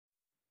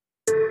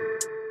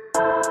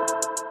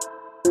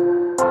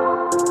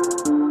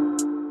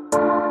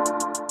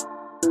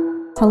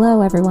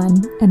Hello,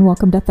 everyone, and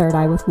welcome to Third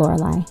Eye with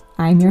Lorelei.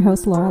 I'm your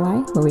host,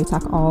 Lorelei, where we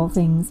talk all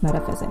things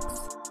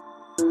metaphysics.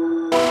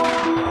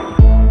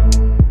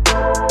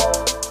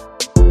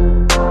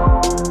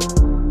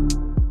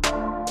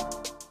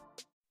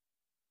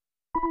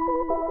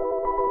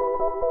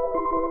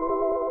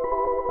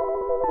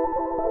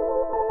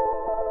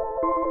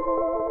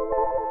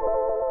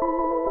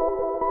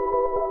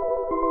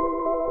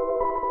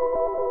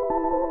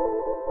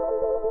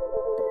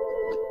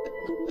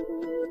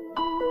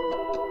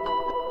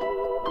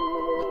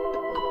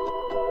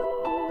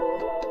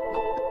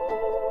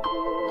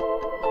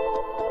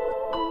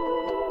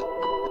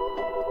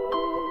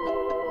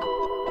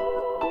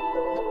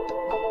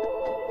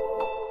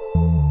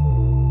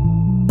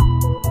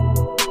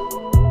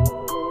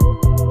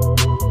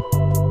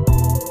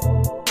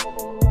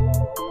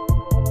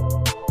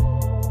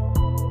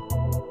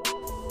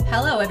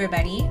 Hello,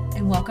 everybody,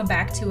 and welcome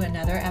back to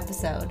another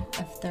episode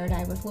of Third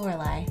Eye with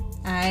Lorelei.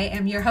 I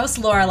am your host,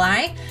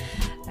 Lorelei,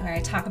 where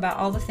I talk about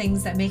all the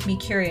things that make me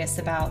curious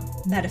about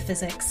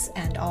metaphysics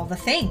and all the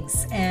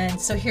things. And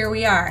so here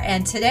we are.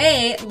 And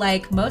today,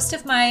 like most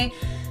of my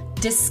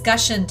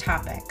discussion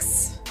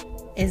topics,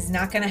 is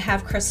not going to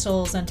have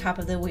crystals on top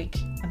of the week.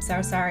 I'm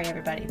so sorry,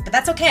 everybody, but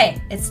that's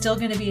okay. It's still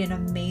going to be an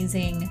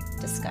amazing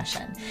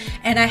discussion.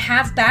 And I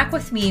have back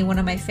with me one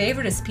of my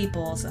favoriteest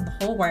peoples in the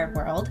whole wide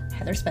world,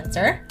 Heather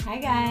Spencer. Hi,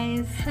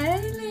 guys.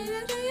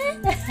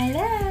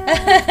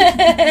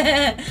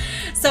 Hello.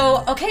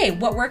 So, okay,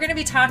 what we're going to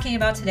be talking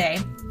about today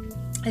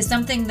is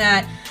something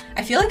that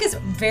I feel like is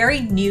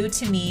very new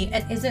to me.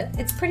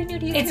 It's pretty new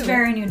to you, It's too,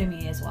 very right? new to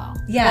me as well.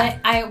 Yeah.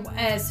 But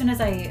as soon as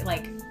I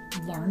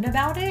learned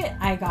about it,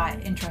 I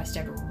got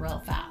interested real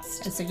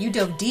fast. So you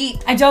dove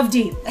deep. I dove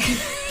deep.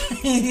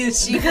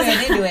 She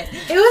went into it.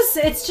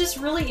 It's just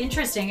really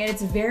interesting.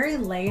 It's very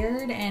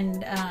layered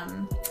and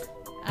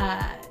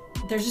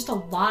there's just a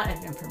lot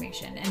of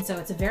information. And so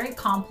it's a very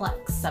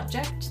complex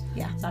subject.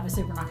 Yeah. So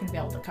obviously we're not going to be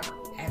able to cover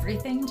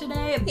everything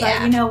today, but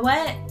Yeah. you know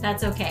what?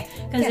 That's okay.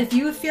 Because Yeah. if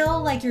you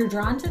feel like you're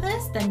drawn to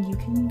this, then you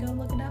can go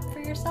look it up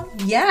for yourself.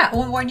 Yeah,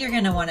 well, when you're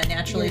going to want to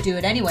naturally do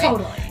it anyway.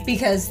 Totally.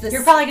 Because this...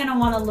 You're probably going to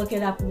want to look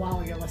it up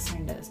while you're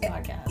listening to this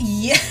podcast.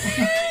 Yeah.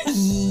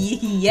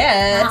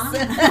 Yes.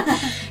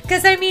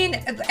 Because I mean,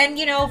 and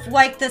you know,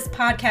 like this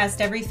podcast,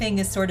 everything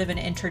is sort of an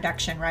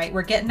introduction, right?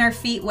 We're getting our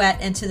feet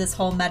wet into this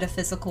whole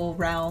metaphysical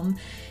realm.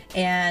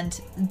 And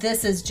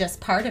this is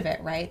just part of it,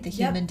 right? The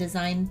human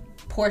design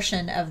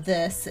portion of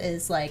this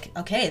is like,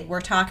 okay, we're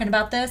talking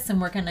about this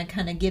and we're going to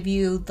kind of give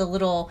you the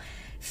little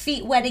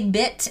feet wetting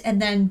bit and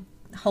then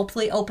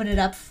hopefully open it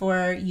up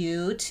for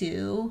you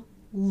to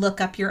look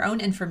up your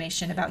own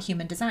information about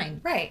human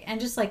design. Right.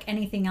 And just like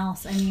anything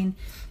else, I mean,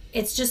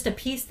 it's just a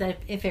piece that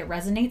if it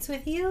resonates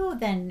with you,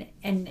 then,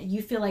 and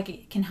you feel like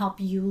it can help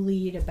you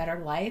lead a better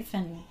life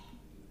and,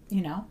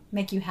 you know,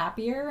 make you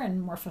happier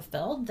and more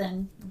fulfilled,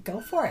 then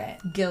go for it.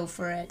 Go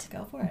for it.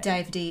 Go for it.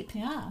 Dive deep.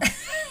 Yeah.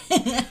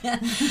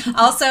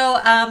 Also,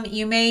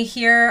 you may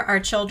hear our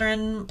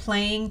children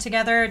playing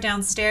together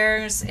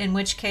downstairs, in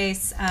which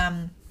case,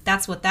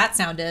 that's what that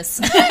sound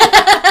is.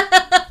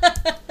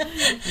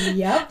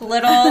 Yep.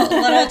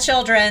 Little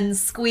children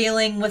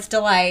squealing with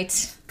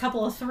delight.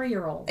 Couple of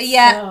 3-year-olds.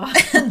 Yeah.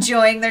 So.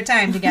 Enjoying their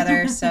time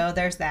together. So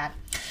there's that.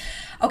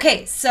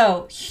 Okay,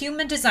 so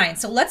human design.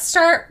 So let's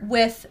start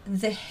with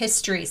the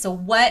history. So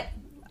what,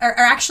 or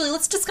actually,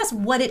 let's discuss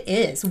what it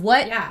is.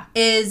 What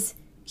is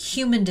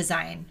human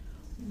design?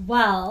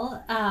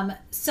 Well,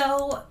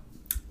 so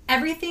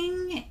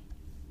everything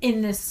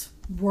in this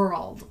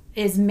world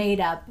is made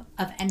up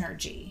of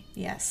energy.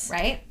 Yes.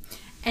 Right?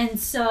 And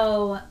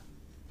so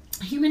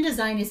human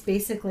design is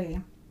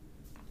basically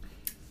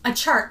a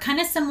chart,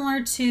 kind of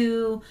similar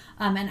to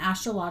an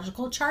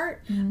astrological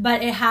chart,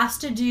 but it has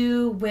to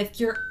do with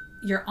your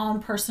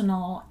own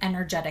personal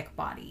energetic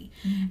body.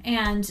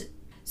 And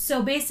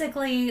so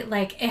basically,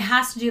 like, it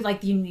has to do,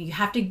 like, you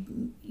have to,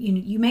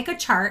 you make a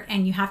chart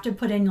and you have to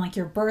put in, like,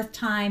 your birth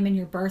time and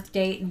your birth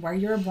date and where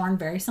you were born,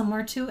 very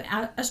similar to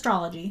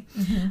astrology.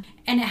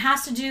 And it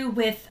has to do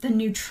with the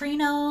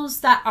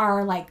neutrinos that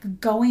are,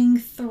 like, going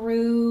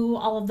through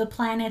all of the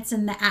planets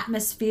in the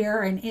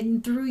atmosphere and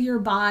in through your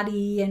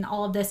body and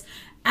all of this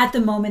at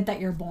the moment that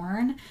you're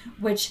born,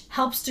 which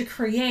helps to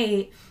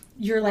create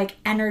your, like,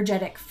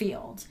 energetic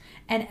field.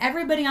 And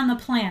everybody on the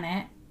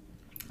planet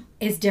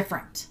is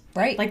different.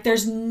 Right. Like,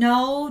 there's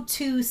no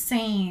two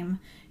same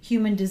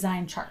human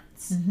design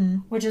charts,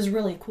 which is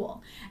really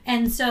cool.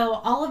 And so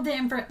all of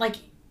the like,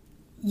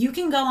 you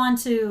can go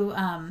onto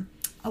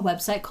a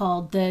website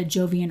called the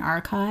Jovian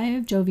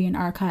Archive,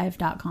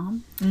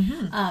 jovianarchive.com,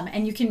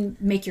 and you can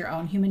make your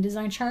own human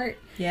design chart.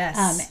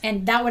 Yes.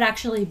 And that would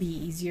actually be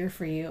easier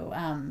for you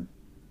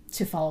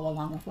to follow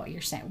along with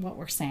what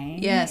we're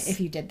saying. Yes. If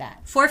you did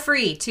that. For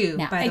free, too,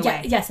 by the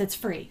way. Yes, it's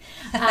free.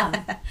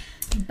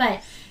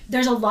 But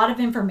there's a lot of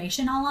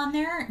information all on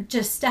there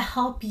just to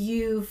help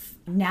you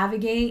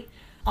navigate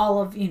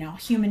all of,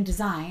 human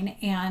design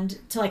and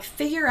to, like,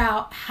 figure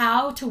out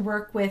how to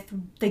work with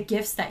the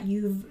gifts that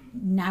you've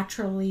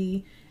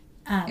naturally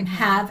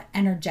have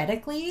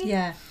energetically.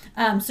 Yeah.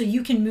 So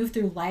you can move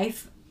through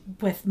life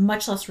with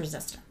much less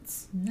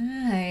resistance.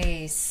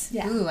 Nice.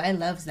 Yeah. Ooh, I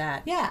love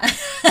that. Yeah.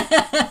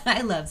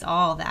 I love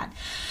all that.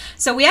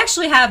 So we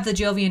actually have the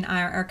Jovian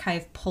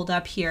archive pulled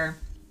up here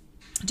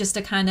just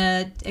to kind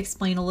of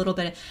explain a little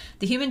bit.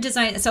 The human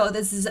design. So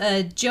this is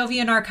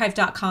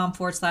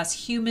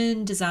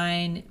jovianarchive.com/human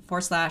design/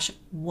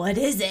 what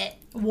is it?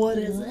 What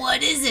is it?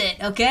 What is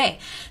it? Okay.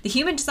 The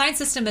human design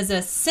system is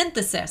a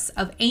synthesis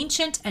of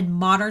ancient and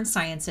modern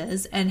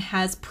sciences and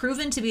has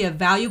proven to be a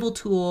valuable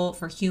tool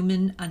for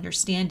human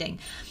understanding.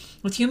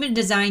 With human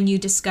design, you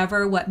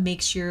discover what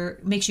makes you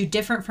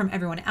different from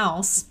everyone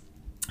else.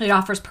 It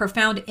offers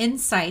profound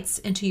insights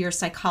into your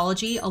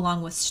psychology,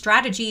 along with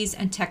strategies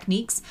and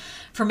techniques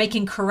for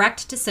making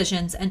correct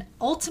decisions and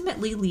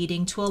ultimately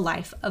leading to a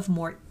life of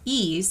more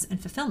ease and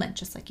fulfillment,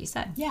 just like you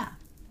said. Yeah.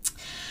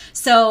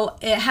 So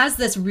it has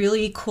this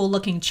really cool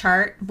looking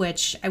chart,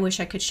 which I wish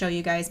I could show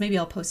you guys. Maybe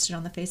I'll post it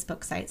on the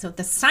Facebook site. So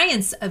the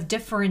science of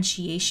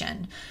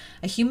differentiation.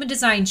 A human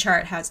design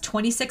chart has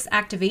 26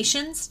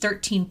 activations,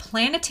 13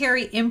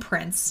 planetary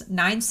imprints,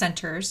 9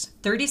 centers,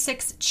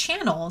 36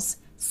 channels,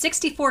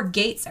 64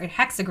 gates or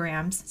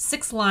hexagrams,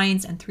 6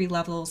 lines, and 3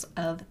 levels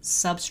of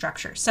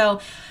substructure. So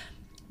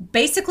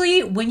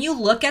basically, when you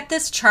look at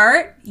this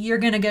chart, you're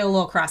going to get a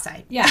little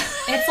cross-eyed. Yeah.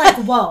 It's like,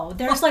 whoa,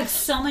 there's like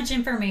so much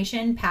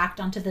information packed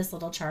onto this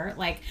little chart.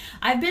 Like,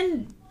 I've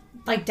been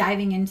like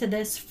diving into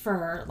this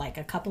for like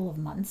a couple of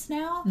months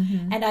now.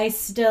 Mm-hmm. And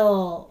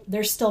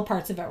there's still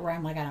parts of it where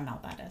I'm like, I don't know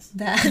what that is.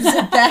 That's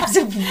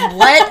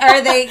what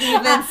are they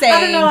even saying?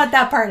 I don't know what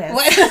that part is.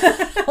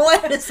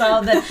 What is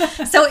all that?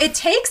 So it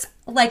takes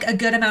like a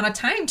good amount of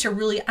time to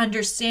really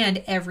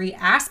understand every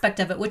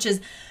aspect of it, which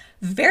is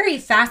very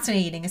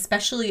fascinating,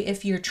 especially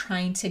if you're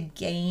trying to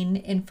gain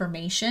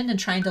information and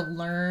trying to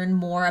learn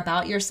more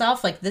about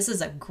yourself. Like, this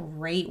is a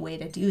great way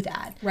to do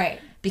that.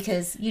 Right.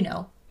 Because,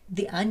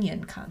 the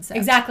onion concept.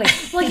 Exactly.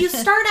 Well, you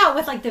start out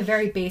with like the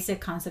very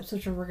basic concepts,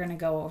 which we're going to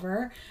go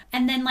over.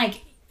 And then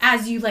like,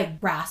 as you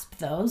like grasp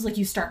those, like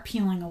you start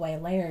peeling away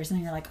layers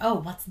and you're like, oh,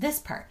 what's this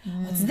part?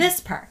 What's this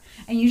part?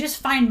 And you just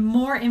find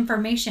more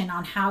information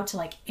on how to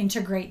like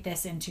integrate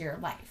this into your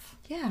life.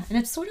 Yeah. And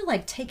it's sort of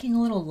like taking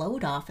a little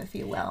load off, if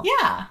you will.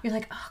 Yeah. You're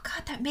like, oh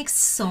God, that makes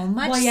so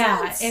much sense. Well,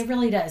 yeah, sense. it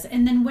really does.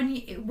 And then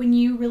when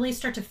you really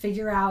start to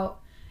figure out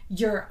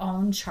your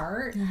own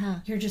chart,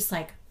 you're just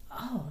like,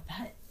 oh,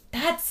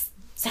 that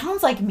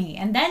sounds like me.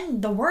 And then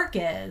the work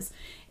is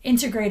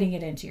integrating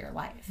it into your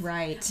life.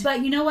 Right.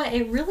 But you know what?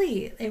 It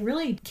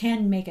really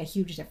can make a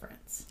huge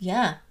difference.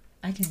 Yeah.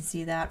 I can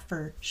see that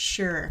for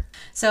sure.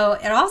 So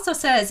it also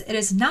says it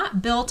is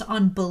not built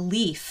on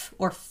belief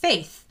or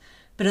faith,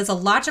 but is a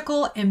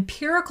logical,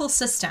 empirical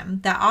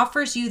system that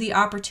offers you the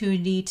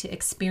opportunity to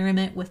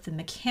experiment with the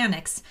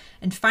mechanics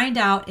and find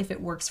out if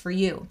it works for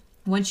you.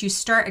 Once you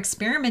start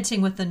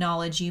experimenting with the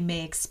knowledge, you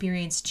may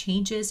experience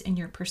changes in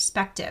your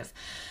perspective.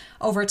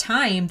 Over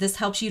time, this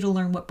helps you to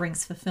learn what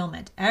brings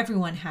fulfillment.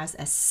 Everyone has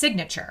a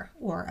signature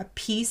or a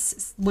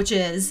piece, which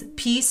is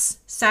peace,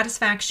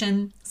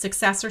 satisfaction,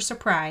 success, or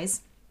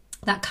surprise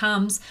that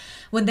comes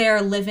when they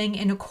are living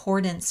in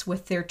accordance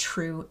with their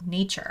true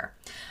nature.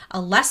 A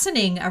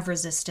lessening of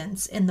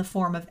resistance in the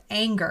form of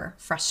anger,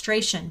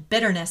 frustration,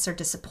 bitterness, or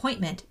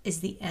disappointment is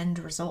the end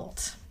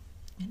result.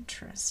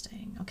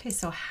 Interesting. Okay,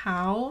 so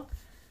how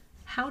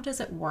does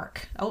it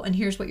work? Oh, and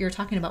here's what you're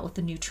talking about with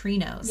the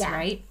neutrinos,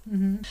 right?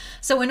 Mm-hmm.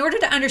 So in order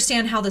to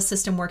understand how the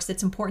system works,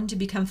 it's important to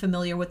become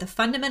familiar with the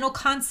fundamental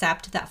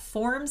concept that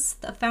forms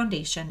the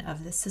foundation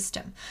of the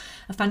system.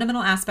 A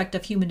fundamental aspect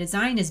of human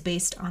design is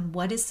based on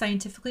what is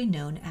scientifically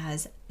known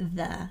as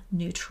the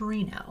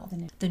neutrino.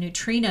 The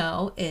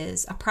neutrino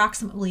is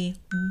approximately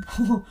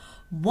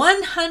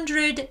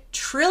 100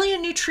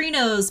 trillion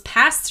neutrinos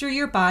pass through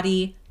your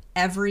body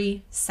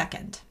every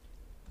second.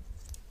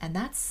 And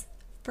that's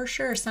for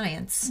sure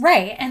science.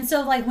 Right. And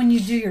so like when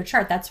you do your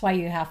chart, that's why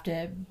you have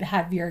to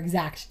have your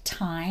exact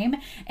time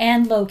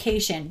and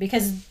location,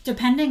 because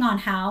depending on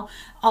how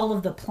all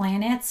of the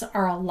planets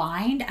are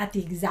aligned at the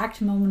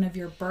exact moment of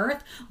your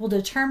birth will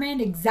determine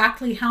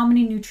exactly how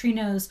many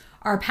neutrinos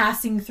are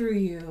passing through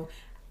you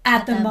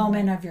at the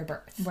moment of your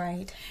birth.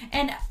 Right.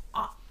 And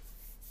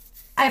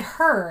I've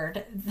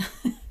heard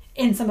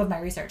in some of my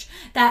research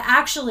that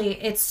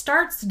actually it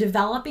starts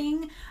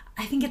developing,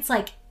 I think it's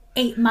like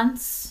 8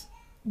 months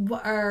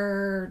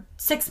or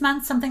 6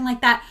 months, something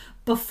like that,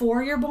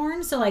 before you're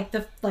born. So like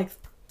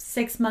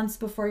 6 months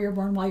before you're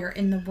born, while you're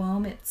in the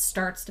womb, it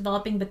starts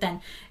developing, but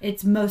then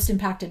it's most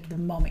impacted the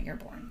moment you're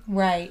born.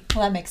 Right.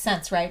 Well, that makes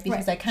sense, right?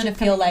 Because I kind of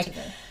feel like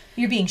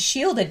you're being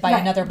shielded by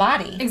another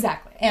body.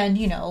 Exactly. And,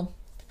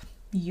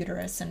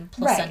 uterus and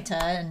placenta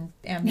and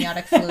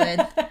amniotic fluid.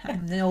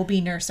 I'm the OB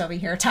nurse over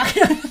here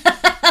talking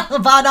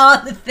about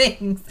all the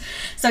things.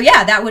 So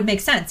yeah, that would make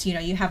sense.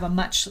 You have a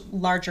much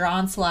larger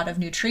onslaught of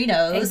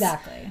neutrinos.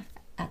 Exactly.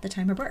 At the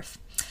time of birth.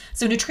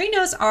 So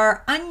neutrinos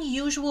are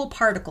unusual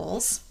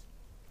particles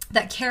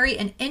that carry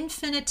an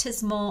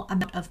infinitesimal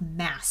amount of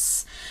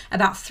mass.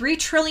 About 3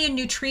 trillion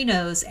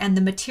neutrinos and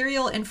the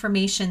material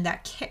information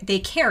that they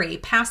carry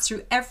pass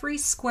through every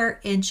square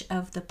inch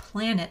of the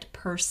planet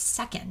per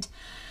second.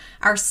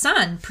 Our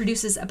sun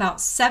produces about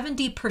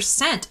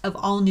 70% of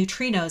all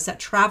neutrinos that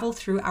travel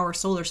through our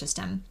solar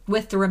system,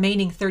 with the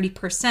remaining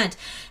 30%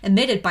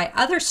 emitted by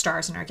other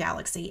stars in our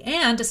galaxy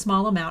and a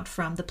small amount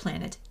from the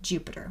planet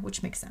Jupiter,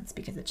 which makes sense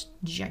because it's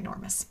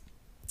ginormous.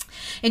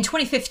 In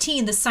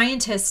 2015, the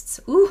scientists,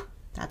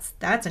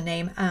 that's a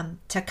name,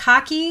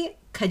 Takaki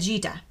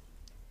Kajita.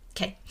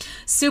 Okay.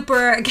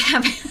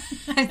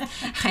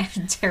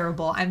 I'm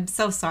terrible. I'm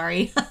so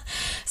sorry.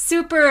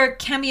 Super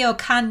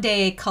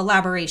Kamiokande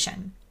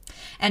collaboration.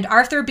 And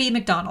Arthur B.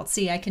 McDonald.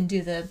 See, I can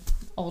do the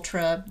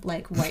ultra,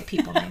 white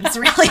people names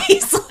really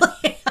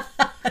easily.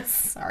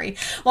 Sorry.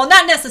 Well,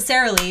 not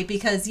necessarily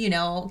because,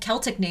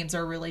 Celtic names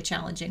are really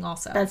challenging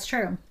also. That's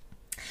true.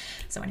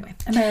 So anyway,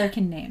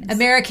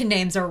 American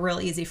names are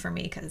real easy for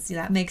me because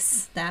that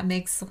makes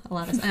a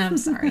lot of sense. I'm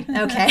sorry.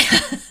 Okay.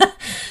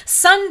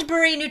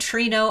 Sudbury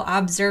Neutrino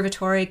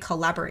Observatory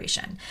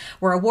Collaboration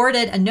were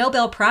awarded a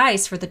Nobel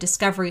Prize for the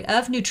discovery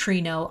of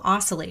neutrino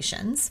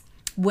oscillations,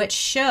 which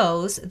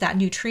shows that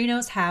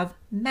neutrinos have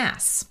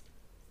mass.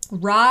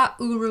 Ra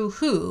Uru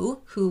Hu,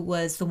 who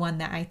was the one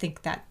that I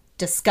think that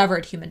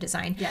discovered human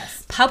design,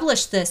 yes,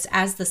 published this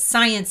as the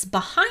science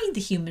behind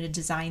the human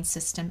design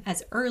system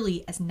as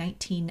early as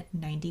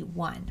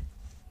 1991.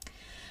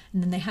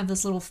 And then they have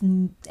this little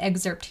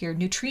excerpt here.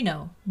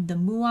 Neutrino, the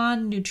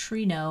muon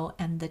neutrino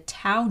and the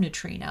tau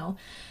neutrino,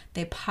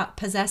 they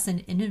possess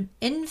an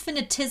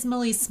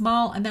infinitesimally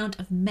small amount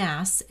of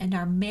mass and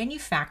are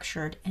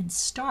manufactured in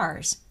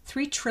stars.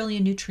 3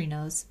 trillion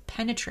neutrinos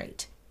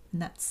penetrate.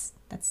 And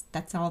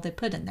that's all they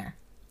put in there.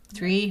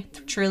 3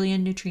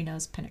 trillion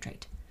neutrinos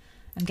penetrate.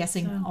 I'm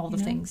guessing all the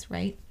things,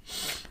 right?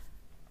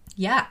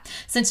 Yeah.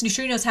 Since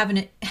neutrinos have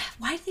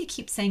why do they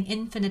keep saying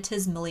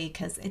infinitesimally?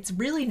 Because it's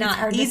really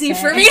not easy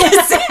for me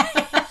to say.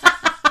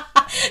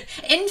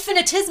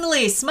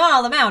 Infinitesimally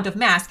small amount of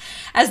mass.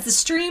 As the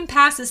stream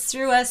passes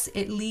through us,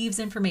 it leaves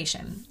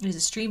information. It is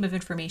a stream of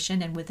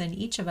information, and within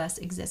each of us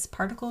exists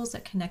particles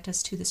that connect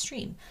us to the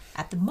stream.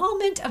 At the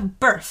moment of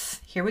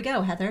birth, here we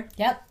go, Heather.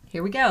 Yep.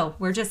 Here we go.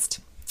 We're just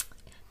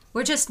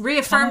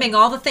reaffirming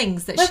all the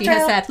things that she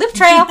has said. Lip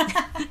trail.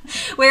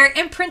 We're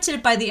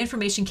imprinted by the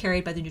information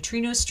carried by the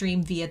neutrino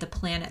stream via the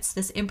planets.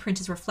 This imprint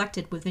is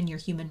reflected within your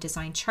human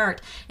design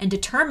chart and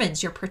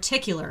determines your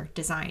particular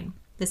design.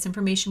 This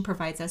information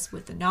provides us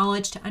with the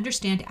knowledge to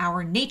understand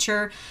our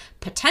nature,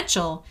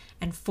 potential,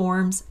 and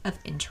forms of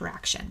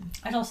interaction.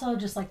 I'd also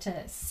just like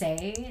to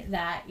say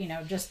that,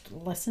 just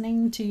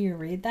listening to you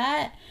read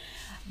that,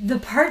 the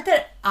part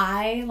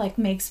that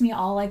makes me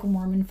all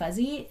warm and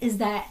fuzzy is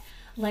that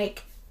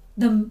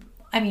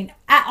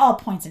at all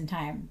points in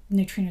time,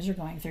 neutrinos are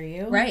going through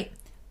you. Right.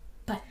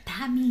 But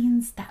that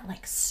means that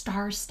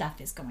star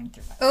stuff is going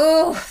through us.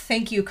 Oh,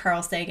 thank you,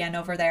 Carl Sagan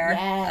over there.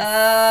 Yes.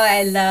 Oh,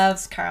 I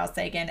love Carl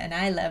Sagan, and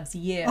I loves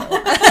you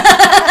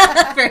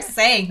for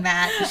saying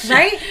that.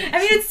 Right?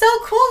 It's so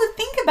cool to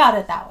think about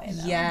it that way,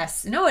 though.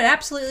 Yes. No, it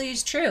absolutely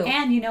is true.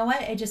 And you know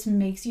what? It just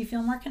makes you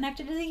feel more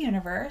connected to the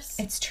universe.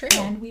 It's true.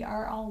 And we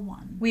are all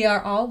one. We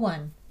are all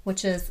one,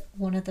 which is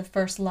one of the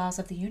first laws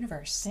of the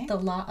universe. See? The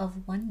law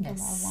of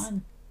oneness. The law of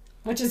one.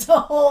 Which is a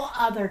whole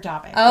other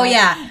topic. Oh,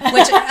 yeah.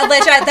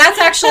 That's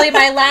actually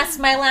my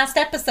last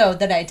episode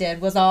that I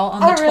did was all on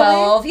the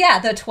 12. Really? Yeah,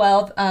 the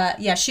 12.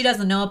 She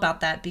doesn't know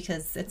about that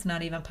because it's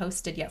not even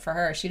posted yet for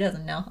her. She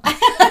doesn't know.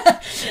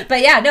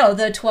 But yeah, no,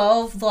 the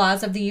 12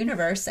 laws of the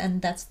universe,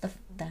 and that's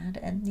that.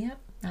 And yep,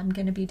 I'm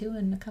going to be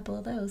doing a couple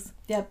of those.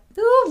 Yep.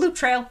 Ooh, loop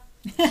trail.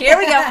 Here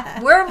we go.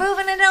 We're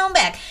moving it on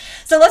back.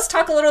 So let's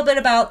talk a little bit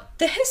about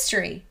the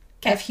history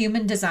of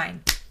human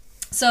design.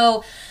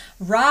 So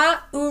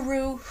Ra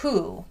Uru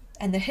Hu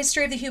and the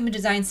history of the human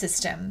design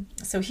system.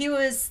 So he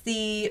was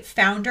the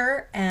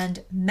founder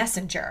and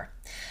messenger.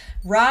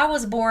 Ra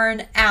was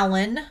born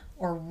Alan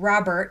or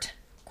Robert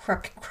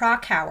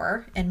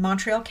Krakauer in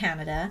Montreal,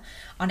 Canada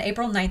on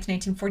April 9th,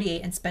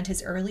 1948 and spent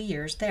his early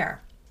years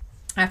there.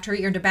 After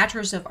he earned a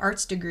Bachelor's of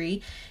Arts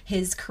degree,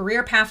 his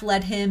career path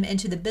led him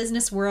into the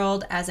business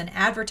world as an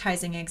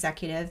advertising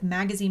executive,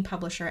 magazine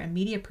publisher, and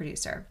media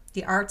producer.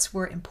 The arts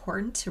were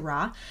important to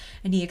Ra,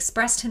 and he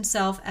expressed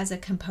himself as a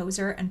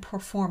composer and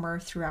performer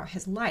throughout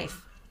his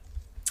life.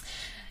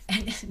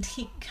 And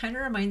he kind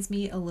of reminds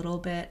me a little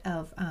bit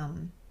of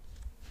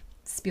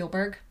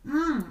Spielberg,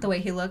 the way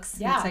he looks.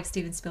 He looks like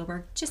Steven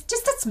Spielberg. Just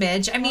a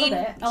smidge. I mean,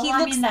 he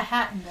looks the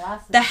hat and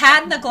glasses. The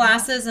hat and the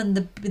glasses and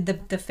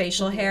the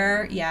facial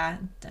hair. Yeah,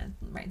 that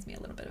reminds me a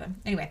little bit of him.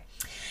 Anyway,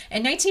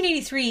 in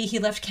 1983, he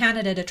left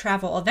Canada to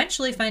travel,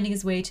 eventually finding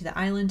his way to the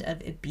island of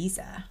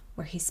Ibiza,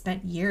 where he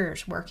spent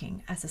years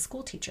working as a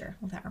school teacher.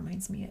 Well, that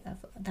reminds me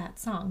of that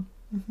song.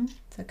 Mm-hmm.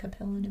 The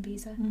Capilla in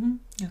Ibiza. Mm-hmm.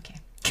 Okay.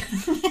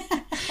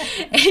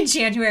 In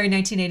January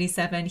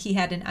 1987, he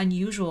had an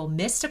unusual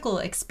mystical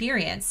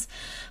experience,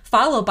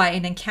 followed by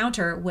an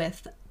encounter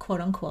with,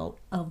 quote unquote,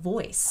 a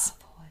voice.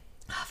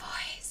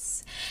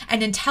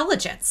 and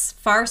intelligence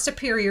far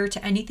superior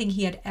to anything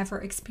he had ever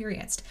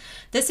experienced.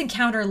 This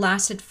encounter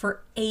lasted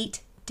for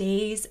 8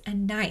 days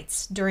and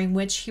nights, during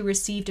which he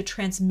received a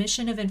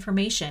transmission of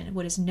information,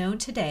 what is known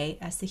today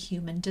as the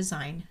Human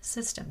Design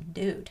System.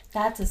 Dude.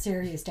 That's a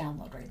serious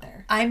download right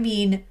there. I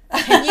mean,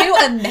 can you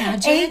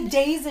imagine? 8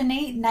 days and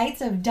 8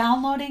 nights of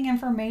downloading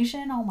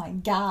information? Oh my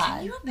God.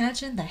 Can you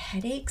imagine the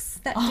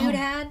headaches that dude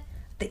had?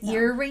 The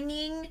ear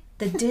ringing,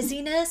 the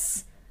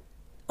dizziness,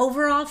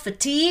 overall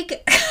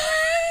fatigue.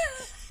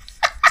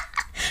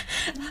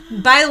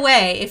 By the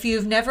way, if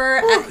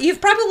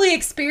you've probably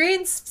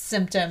experienced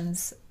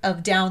symptoms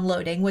of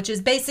downloading, which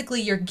is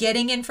basically you're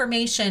getting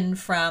information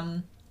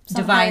from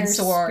Some divine higher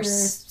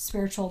source.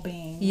 spiritual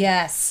being.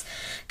 Yes.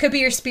 Could be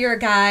your spirit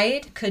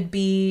guide, could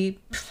be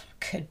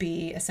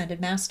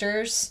ascended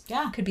masters.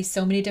 Yeah. Could be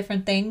so many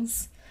different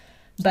things.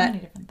 So But many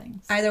different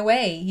things. either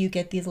way, you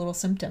get these little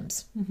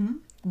symptoms. Mm-hmm.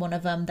 One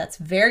of them that's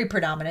very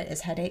predominant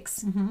is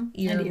headaches, ear And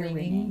ear ringing.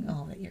 ringing.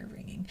 Oh, the ear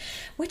ringing.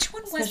 Which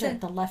one was Especially it?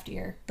 at the left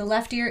ear. The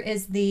left ear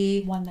is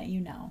the One that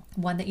you know.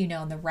 one that you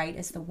know, and the right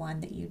is the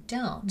one that you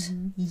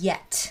don't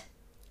yet.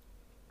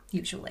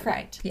 Usually,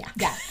 Correct. Right? Yeah.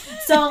 Yeah.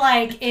 So,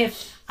 like,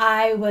 if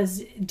I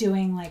was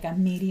doing like a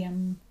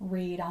medium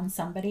read on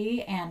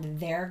somebody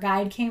and their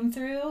guide came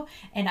through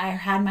and I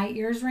had my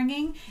ears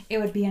ringing, it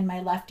would be in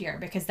my left ear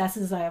because this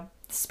is a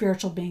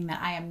spiritual being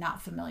that I am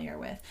not familiar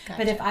with. But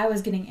Gotcha. if I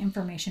was getting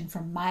information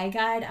from my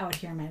guide, I would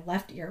hear my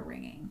left ear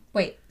ringing.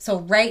 Wait. So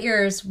right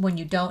ear is when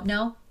you don't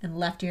know, and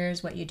left ear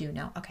is what you do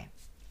know. Okay,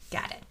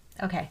 got it.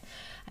 Okay,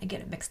 I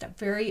get it mixed up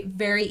very,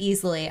 very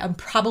easily. I'm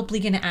probably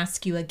going to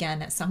ask you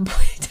again at some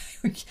point.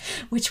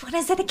 Which one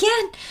is it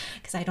again?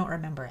 Because I don't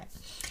remember it.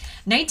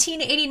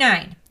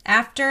 1989.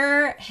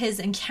 After his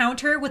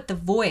encounter with the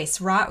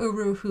voice, Ra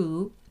Uru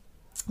Hu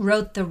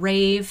wrote the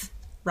Rave.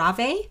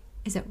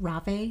 Is it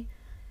Rave?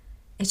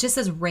 It just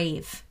says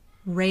Rave.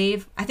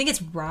 I think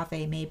it's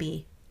Rave,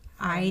 maybe.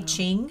 I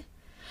Ching.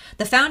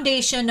 The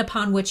foundation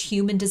upon which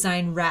human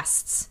design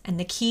rests, and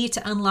the key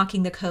to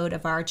unlocking the code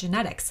of our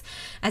genetics.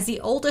 As the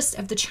oldest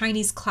of the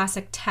Chinese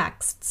classic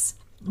texts,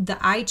 the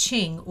I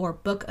Ching, or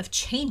Book of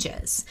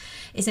Changes,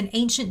 is an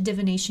ancient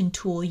divination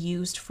tool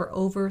used for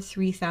over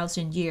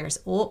 3,000 years.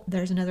 Oh,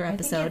 there's another I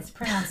episode. think it's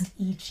pronounced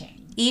I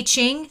Ching. I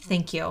Ching,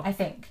 thank you. I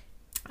think.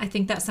 I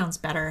think that sounds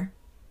better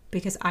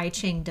because I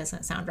Ching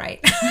doesn't sound right.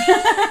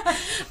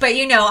 But,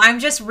 I'm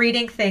just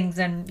reading things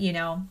and,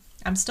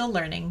 I'm still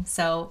learning.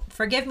 So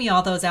forgive me,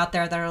 all those out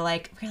there that are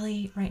like,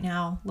 really, right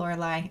now,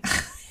 Lorelai?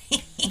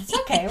 It's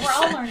okay. We're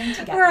all learning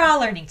together. We're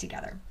all learning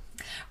together.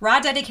 Ra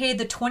dedicated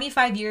the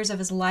 25 years of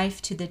his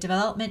life to the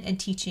development and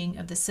teaching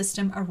of the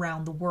system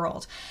around the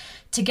world.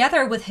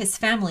 Together with his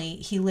family,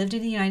 he lived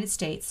in the United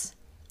States,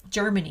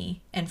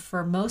 Germany, and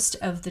for most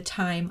of the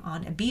time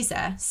on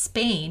Ibiza,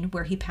 Spain,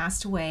 where he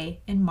passed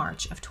away in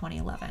March of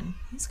 2011.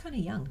 He's kind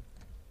of young.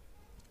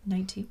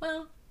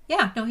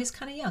 He's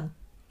kind of young.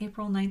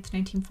 April 9th,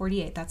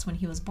 1948. That's when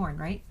he was born,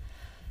 right?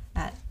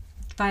 At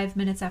 5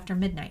 minutes after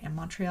midnight in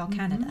Montreal,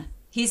 Canada.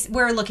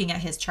 We're looking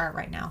at his chart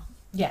right now.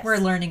 Yes. We're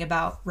learning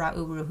about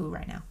Ra'uruhu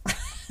right now.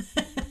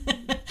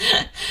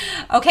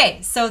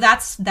 Okay, so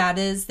that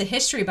is the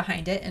history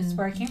behind it, and That's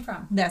where it came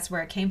from. That's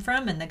where it came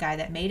from, and the guy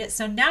that made it.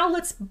 So now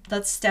let's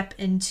step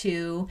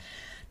into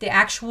the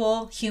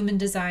actual human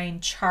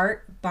design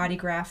chart, body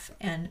graph,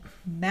 and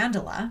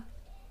mandala.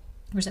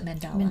 Or is it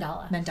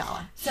mandala?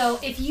 Mandala. So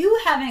if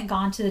you haven't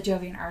gone to the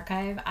Jovian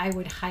Archive, I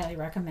would highly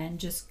recommend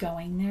just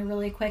going there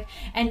really quick.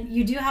 And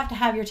you do have to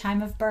have your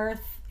time of birth.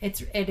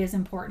 It is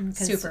important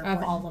because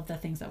of all of the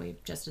things that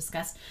we've just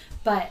discussed.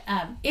 But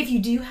if you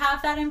do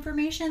have that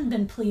information,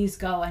 then please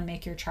go and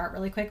make your chart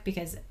really quick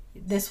because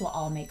this will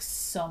all make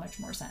so much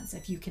more sense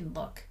if you can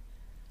look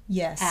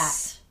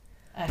at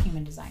a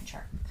human design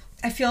chart.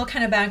 I feel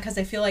kind of bad because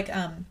I feel like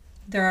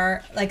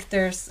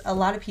there's a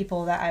lot of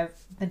people that I've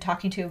been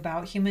talking to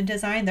about human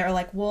design. They're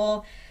like,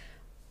 well,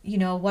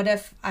 what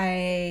if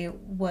I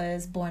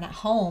was born at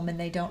home and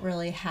they don't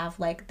really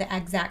have like the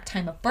exact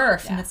time of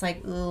birth? Yeah. And it's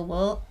like, ooh,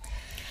 well.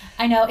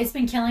 I know it's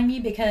been killing me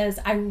because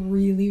I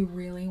really,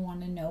 really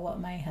want to know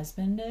what my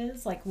husband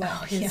is, like what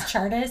his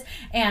chart is.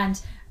 And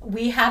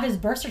we have his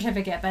birth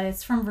certificate, but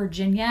it's from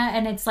Virginia,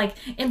 and it's like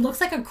it looks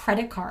like a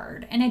credit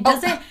card, and it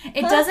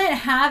doesn't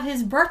have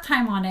his birth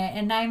time on it.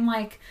 And I'm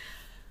like,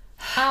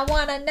 I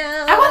want to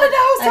know. I want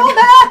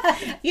to know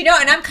so bad.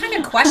 And I'm kind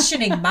of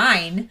questioning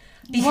mine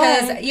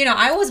because,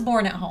 I was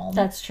born at home.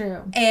 That's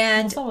true.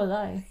 And so was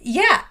I.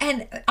 Yeah.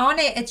 And on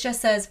it just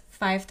says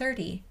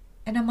 5:30.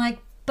 And I'm like,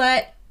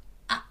 but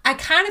I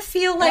kind of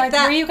feel like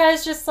that. Were you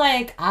guys just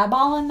like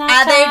eyeballing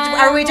that?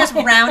 Are we just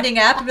rounding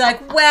up and be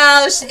like,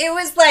 well, it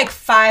was like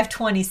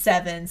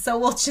 5:27, so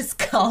we'll just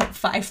call it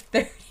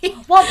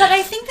 5:30. Well, but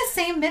I think the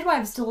same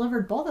midwives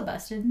delivered both of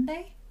us, didn't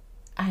they?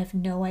 I have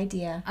no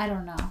idea. I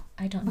don't know.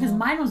 Because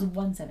mine was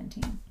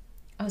 1:17.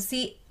 Oh,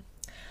 see,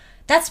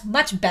 That's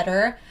much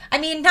better. I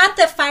mean, not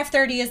that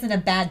 5:30 isn't a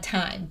bad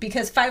time,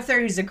 because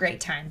 5:30 is a great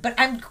time, but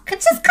I'm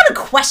just kind of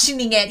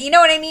questioning it. You know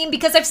what I mean?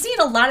 Because I've seen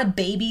a lot of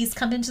babies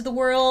come into the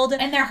world.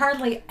 And they're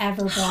hardly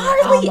ever born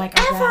Hardly on,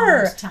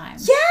 ever. around time.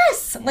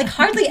 Yes. Like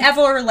hardly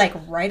ever, like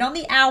right on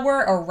the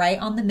hour or right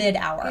on the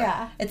mid-hour.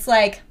 Yeah. It's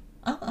like,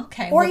 oh,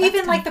 okay. Or well,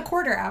 even like the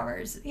quarter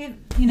hours. You know,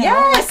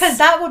 Yes. because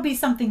that would be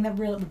something that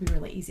would be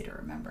really easy to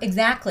remember.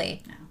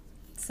 Exactly. Yeah.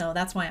 So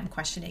that's why I'm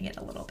questioning it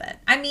a little bit.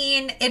 I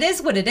mean, it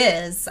is what it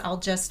is. I'll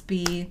just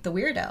be the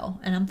weirdo,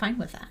 and I'm fine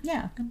with that.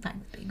 Yeah. I'm fine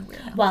with being a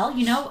weirdo. Well,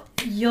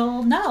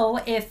 you'll know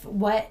if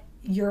what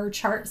your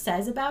chart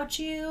says about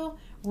you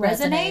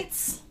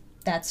resonates.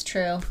 That's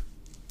true.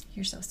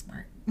 You're so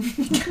smart.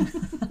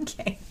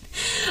 Okay.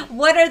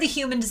 What are the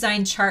human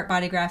design chart,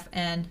 body graph,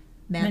 and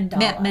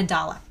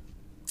mandala?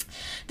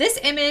 This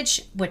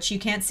image, which you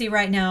can't see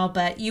right now,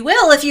 but you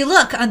will if you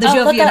look on the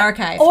Jovian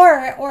archive.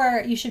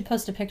 Or you should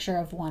post a picture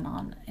of one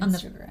on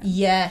Instagram.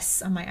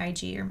 Yes, on my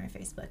IG or my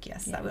Facebook.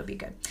 Yes, that would be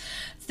good.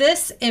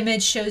 This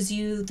image shows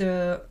you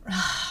the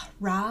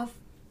Rav.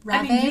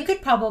 I mean, you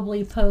could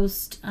probably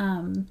post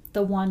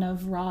the one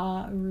of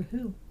Ra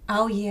Ruhu.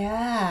 Oh,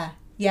 yeah.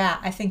 Yeah,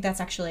 I think that's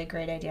actually a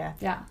great idea.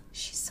 Yeah.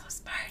 She's so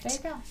smart. There you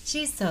go.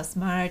 She's so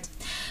smart.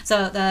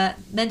 So the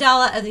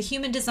mandala of the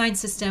human design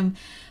system,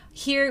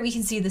 here we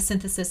can see the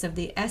synthesis of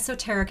the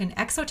esoteric and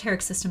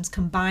exoteric systems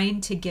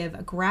combined to give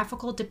a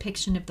graphical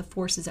depiction of the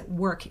forces at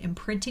work,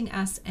 imprinting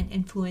us and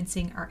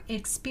influencing our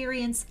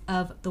experience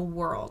of the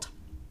world.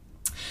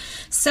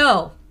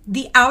 So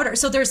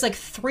there's like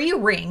 3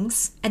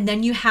 rings, and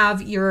then you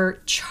have your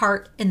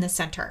chart in the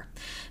center.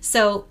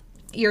 So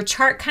your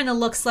chart kind of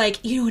looks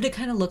like, you know what it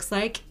kind of looks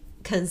like?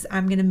 Because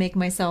I'm going to make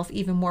myself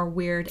even more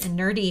weird and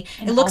nerdy.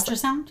 It looks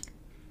ultrasound?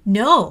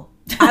 No.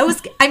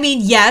 I mean,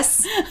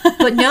 yes,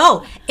 but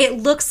no. It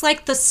looks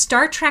like the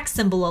Star Trek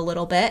symbol a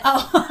little bit.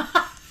 Oh.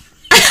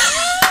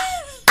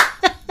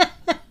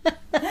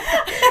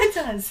 It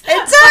does.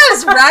 It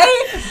does,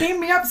 right? Beam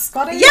me up,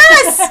 Scotty.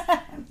 Yes.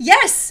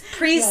 Yes,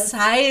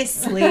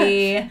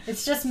 precisely.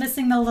 It's just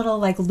missing the little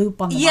like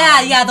loop on the Yeah,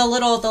 bottom. yeah, the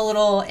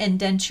little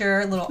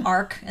indenture, little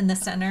arc in the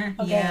center.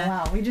 Okay, yeah.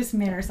 wow. We just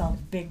made ourselves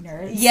big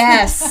nerds.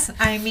 Yes.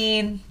 I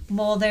mean,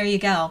 well, there you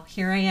go.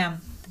 Here I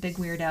am, the big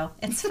weirdo.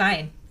 It's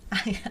fine.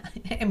 I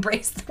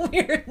embrace the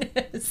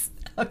weirdness.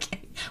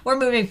 Okay, we're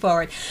moving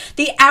forward.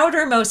 The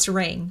outermost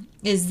ring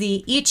is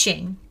the I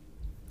Ching,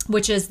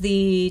 which is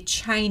the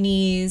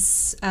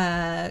Chinese,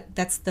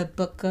 that's the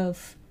book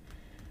of...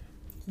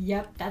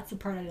 Yep, that's the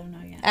part I don't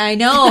know yet. I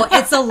know,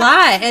 it's a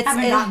lot.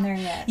 Haven't gotten there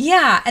yet.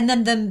 Yeah, and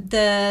then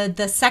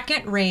the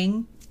second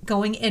ring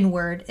going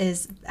inward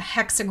is a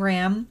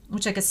hexagram,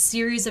 which is like a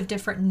series of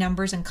different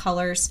numbers and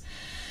colors.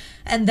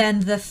 And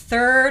then the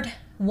third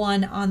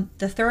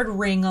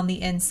ring on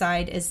the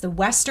inside is the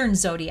Western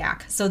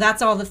zodiac. So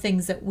that's all the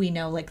things that we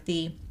know, like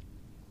the,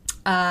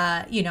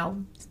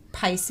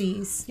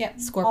 Pisces, Yep.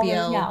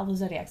 Scorpio, all the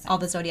zodiac signs. all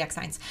the zodiac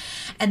signs.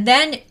 And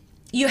then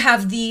you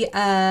have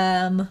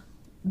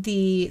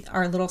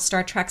our little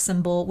Star Trek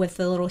symbol with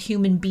the little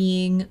human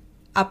being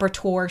upper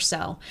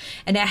torso,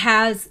 and it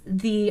has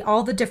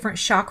all the different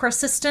chakra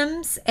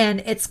systems,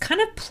 and it's kind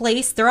of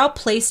they're all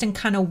placed in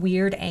kind of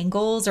weird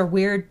angles or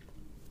weird.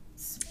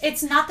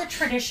 It's not the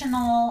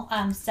traditional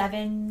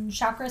 7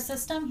 chakra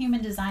system.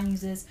 Human design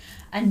uses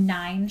a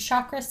 9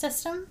 chakra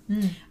system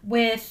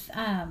with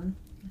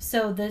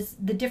so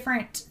the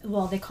different,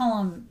 well, they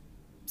call them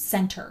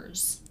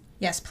centers.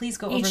 Yes, please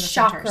go over Each the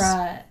centers.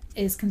 chakra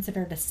is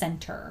considered a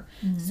center.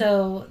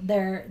 So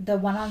they're the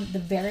one on the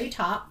very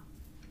top.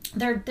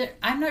 They're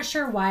I'm not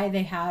sure why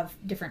they have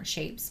different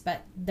shapes,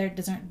 but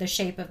the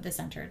shape of the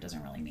center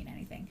doesn't really mean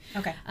anything.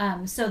 Okay.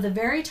 So the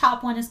very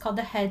top one is called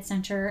the head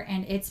center,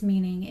 and its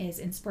meaning is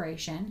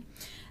inspiration.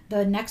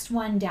 The next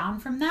one down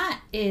from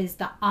that is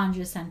the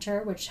Anja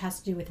center, which has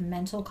to do with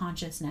mental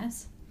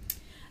consciousness.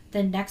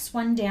 The next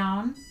one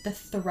down, the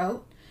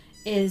throat,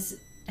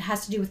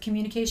 has to do with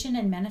communication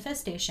and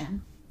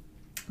manifestation.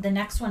 The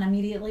next one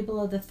immediately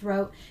below the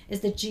throat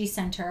is the G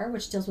center,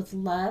 which deals with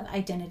love,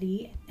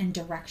 identity, and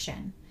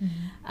direction.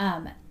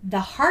 The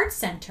heart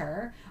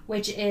center,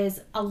 which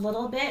is a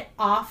little bit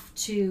off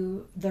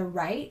to the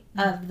right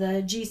of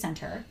the G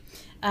center,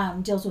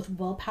 deals with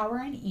willpower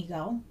and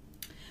ego.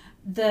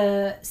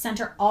 The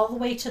center all the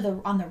way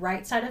on the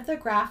right side of the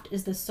graph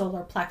is the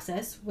solar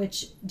plexus,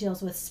 which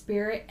deals with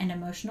spirit and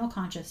emotional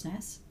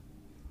consciousness.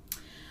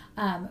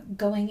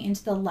 Going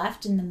into the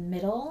left in the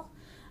middle,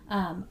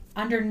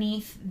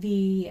 underneath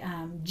the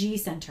G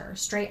center,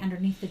 straight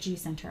underneath the G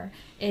center,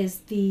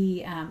 is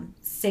the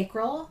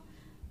sacral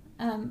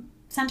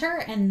center,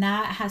 and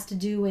that has to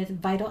do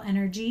with vital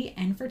energy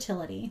and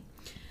fertility.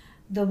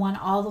 The one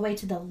all the way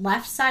to the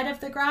left side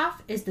of the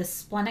graph is the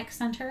splenic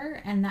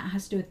center, and that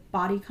has to do with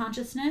body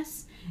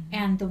consciousness.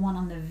 And the one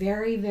on the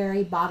very,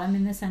 very bottom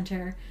in the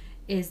center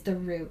is the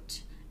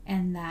root,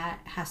 and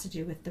that has to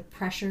do with the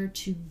pressure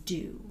to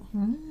do.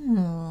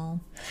 Oh.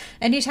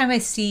 Anytime I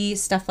see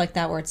stuff like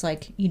that where it's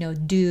like,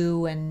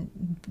 do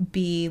and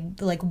be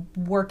like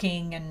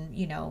working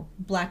and,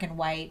 black and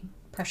white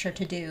pressure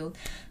to do.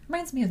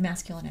 Reminds me of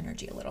masculine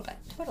energy a little bit.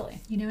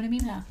 Totally. You know what I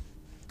mean? Yeah.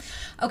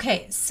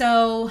 Okay,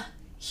 so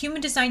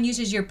human design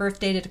uses your birth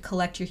data to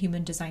collect your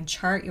human design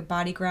chart, your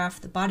body graph.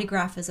 The body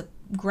graph is a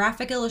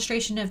graphic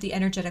illustration of the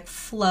energetic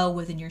flow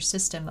within your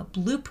system, a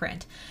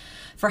blueprint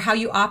for how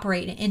you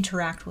operate and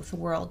interact with the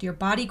world. Your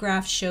body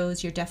graph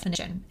shows your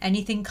definition,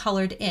 anything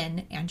colored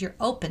in, and your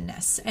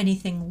openness,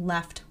 anything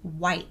left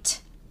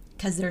white,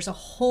 because there's a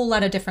whole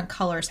lot of different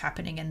colors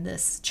happening in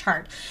this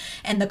chart.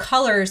 And the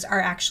colors are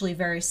actually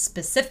very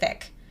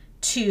specific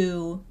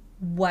to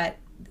what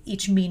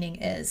each meaning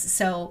is.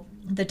 So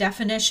the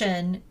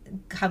definition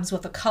comes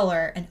with a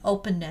color, and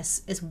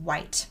openness is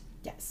white.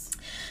 Yes.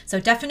 So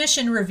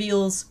definition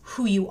reveals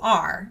who you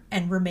are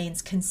and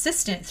remains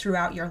consistent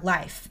throughout your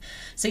life.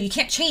 So you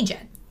can't change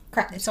it.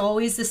 Correct. It's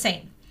always the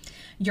same.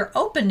 Your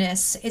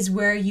openness is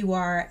where you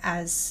are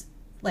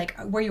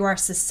where you are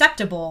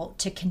susceptible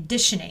to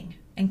conditioning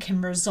and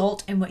can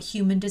result in what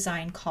human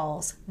design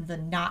calls the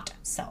not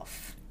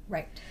self.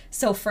 Right.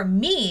 So for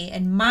me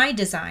in my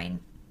design,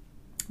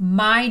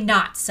 my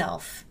not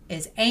self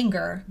is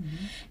anger,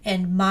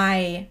 and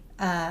my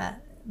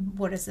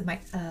what is it? My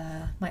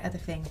other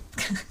thing.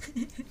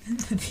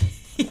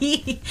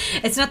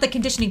 It's not the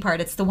conditioning part.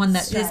 It's the one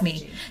that is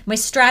me. My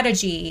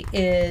strategy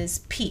is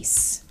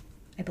peace,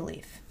 I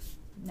believe.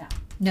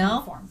 No?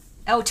 Inform.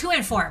 Oh, to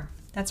inform.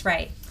 That's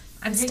right.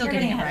 I'm still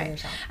getting it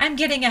right. I'm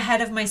getting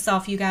ahead of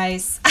myself, you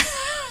guys.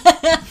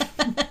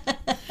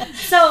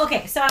 So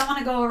I want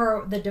to go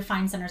over the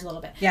defined centers a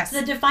little bit. Yes.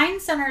 The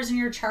defined centers in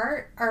your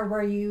chart are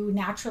where you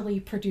naturally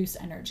produce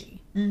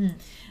energy.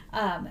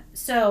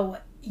 So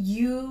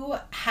you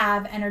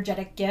have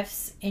energetic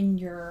gifts in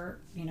your,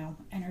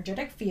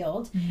 energetic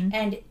field.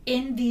 And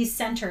in these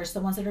centers,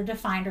 the ones that are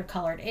defined or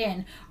colored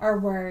in, are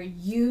where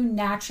you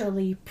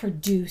naturally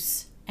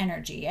produce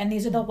energy. And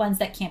these are the ones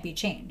that can't be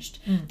changed.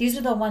 These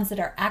are the ones that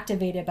are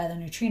activated by the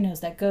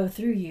neutrinos that go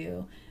through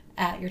you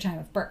at your time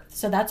of birth.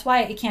 So that's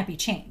why it can't be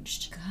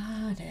changed.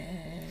 Got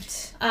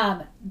it.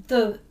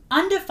 The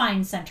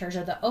undefined centers,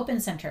 or the open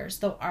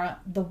centers, are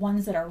the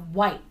ones that are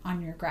white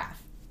on your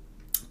graph.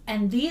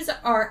 And these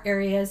are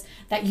areas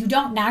that you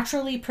don't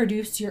naturally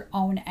produce your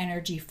own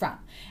energy from.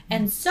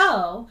 And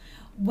so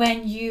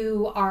when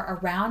you are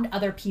around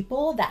other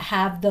people that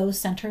have those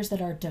centers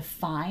that are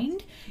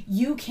defined,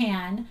 you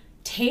can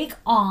take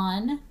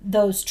on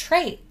those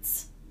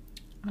traits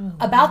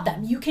about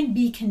them. You can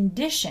be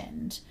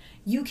conditioned.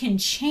 You can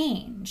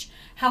change.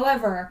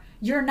 However,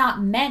 you're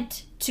not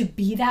meant to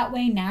be that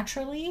way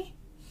naturally.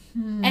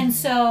 And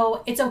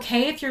so it's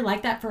okay if you're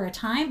like that for a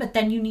time, but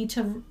then you need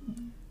to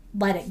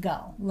let it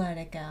go. Let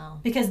it go.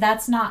 Because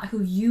that's not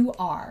who you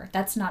are.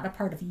 That's not a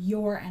part of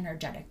your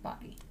energetic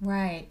body.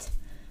 Right.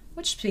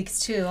 Which speaks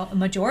to a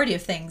majority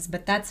of things,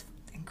 but that's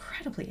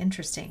incredibly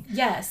interesting.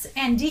 Yes.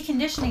 And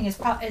deconditioning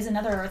is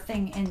another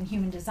thing in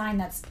human design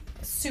that's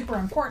super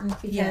important,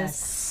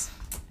 because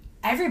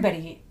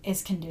everybody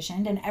is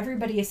conditioned and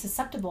everybody is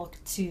susceptible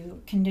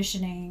to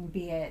conditioning,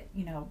 be it,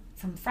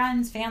 from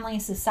friends, family,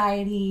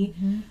 society.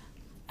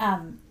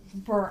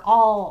 We're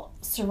all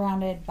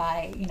surrounded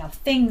by,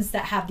 things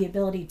that have the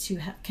ability to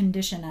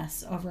condition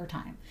us over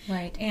time.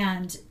 Right.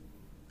 And,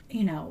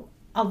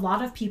 a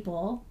lot of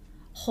people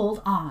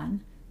hold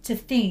on to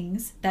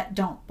things that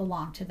don't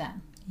belong to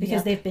them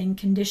because they've been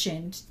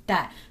conditioned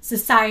that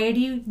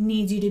society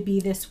needs you to be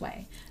this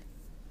way.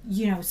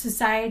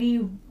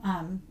 Society,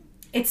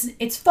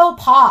 it's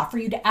faux pas for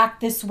you to act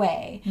this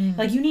way.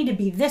 Like, you need to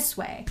be this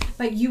way,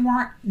 but you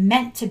aren't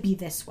meant to be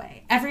this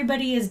way.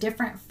 Everybody is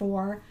different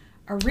for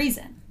a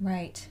reason.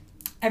 Right.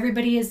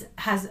 Everybody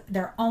has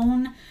their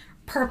own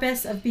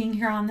purpose of being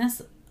here on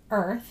this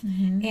earth,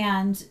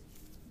 and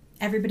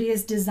everybody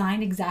is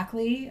designed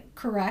exactly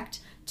correct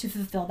to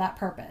fulfill that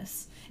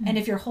purpose. And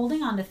if you're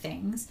holding on to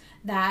things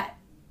that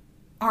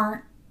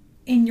aren't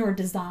in your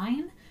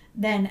design,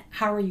 then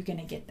how are you going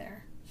to get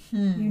there?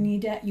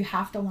 You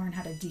have to learn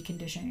how to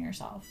decondition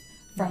yourself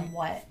from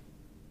what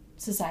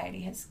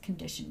society has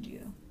conditioned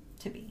you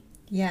to be.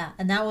 Yeah,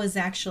 and that was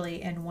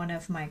actually in one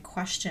of my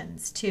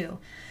questions too,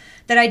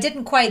 that I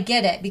didn't quite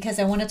get it because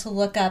I wanted to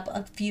look up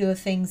a few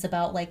things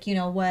about, like,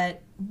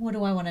 what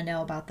do I want to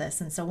know about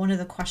this? And so one of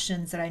the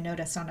questions that I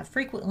noticed on a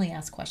frequently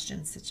asked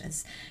questions, such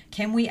as,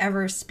 can we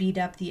ever speed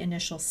up the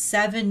initial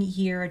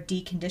 7-year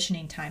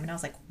deconditioning time? And I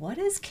was like, what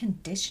is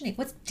conditioning?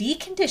 What's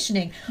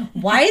deconditioning?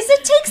 Why does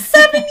it take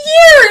 7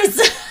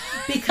 years?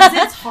 Because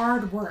it's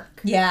hard work.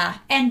 Yeah.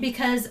 And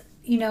because,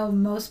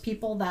 most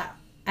people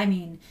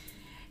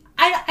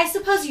I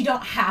suppose you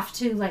don't have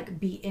to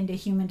be into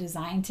human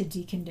design to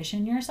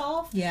decondition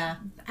yourself. Yeah.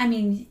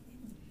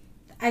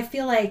 I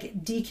feel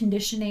like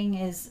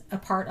deconditioning is a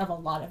part of a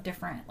lot of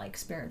different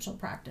spiritual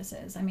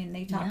practices.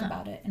 They talk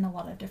about it in a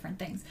lot of different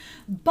things.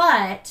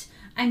 But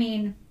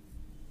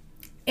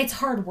it's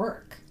hard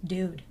work.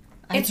 Dude,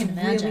 It's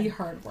really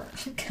hard work.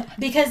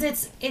 Because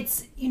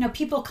it's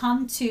people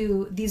come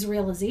to these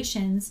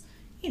realizations,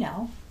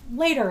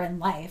 later in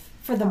life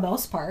for the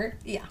most part.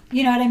 Yeah.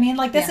 You know what I mean?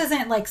 This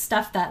isn't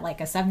stuff that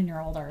a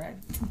 7-year-old or a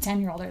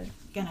 10-year-old or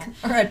gonna,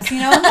 Right.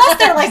 unless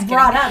they're like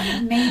brought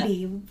up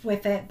maybe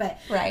with it. But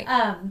Right.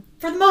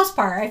 For the most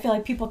part, I feel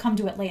like people come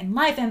to it late in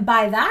life, and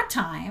by that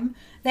time,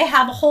 they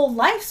have a whole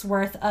life's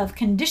worth of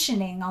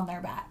conditioning on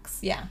their backs.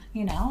 Yeah.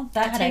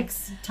 That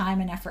takes time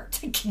and effort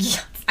to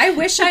get. I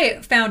wish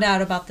I found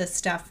out about this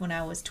stuff when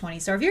I was 20.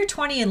 So if you're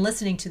 20 and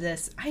listening to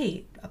this,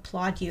 I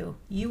applaud you.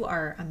 You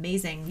are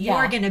amazing. You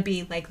are going to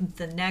be like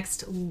the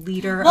next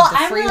leader of the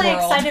free world. I'm really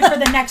excited for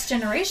the next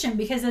generation,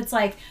 because it's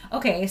like,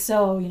 okay,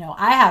 so,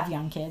 I have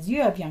young kids,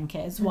 you have young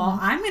kids. Well,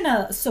 I'm going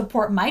to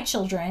support my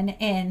children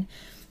in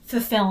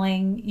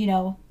fulfilling,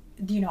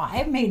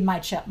 I've made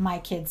my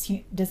kids'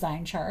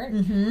 design chart.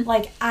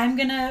 Like, I'm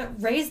going to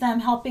raise them,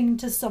 helping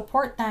to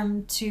support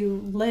them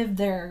to live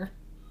their,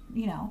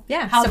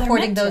 how supporting they're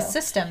meant those to.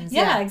 systems.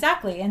 Yeah,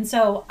 exactly. And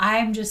so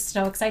I'm just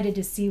so excited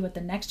to see what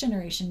the next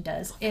generation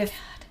does if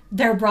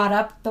they're brought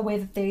up the way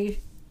that they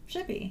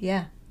should be.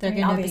 Yeah. They're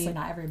going to obviously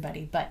not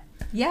everybody, but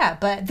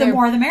but the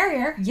more the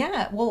merrier.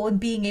 Yeah. Well, and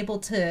being able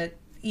to,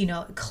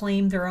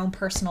 claim their own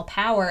personal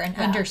power and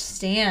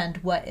understand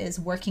what is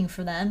working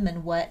for them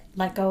and what.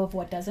 Let go of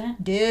what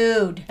doesn't.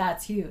 Dude.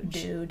 That's huge.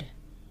 Dude.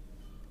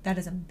 That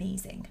is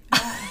amazing.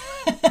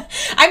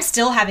 I'm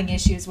still having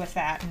issues with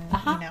that.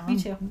 And, me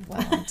too.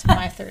 Well, into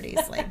my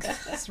 30s. Like,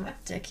 it's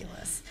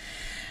ridiculous.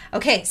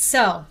 Okay,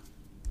 so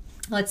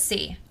let's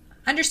see.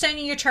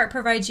 Understanding your chart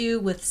provides you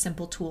with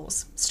simple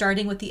tools,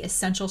 starting with the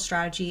essential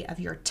strategy of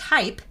your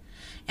type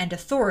and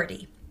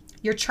authority.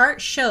 Your chart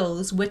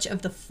shows which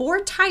of the 4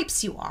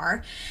 types you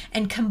are,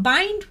 and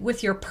combined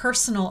with your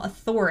personal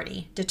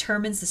authority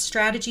determines the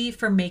strategy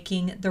for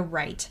making the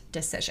right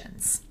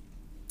decisions.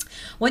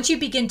 Once you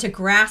begin to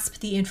grasp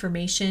the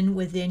information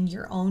within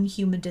your own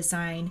human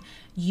design,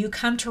 you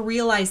come to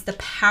realize the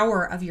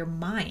power of your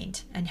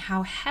mind and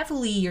how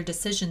heavily your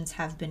decisions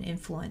have been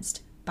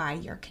influenced by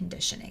your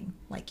conditioning,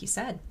 like you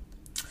said.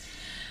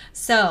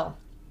 So,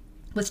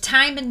 with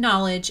time and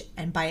knowledge,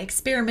 and by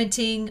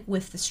experimenting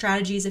with the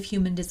strategies of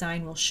human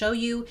design will show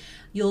you,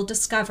 you'll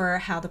discover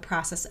how the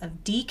process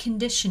of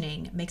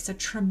deconditioning makes a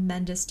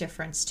tremendous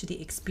difference to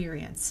the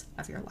experience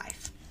of your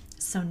life.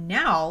 So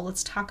now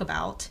let's talk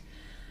about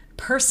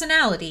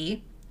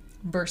personality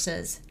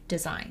versus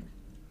design.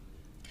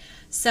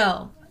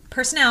 So,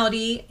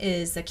 personality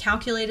is the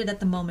calculated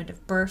at the moment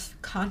of birth,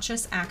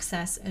 conscious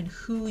access, and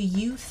who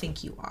you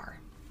think you are.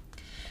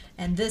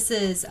 And this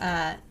is,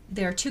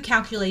 there are 2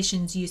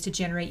 calculations used to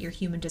generate your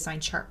human design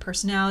chart.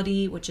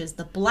 Personality, which is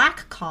the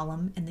black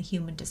column in the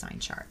human design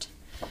chart.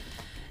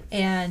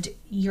 And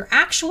your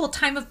actual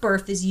time of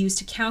birth is used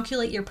to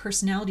calculate your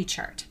personality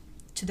chart.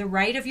 To the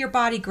right of your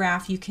body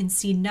graph, you can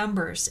see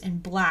numbers in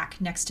black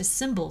next to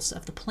symbols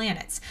of the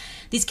planets.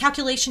 These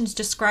calculations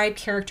describe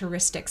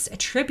characteristics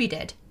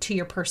attributed to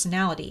your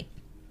personality.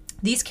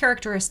 These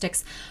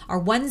characteristics are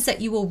ones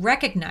that you will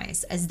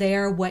recognize as they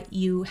are what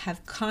you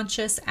have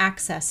conscious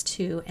access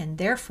to and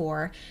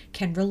therefore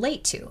can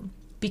relate to.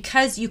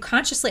 Because you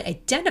consciously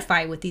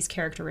identify with these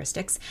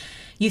characteristics,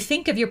 you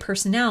think of your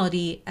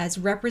personality as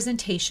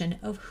representation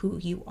of who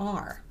you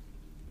are.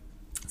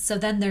 So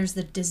then there's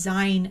the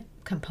design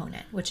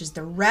component, which is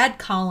the red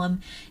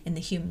column in the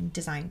human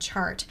design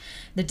chart.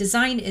 The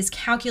design is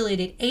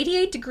calculated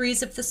 88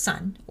 degrees of the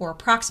sun, or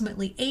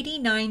approximately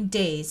 89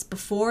 days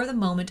before the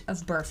moment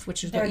of birth,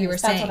 which is what you were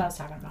saying. That's what I was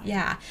talking about.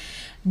 Yeah.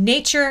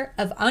 Nature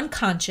of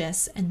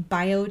unconscious and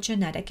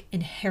biogenetic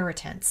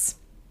inheritance.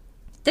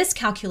 This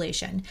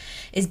calculation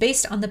is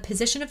based on the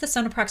position of the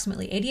sun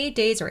approximately 88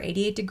 days or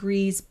 88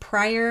 degrees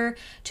prior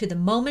to the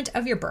moment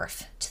of your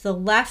birth. To the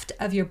left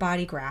of your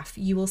body graph,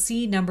 you will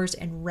see numbers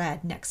in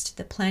red next to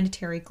the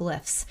planetary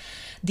glyphs.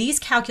 These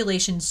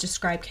calculations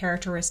describe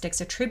characteristics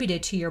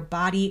attributed to your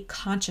body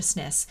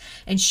consciousness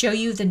and show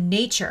you the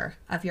nature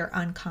of your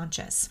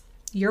unconscious.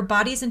 Your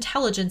body's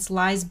intelligence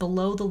lies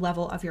below the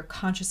level of your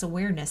conscious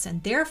awareness,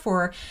 and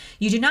therefore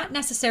you do not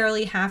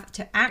necessarily have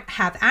to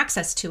have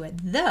access to it,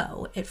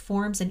 though it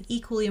forms an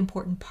equally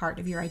important part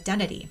of your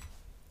identity.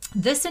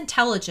 This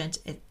intelligence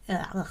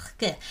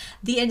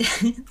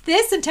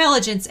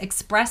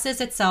expresses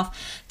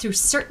itself through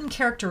certain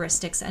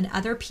characteristics, and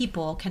other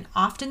people can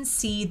often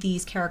see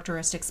these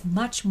characteristics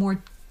much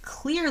more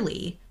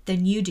clearly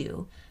than you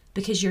do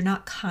because you're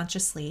not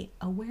consciously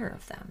aware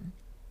of them.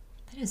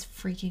 That is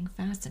freaking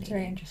fascinating. It's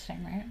very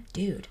interesting, right?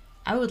 Dude,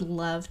 I would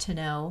love to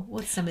know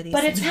what some of these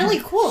But things it's really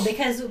cool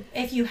because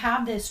if you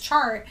have this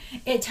chart,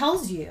 it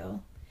tells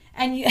you.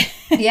 And you,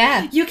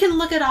 yeah, you can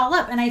look it all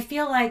up. And I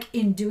feel like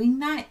in doing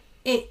that,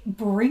 it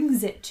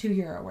brings it to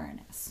your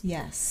awareness.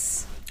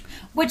 Yes.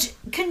 Which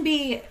can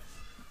be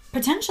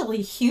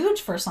potentially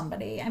huge for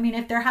somebody. I mean,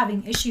 if they're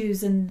having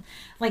issues and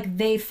like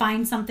they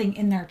find something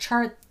in their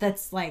chart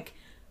that's like,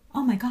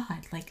 oh my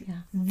God, like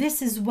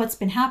this is what's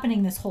been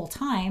happening this whole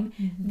time,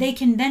 they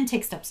can then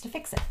take steps to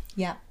fix it.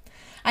 Yeah.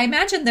 I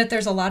imagine that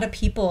there's a lot of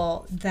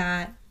people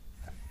that,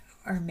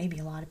 or maybe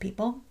a lot of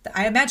people,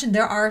 I imagine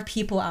there are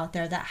people out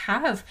there that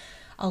have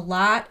a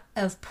lot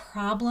of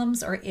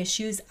problems or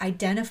issues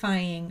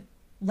identifying,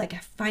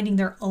 like finding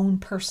their own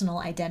personal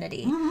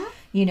identity,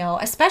 you know,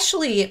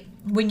 especially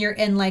when you're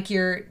in like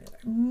your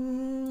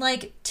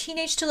like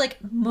teenage to like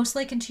most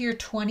like into your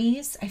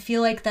 20s, I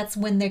feel like that's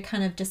when they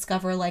kind of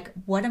discover like,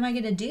 what am I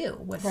going to do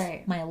with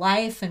my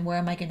life and where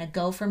am I going to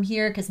go from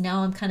here? Because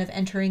now I'm kind of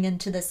entering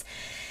into this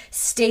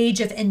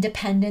stage of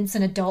independence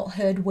and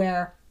adulthood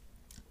where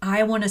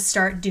I want to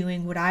start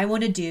doing what I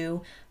want to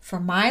do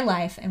for my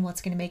life and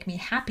what's going to make me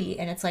happy.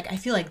 And it's like, I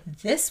feel like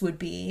this would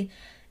be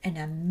an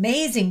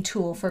amazing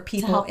tool for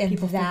people in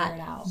people that.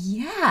 figure it out.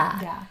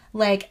 Yeah.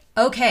 Like,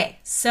 okay,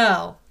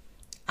 so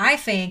I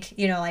think,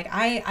 you know, like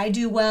I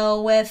do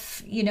well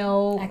with, you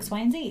know, X, Y,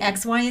 and Z.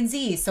 X, Y, and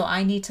Z. So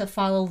I need to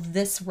follow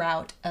this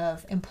route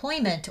of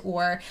employment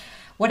or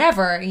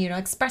whatever, you know,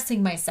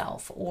 expressing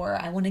myself, or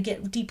I want to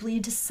get deeply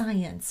into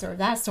science or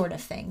that sort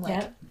of thing.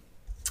 Like,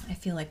 I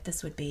feel like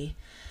this would be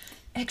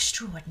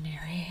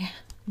extraordinary.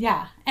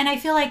 Yeah. And I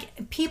feel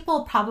like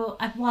people probably,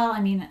 well,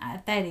 I mean,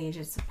 at that age,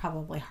 it's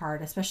probably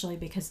hard, especially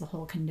because the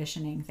whole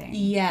conditioning thing,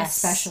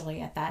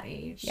 especially at that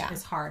age,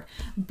 is hard.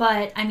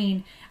 But I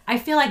mean, I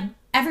feel like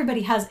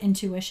everybody has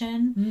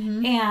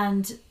intuition,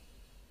 and,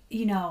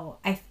 you know,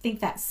 I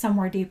think that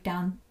somewhere deep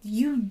down,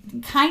 you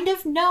kind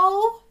of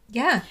know.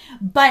 Yeah.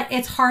 But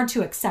it's hard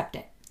to accept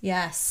it.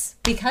 Yes.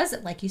 Because,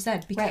 like you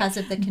said, because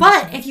of the conditioning.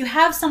 But if you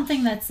have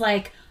something that's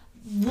like,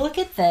 look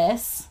at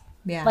this.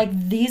 Yeah.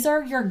 Like, these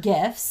are your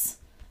gifts.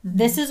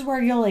 This is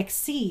where you'll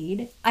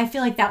exceed. I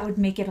feel like that would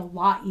make it a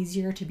lot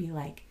easier to be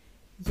like,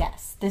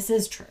 yes, this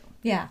is true.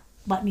 Yeah.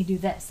 Let me do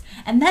this.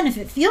 And then if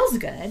it feels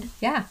good,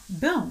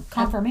 boom,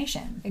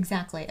 confirmation.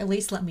 Exactly. At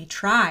least let me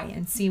try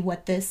and see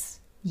what this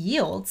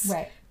yields.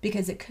 Right.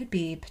 Because it could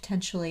be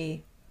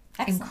potentially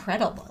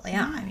incredible.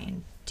 Yeah. I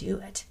mean, do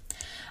it.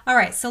 All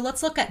right, so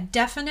let's look at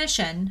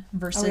definition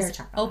versus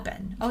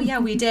open. Oh, yeah,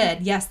 we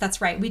did. Yes,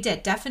 that's right. We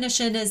did.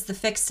 Definition is the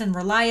fixed and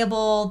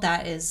reliable.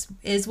 That is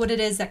what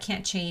it is. That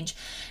can't change.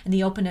 And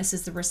the openness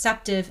is the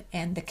receptive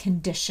and the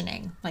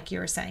conditioning, like you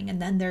were saying.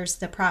 And then there's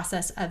the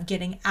process of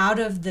getting out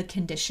of the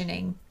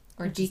conditioning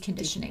or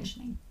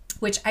deconditioning,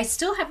 which I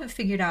still haven't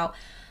figured out.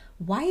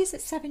 Why is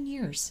it 7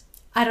 years?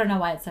 I don't know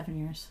why it's 7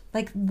 years.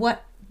 Like,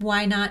 what?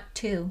 Why not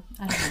 2?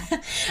 I don't know.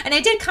 And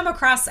I did come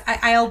across,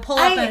 I'll pull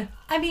up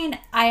I mean,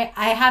 I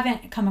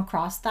haven't come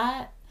across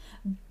that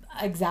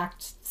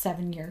exact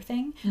 7-year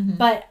thing,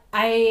 but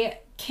I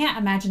can't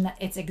imagine that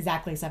it's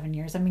exactly 7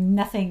 years. I mean,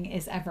 nothing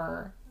is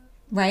ever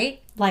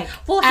right, like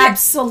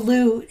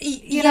absolute.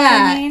 You know what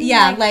I mean?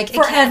 Yeah, like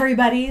for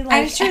everybody. Like,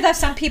 I'm sure that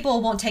some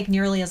people won't take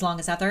nearly as long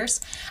as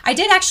others. I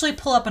did actually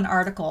pull up an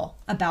article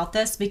about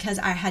this because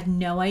I had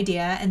no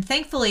idea, and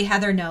thankfully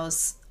Heather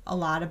knows a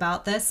lot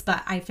about this,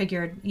 but I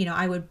figured, you know,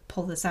 I would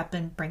pull this up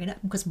and bring it up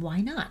because why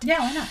not? Yeah,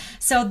 why not?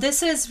 So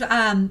this is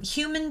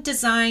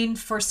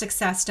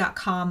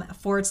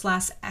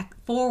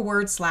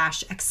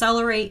humandesignforsuccess.com//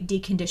 accelerate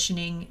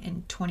deconditioning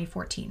in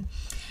 2014.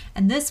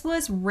 And this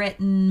was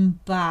written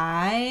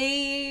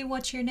by,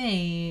 what's your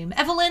name?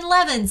 Evelyn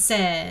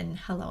Levinson.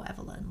 Hello,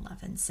 Evelyn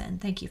Levinson.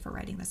 Thank you for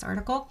writing this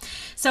article.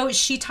 So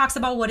she talks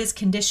about what is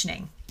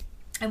conditioning.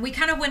 And we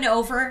kind of went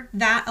over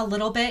that a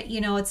little bit.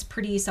 You know, it's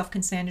pretty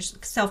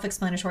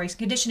self-explanatory.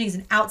 Conditioning is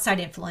an outside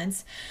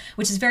influence,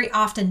 which is very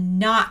often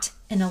not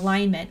in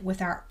alignment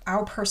with our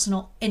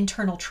personal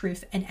internal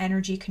truth and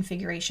energy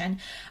configuration.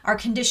 Our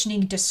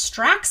conditioning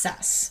distracts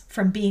us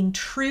from being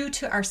true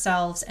to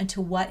ourselves and to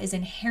what is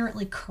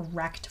inherently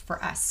correct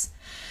for us.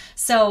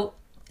 So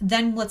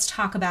then let's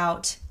talk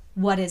about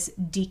what is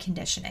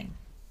deconditioning.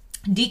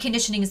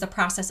 Deconditioning is the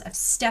process of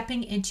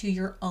stepping into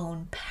your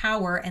own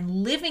power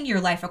and living your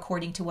life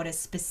according to what is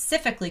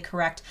specifically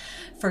correct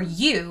for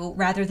you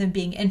rather than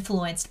being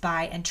influenced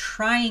by and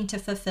trying to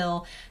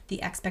fulfill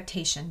the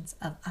expectations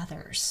of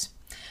others.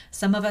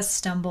 Some of us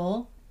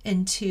stumble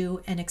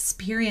into an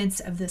experience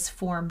of this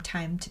form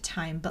time to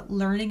time, but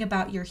learning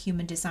about your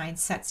human design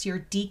sets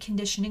your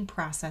deconditioning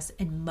process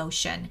in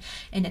motion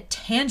in a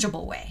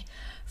tangible way.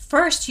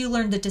 First, you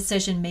learn the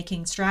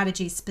decision-making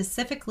strategy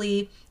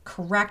specifically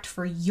correct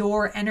for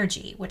your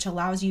energy, which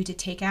allows you to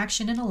take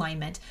action in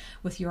alignment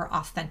with your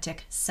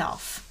authentic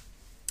self.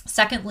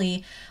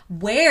 Secondly,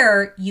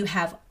 where you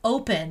have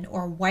open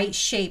or white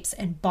shapes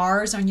and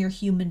bars on your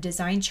human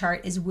design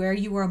chart is where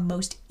you are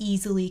most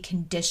easily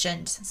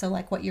conditioned. So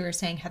like what you were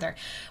saying, Heather,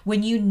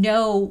 when you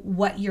know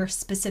what your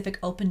specific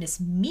openness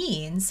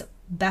means,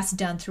 best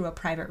done through a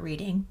private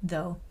reading,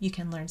 though you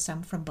can learn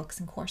some from books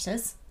and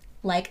courses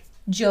like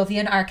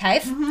Jovian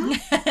Archive.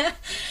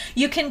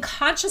 You can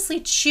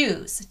consciously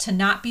choose to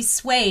not be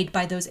swayed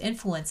by those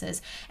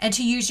influences and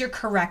to use your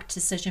correct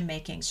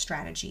decision-making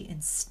strategy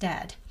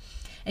instead.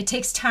 It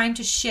takes time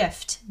to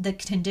shift the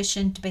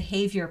conditioned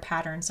behavior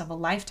patterns of a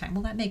lifetime.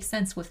 Well, that makes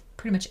sense with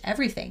pretty much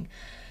everything.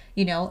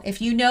 You know,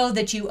 if you know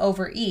that you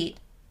overeat,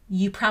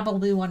 you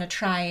probably want to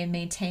try and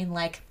maintain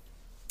like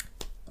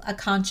a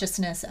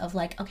consciousness of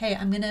like, okay,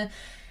 I'm going to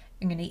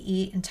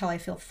eat until I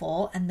feel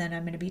full and then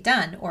I'm going to be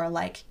done. Or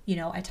like, you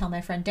know, I tell my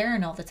friend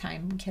Darren all the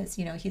time because,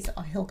 you know,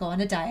 he'll go on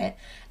a diet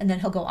and then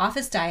he'll go off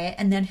his diet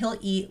and then he'll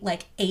eat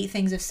like 8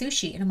 things of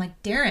sushi. And I'm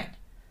like, Darren,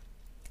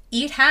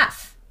 eat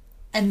half.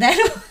 And then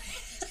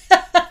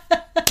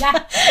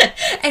Yeah.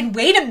 And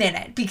wait a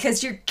minute,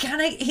 because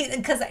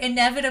because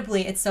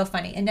inevitably, it's so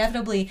funny.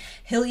 Inevitably,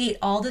 he'll eat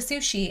all the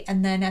sushi,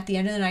 and then at the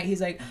end of the night,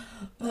 he's like,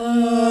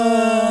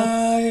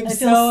 I'm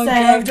so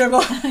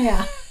uncomfortable.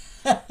 Yeah.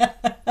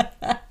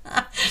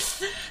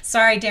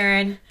 Sorry,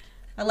 Darren.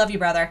 I love you,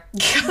 brother.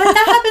 But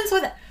that happens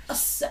with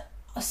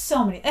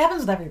so many. It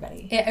happens with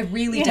everybody. It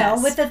really you does.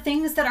 know, with the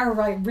things that are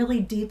like really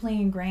deeply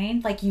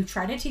ingrained, like you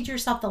try to teach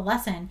yourself the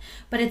lesson,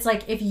 but it's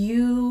like if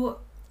you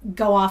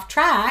go off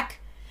track,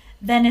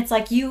 then it's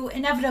like you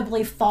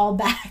inevitably fall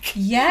back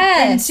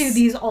into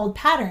these old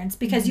patterns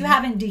because you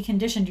haven't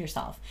deconditioned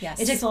yourself. Yes.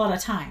 It takes a lot of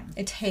time.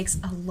 It takes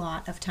a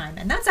lot of time.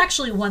 And that's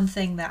actually one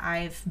thing that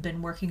I've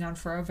been working on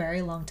for a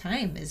very long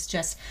time is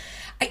just,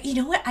 you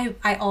know what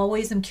I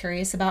always am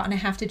curious about, and I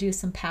have to do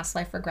some past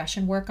life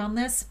regression work on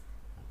this,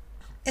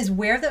 is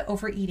where the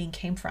overeating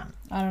came from.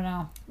 I don't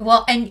know.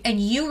 Well, and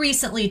you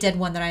recently did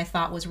one that I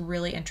thought was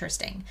really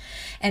interesting.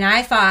 And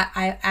I thought,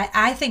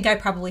 I think I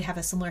probably have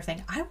a similar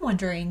thing. I'm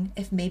wondering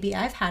if maybe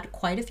I've had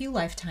quite a few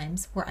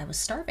lifetimes where I was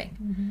starving.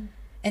 Mm-hmm.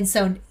 And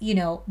so, you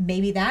know,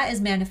 maybe that is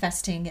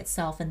manifesting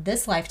itself in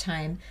this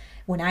lifetime.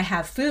 When I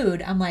have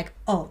food, I'm like,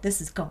 oh,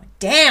 this is going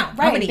down.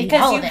 Right,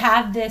 because you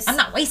have this I'm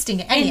not wasting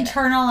it.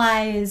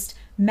 Internalized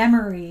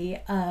memory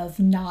of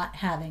not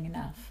having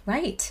enough.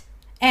 Right.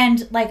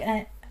 And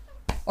like...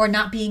 or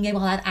not being able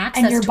to have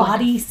access to and your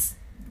body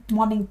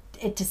wanting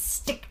it to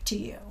stick to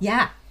you.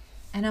 Yeah.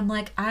 And I'm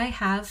like, I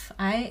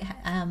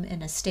am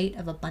in a state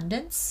of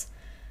abundance,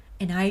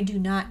 and I do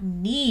not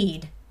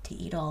need to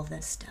eat all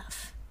this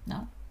stuff.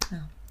 No.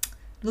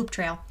 Loop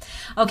trail.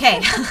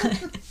 Okay.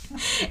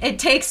 It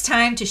takes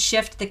time to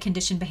shift the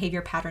conditioned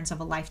behavior patterns of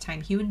a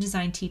lifetime. Human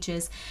design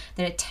teaches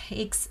that it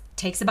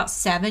takes about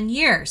 7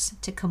 years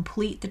to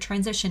complete the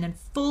transition and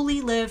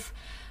fully live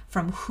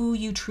from who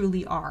you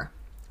truly are.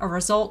 A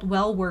result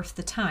well worth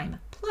the time.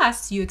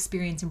 Plus, you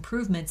experience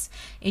improvements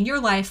in your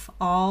life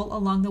all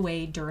along the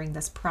way during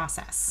this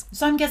process.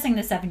 So I'm guessing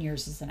the 7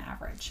 years is an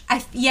average. I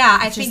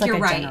think you're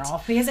right.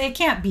 General, because it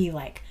can't be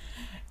like,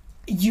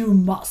 you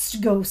must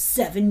go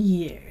 7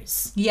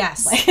 years.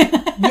 Yes.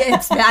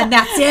 Yes, and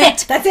that's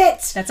it. That's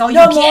it. That's all you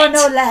get. No more,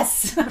 no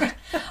less.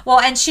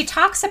 Well, and she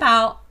talks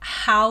about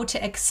how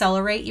to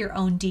accelerate your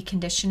own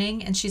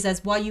deconditioning. And she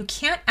says, while you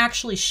can't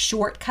actually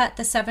shortcut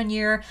the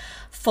 7-year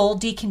full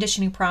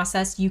deconditioning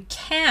process, you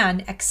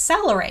can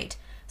accelerate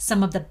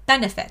some of the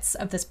benefits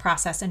of this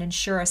process and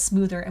ensure a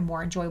smoother and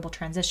more enjoyable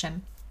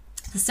transition.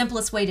 The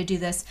simplest way to do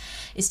this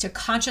is to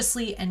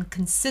consciously and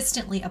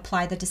consistently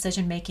apply the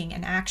decision-making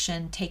and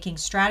action-taking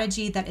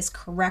strategy that is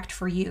correct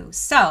for you.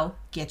 So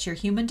get your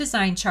human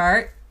design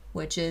chart,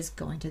 which is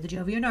going to the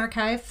Jovian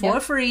archive for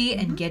free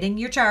and getting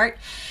your chart,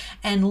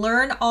 and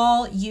learn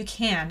all you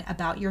can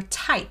about your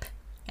type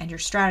and your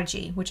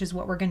strategy, which is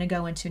what we're going to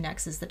go into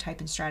next, is the type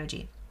and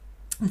strategy.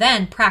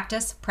 Then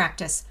practice,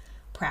 practice,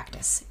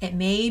 practice. It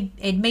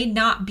may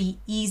not be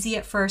easy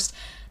at first.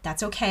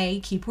 That's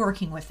okay. Keep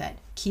working with it.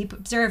 Keep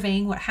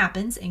observing what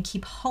happens and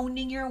keep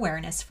honing your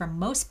awareness. For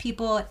most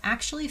people, it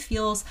actually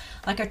feels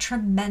like a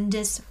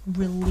tremendous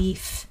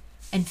relief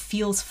and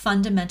feels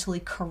fundamentally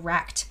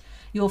correct.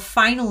 You'll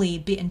finally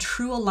be in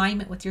true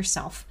alignment with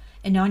yourself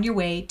and on your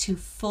way to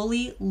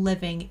fully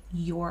living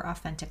your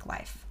authentic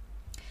life.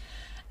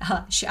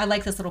 I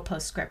like this little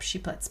postscript she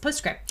puts.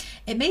 Postscript.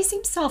 It may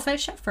seem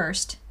selfish at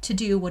first to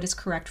do what is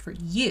correct for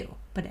you,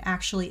 but it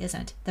actually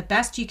isn't. The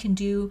best you can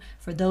do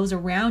for those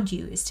around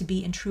you is to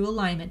be in true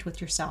alignment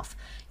with yourself.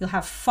 You'll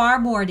have far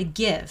more to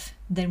give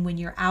than when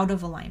you're out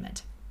of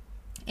alignment.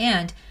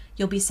 And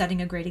you'll be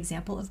setting a great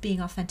example of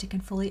being authentic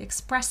and fully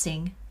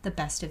expressing the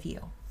best of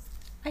you.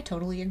 I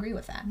totally agree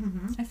with that.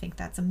 Mm-hmm. I think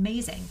that's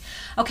amazing.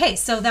 Okay,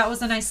 so that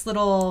was a nice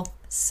little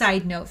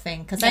side note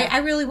thing because I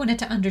really wanted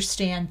to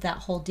understand that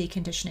whole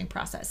deconditioning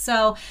process.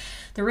 So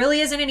there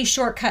really isn't any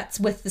shortcuts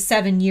with the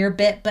 7-year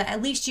bit, but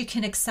at least you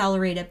can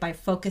accelerate it by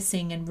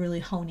focusing and really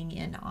honing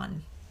in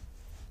on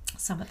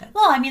some of it.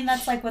 Well, I mean,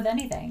 that's like with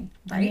anything.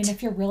 Right? I mean,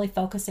 if you're really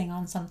focusing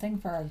on something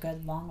for a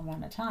good long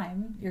amount of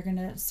time, you're going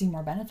to see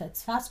more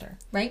benefits faster.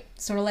 Right?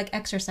 Sort of like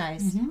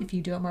exercise. Mm-hmm. If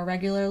you do it more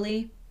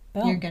regularly,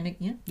 you're gonna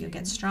you'll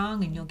get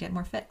strong and you'll get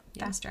more fit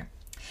faster.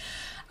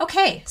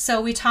 Okay, so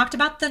we talked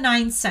about the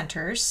 9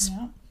 centers.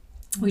 Yeah.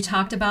 We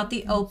talked about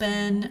the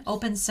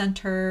open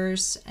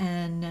centers,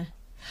 and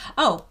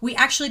we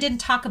actually didn't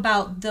talk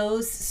about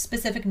those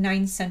specific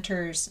 9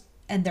 centers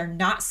and their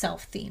not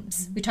self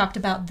themes. Mm-hmm. We talked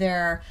about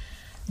their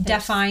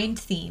defined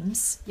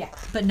themes,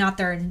 but not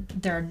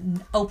their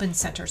open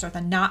centers or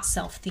the not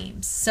self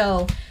themes.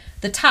 So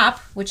the top,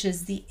 which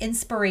is the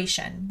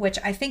inspiration, which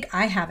I think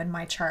I have in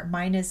my chart.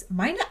 Mine.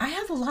 I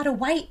have a lot of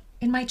white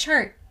in my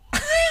chart.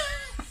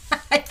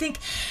 I think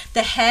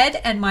the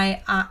head and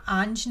my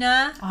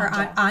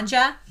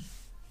anja,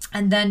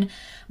 and then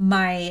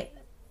my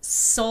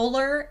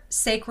solar,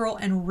 sacral,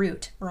 and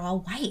root are all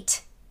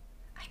white.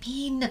 I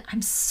mean,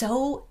 I'm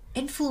so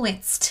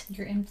influenced.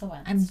 You're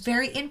influenced. I'm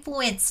very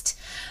influenced.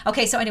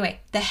 Okay, so anyway,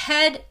 the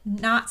head,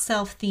 not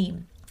self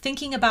theme.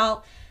 Thinking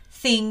about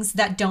things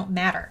that don't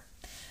matter.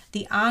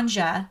 The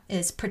anja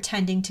is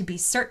pretending to be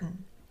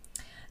certain.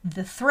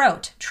 The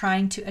throat,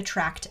 trying to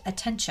attract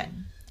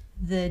attention.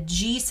 The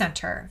G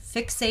center,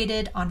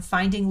 fixated on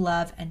finding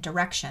love and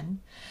direction.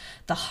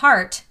 The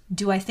heart,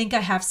 do I think I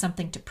have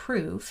something to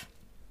prove?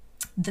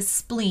 The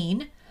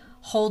spleen,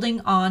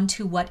 holding on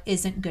to what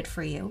isn't good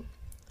for you.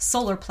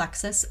 Solar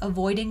plexus,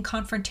 avoiding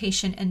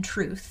confrontation and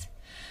truth.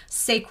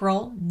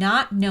 Sacral,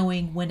 not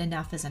knowing when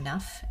enough is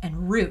enough.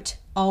 And root,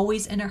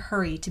 always in a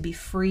hurry to be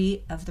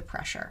free of the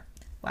pressure.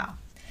 Wow.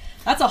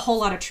 That's a whole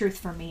lot of truth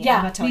for me. Yeah,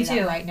 I'm going to tell me you too.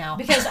 that right now.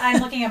 Because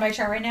I'm looking at my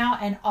chart right now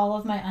and all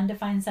of my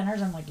undefined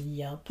centers, I'm like,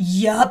 yup.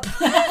 Yup.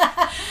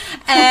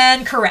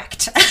 And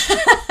correct.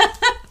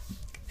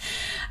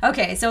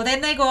 Okay, so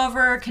then they go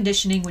over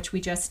conditioning, which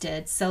we just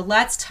did. So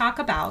let's talk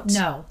about...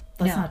 No,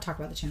 let's No. not talk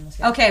about the channels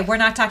yet. Okay, we're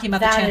not talking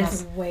about the That channels.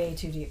 is way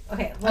too deep.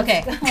 Okay,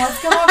 Okay.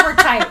 let's go over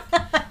type.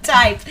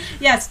 Type.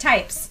 Yes,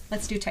 types.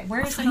 Let's do type.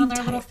 Where is it on their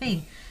Type. little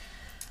thing?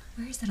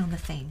 Where is it on the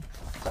thing?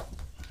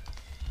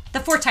 The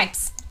 4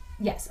 types.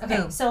 Yes. Okay.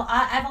 Boom. So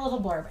I have a little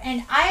blurb,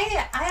 and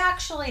I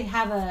actually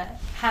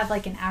have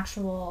like an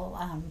actual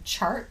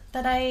chart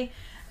that I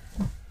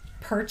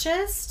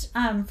purchased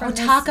from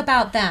Talk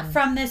about them.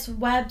 from this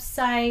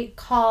website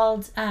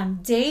called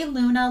Day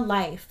Luna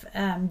Life,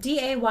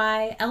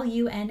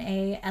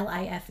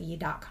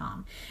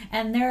 DayLunalife.com,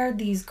 and there are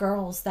these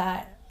girls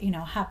that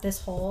have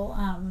this whole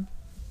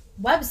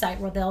website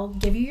where they'll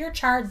give you your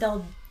chart.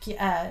 They'll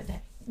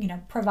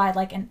provide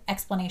like an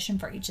explanation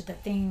for each of the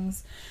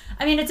things.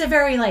 I mean, it's a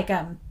very like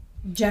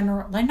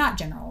general, like not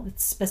general,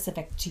 it's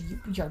specific to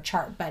your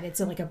chart, but it's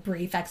like a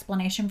brief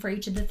explanation for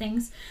each of the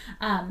things.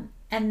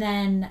 And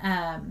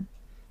then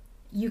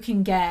you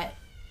can get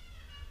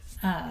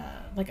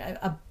like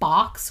a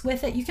box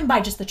with it. You can buy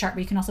just the chart,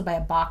 but you can also buy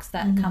a box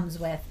that comes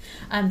with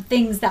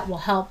things that will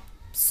help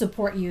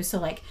support you. So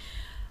like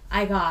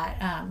I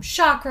got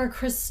chakra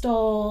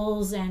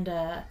crystals and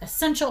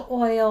essential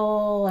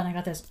oil, and I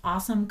got this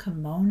awesome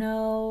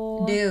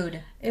kimono.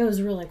 Dude, It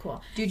was really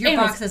cool. Dude, your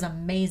Anyways, box is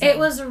amazing. It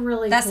was a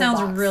really That cool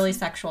sounds box. really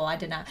sexual. I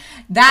did not.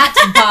 That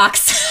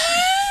box.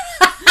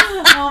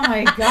 Oh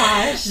my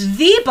gosh.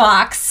 The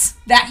box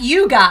that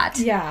you got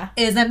Yeah.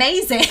 is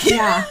amazing.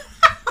 Yeah.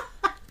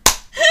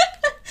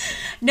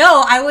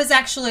 No, I was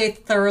actually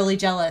thoroughly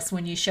jealous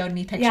when you showed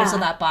me pictures Yeah. of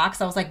that box.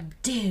 I was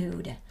like,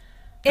 dude.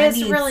 It's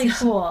I need really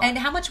some. cool. And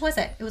how much was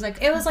it? It was like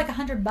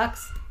 $100,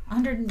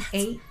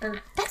 108 or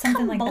that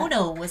something like that.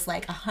 kimono was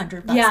like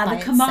 $100. Yeah, by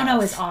the kimono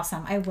itself. is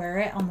awesome. I wear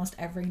it almost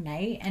every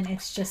night, and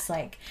it's just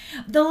like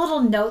the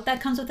little note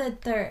that comes with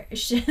it.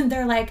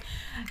 They're like,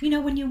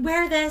 when you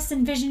wear this,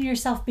 envision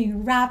yourself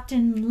being wrapped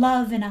in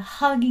love and a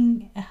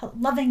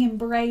loving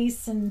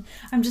embrace. And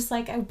I'm just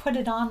like, I put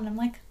it on, and I'm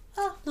like,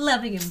 oh,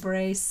 loving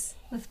embrace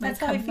with my That's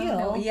how I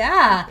kimono. feel.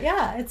 Yeah,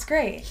 yeah, it's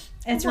great.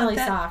 It's want really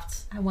that. soft.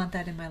 I want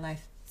that in my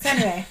life. So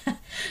anyway,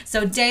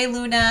 So Day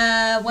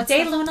Luna, what's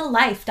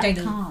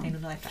DayLunaLife.com.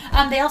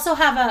 DayLunaLife.com. They also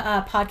have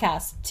a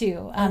podcast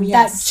too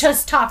yes. that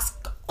just talks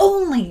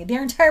only,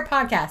 their entire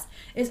podcast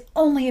is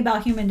only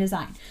about human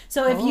design.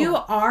 So if you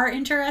are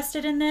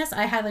interested in this,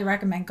 I highly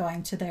recommend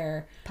going to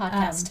their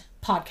podcast.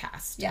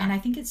 Yeah. And I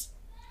think it's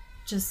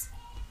just,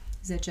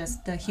 Is it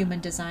just the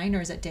human design,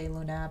 or is it Day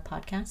Luna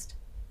podcast?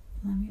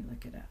 let me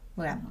look it up.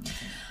 Well, yeah.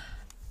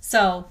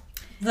 So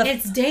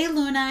It's Day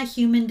Luna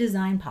Human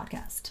Design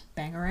Podcast.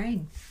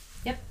 bangarang.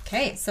 Yep.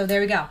 Okay, so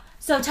there we go.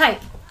 So type.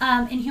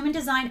 In human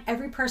design,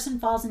 every person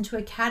falls into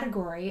a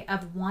category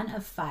of one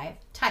of 5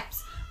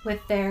 types with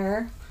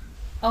their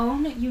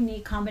own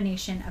unique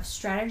combination of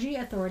strategy,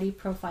 authority,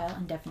 profile,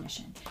 and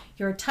definition.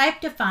 Your type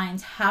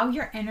defines how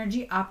your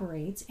energy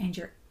operates and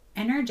your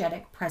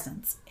energetic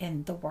presence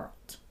in the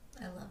world.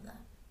 I love that.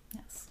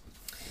 Yes.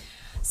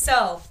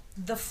 So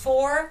the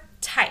 4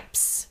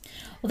 types.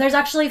 Well, there's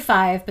actually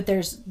 5, but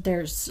there's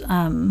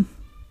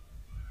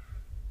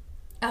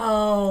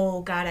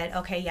Oh, got it.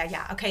 Okay,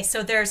 yeah. Okay,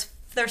 so there's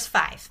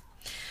 5,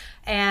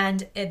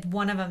 and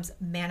one of them's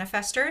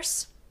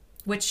manifestors,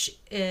 which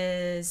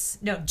is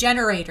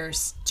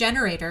generators.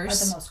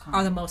 Generators Are the most common.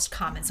 are the most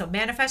common. So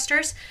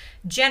manifestors,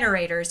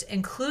 generators,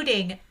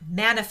 including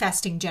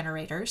manifesting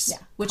generators, Yeah,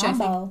 which I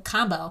think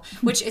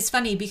which is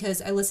funny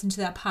because I listened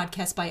to that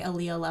podcast by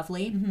Aaliyah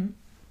Lovely,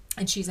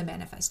 and she's a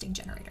manifesting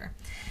generator.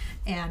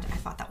 And I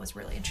thought that was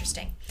really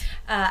interesting.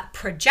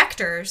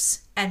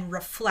 Projectors and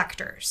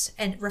reflectors.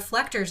 And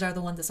reflectors are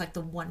the ones that's like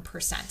the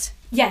 1%.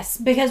 Yes,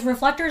 because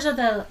reflectors are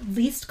the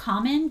least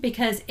common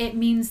because it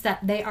means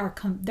that they are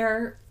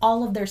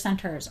all of their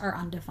centers are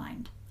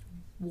undefined.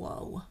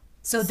 Whoa.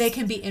 So they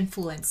can be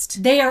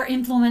influenced. They are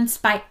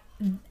influenced by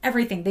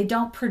everything. They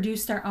don't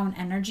produce their own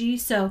energy,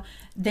 so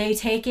they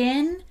take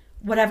in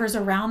whatever's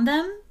around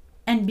them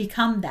and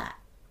become that.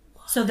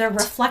 So they're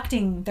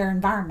reflecting their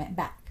environment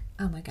back.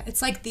 Oh my God.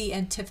 It's like the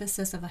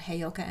antithesis of a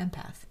Heyoka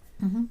empath.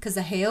 Because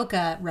the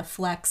Heyoka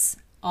reflects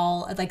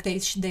all, like they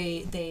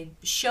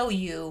show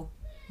you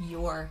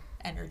your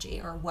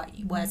energy or what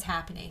was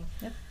happening.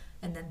 Yep.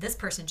 And then this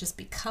person just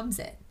becomes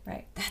it.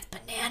 Right. That's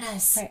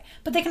bananas. Right.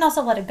 But they can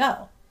also let it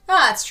go.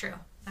 Oh, that's true.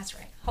 That's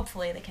right.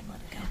 Hopefully they can let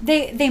it go.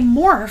 They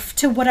morph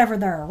to whatever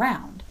they're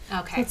around.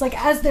 Okay. So it's like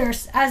as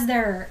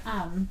their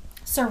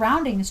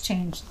surroundings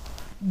change,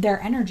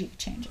 their energy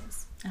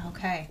changes.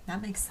 Okay,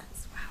 that makes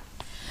sense.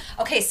 Wow.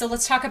 Okay, so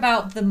let's talk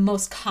about the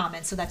most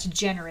common. So that's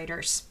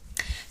generators.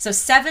 So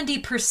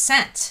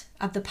 70%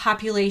 of the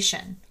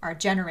population are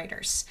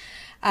generators.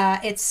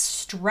 Its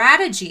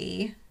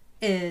strategy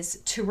is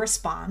to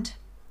respond.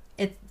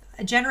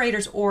 A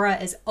generator's aura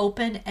is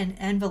open and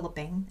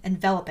enveloping.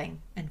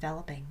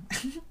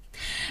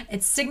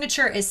 Its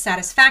signature is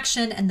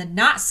satisfaction, and the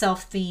not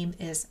self theme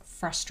is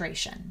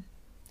frustration.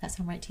 Does that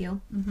sound right to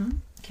you? Mm-hmm.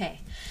 Okay.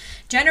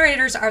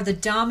 Generators are the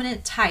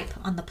dominant type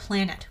on the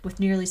planet with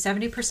nearly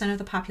 70% of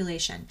the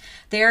population.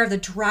 They are the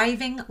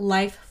driving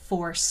life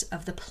force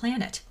of the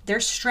planet. Their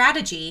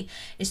strategy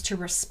is to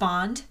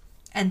respond,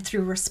 and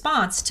through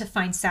response to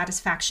find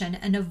satisfaction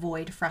and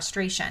avoid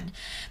frustration.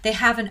 They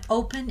have an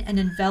open and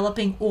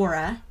enveloping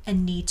aura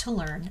and need to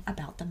learn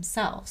about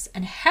themselves.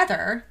 And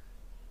Heather,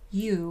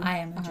 you I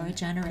am are a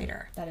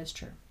generator. That is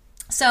true.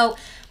 So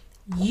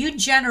you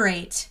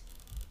generate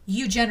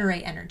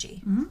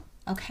energy. Mm-hmm.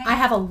 Okay. I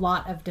have a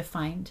lot of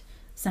defined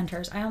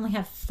centers. I only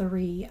have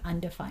 3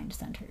 undefined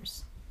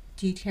centers.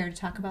 Do you care to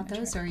talk about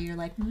those, or you're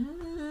like,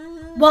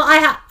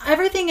 Well,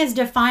 everything is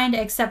defined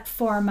except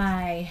for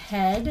my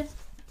head,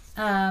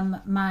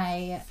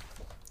 my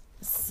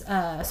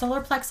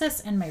solar plexus,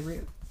 and my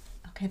root.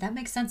 Okay, that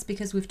makes sense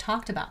because we've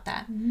talked about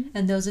that, Mm-hmm.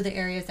 and those are the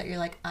areas that you're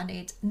like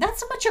unable. Not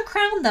so much your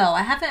crown though.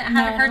 I haven't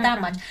heard not that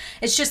crown. much.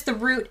 It's just the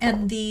root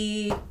and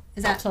the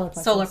Solar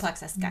plexus. solar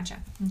plexus.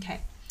 Gotcha. Okay.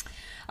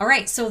 All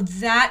right. So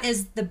that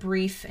is the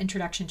brief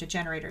introduction to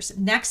generators.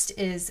 Next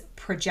is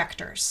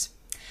projectors,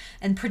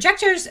 and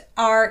projectors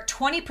are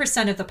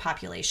 20% of the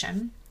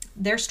population.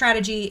 Their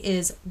strategy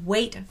is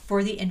wait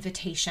for the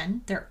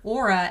invitation. Their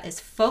aura is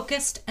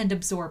focused and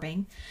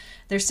absorbing.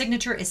 Their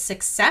signature is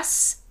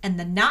success, and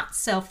the not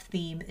self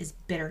theme is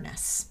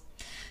bitterness.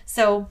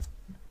 So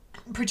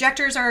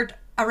projectors are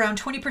around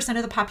 20%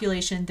 of the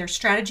population. Their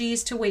strategy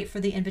is to wait for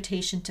the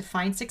invitation to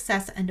find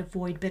success and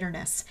avoid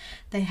bitterness.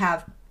 They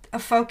have a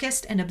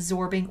focused and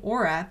absorbing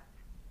aura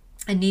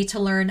and need to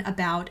learn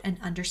about and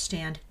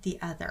understand the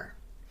other.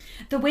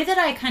 The way that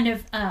I kind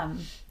of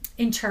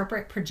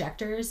interpret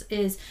projectors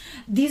is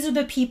these are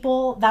the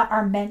people that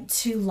are meant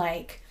to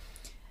like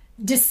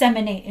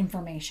disseminate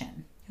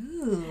information.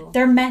 Ooh.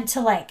 They're meant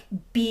to like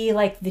be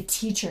like the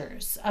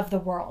teachers of the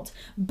world.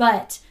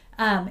 But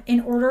in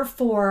order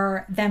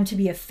for them to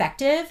be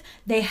effective,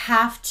 they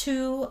have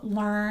to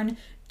learn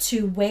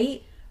to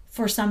wait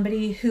for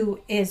somebody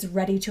who is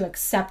ready to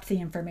accept the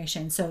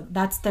information. So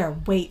that's their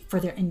wait for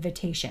their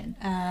invitation.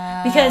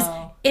 Because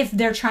if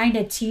they're trying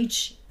to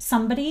teach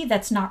somebody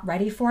that's not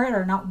ready for it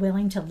or not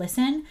willing to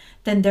listen,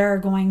 then they're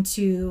going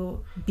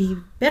to be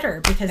bitter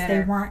because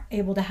they weren't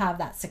able to have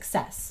that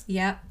success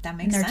Yep, that in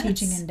makes their sense.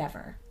 teaching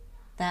endeavor.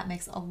 That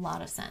makes a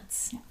lot of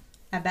sense. Yeah.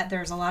 I bet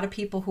there's a lot of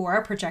people who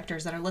are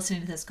projectors that are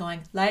listening to this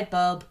going, light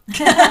bulb.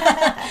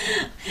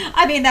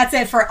 I mean, that's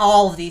it for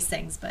all of these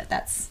things, but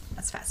that's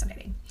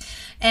fascinating.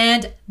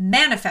 And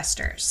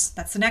manifestors,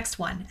 that's the next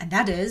one. And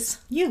that is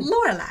You.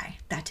 Lorelei.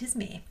 That is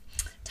me,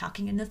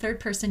 talking in the third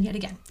person yet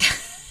again.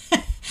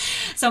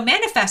 So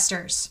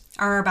manifestors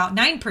are about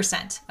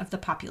 9% of the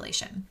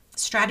population.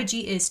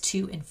 Strategy is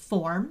to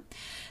inform.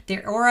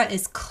 Their aura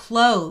is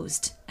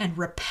closed and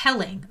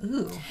repelling.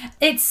 Ooh.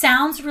 It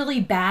sounds really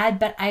bad,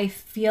 but I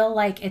feel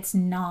like it's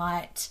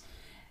not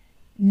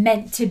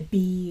meant to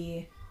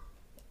be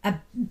a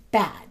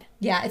bad.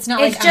 Yeah, it's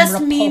not It like just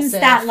I'm means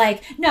repulsive. that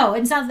like, no,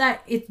 it's not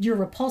that you're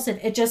repulsive.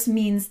 It just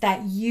means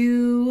that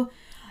you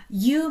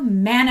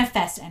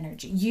manifest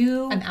energy.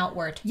 I'm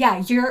outward.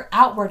 Yeah, you're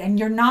outward and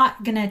you're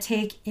not going to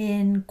take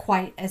in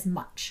quite as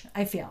much,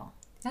 I feel.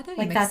 That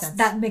Like makes sense.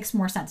 that makes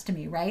more sense to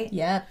me, right?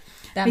 Yep.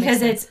 That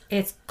Because makes sense.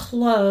 it's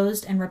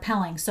closed and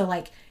repelling. So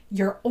like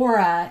your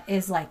aura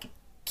is like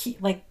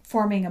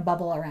forming a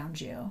bubble around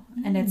you,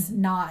 and it's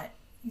not.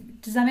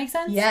 Does that make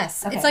sense?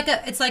 Yes. Okay.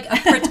 It's like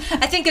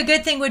I think a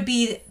good thing would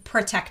be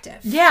protective.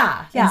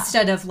 Yeah.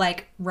 Instead of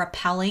like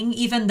repelling,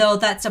 even though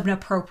that's an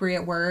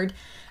appropriate word.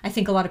 I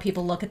think a lot of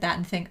people look at that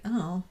and think,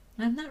 "Oh,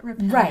 I'm not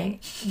repelling."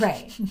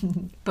 Right.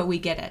 But we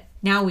get it.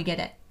 Now we get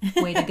it.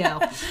 Way to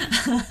go.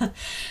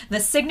 The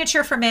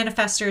signature for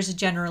manifestors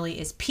generally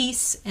is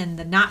peace, and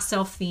the not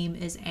self theme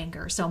is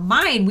anger. So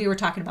mine, we were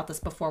talking about this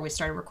before we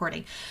started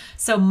recording.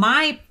 So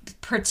my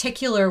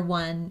particular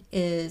one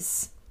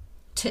is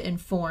to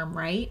inform,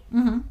 right?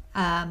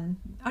 Mm-hmm.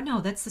 Oh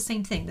no, that's the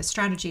same thing. The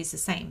strategy is the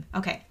same.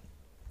 Okay.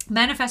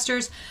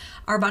 Manifestors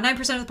are about 9%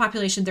 of the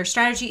population. Their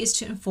strategy is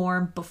to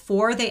inform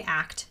before they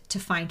act, to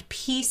find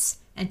peace,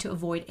 and to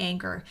avoid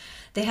anger.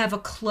 They have a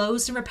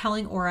closed and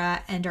repelling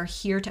aura and are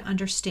here to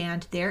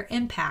understand their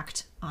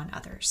impact on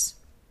others.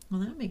 Well,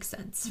 that makes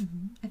sense.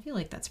 I feel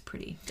like that's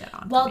pretty dead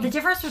on. Well, for me. the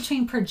difference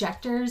between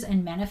projectors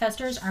and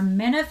manifestors are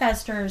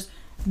manifestors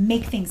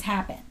make things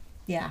happen.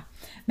 Yeah.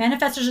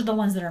 Manifestors are the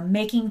ones that are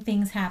making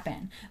things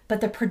happen,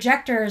 but the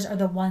projectors are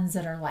the ones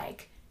that are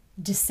like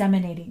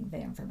disseminating the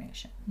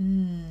information.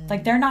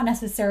 Like they're not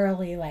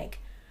necessarily like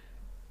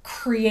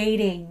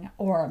creating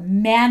or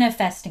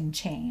manifesting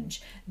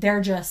change. They're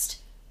just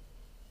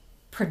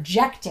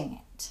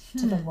projecting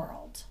to the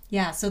world.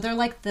 Yeah, so they're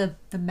like the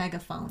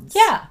megaphones.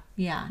 Yeah.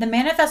 Yeah. The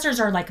manifestors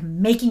are like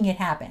making it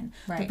happen.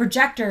 Right. The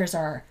projectors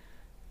are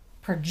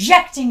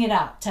projecting it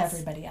out to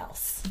everybody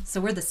else. So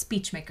we're the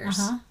speech makers.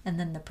 And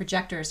then the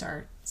projectors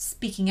are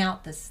speaking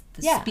out the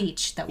Yeah.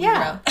 speech that we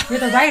wrote. We're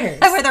the writers.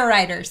 We're the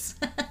writers.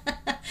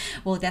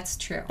 Well, that's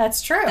true.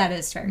 That's true. That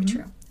is very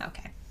true.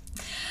 Okay.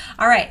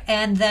 All right.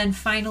 And then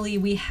finally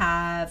we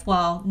have,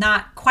 well,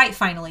 not quite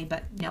finally,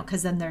 but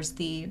because then there's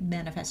the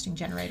manifesting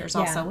generators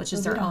also, which is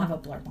we their don't own. have a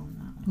blurb on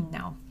that one.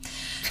 No.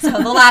 So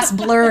the last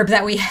blurb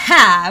that we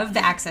have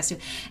the access to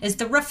is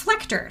the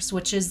reflectors,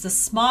 which is the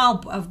small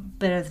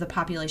bit of the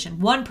population,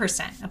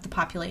 1% of the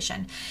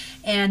population.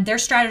 And their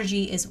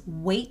strategy is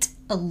wait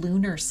a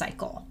lunar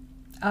cycle.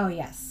 Oh,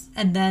 yes.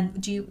 And then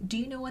do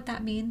you know what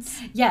that means?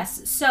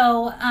 Yes.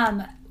 So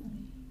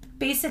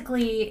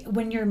basically,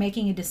 when you're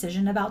making a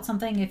decision about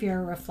something, if you're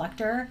a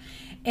reflector,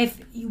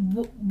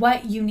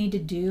 what you need to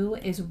do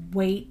is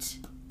wait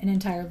an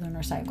entire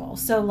lunar cycle.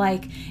 So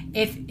like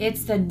if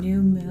it's the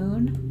new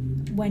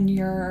moon, when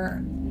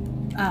you're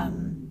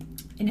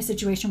in a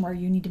situation where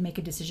you need to make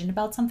a decision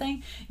about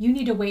something, you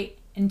need to wait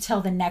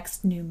until the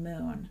next new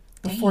moon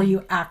before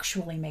you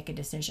actually make a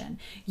decision.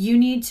 You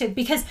need to,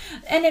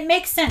 and it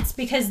makes sense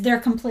because they're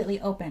completely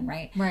open,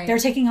 right? Right. They're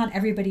taking on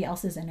everybody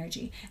else's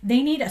energy.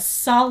 They need a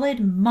solid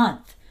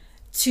month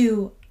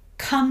to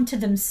come to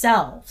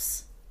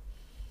themselves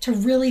to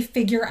really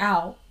figure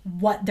out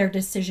what their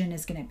decision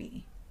is going to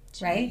be,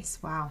 right?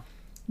 Jeez, wow.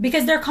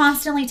 Because they're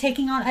constantly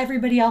taking on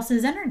everybody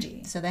else's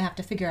energy. So they have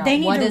to figure out They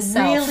need what to is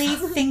self. really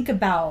think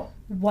about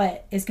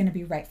what is going to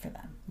be right for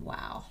them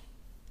Wow.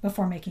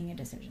 before making a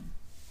decision.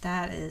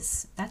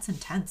 That's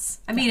intense.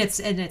 I mean,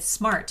 it's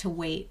smart to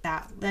wait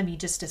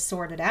just to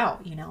sort it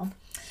out,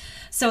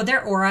 So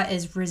their aura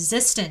is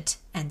resistant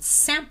and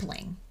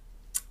sampling.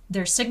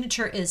 Their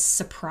signature is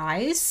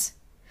surprise,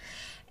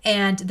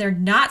 and their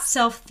not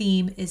self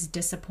theme is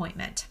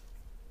disappointment.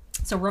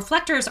 So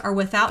reflectors are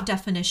without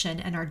definition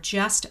and are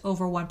just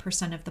over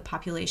 1% of the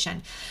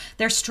population.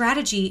 Their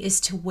strategy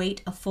is to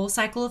wait a full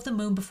cycle of the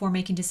moon before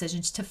making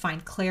decisions to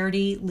find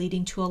clarity,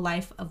 leading to a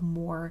life of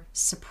more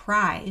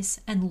surprise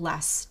and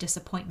less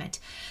disappointment.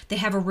 They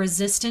have a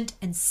resistant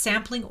and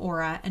sampling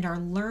aura and are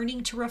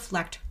learning to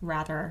reflect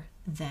rather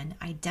than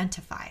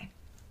identify.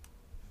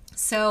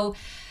 So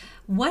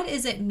what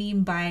does it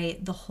mean by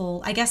the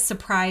whole, I guess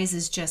surprise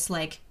is just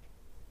like,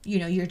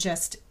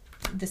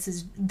 this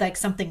is like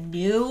something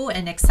new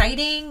and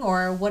exciting,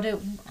 or I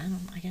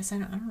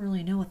don't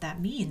really know what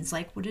that means.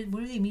 Like, what do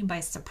they mean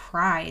by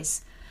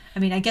surprise? I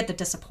mean, I get the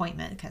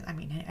disappointment because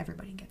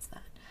everybody gets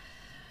that.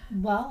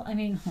 Well,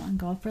 hold on,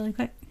 go up really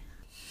quick.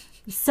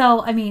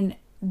 So,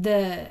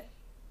 the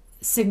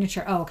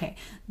signature. Oh, okay.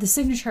 The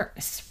signature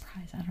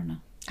surprise. I don't know.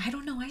 I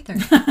don't know either.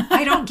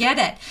 I don't get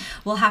it.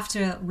 We'll have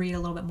to read a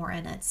little bit more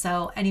in it.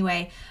 So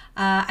anyway,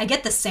 I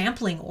get the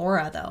sampling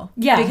aura though.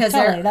 Yeah, because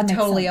totally. they're That makes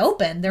totally sense.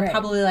 open. They're Right.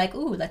 probably like,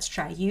 ooh, let's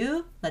try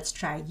you,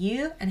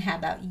 and how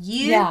about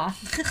you? Yeah.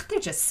 They're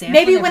just sampling.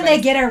 Maybe when they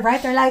everybody. get it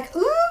right, they're like,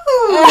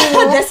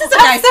 ooh, this is a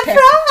nice pick.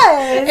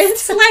 surprise.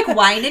 It's like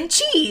wine and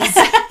cheese.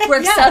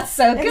 Works Yeah, out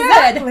so good.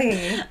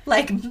 exactly.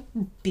 Like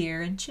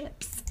beer and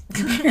chips.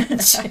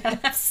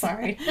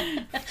 Sorry.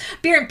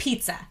 Beer and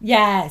pizza.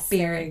 Yes.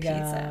 Beer there and you go.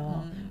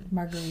 pizza.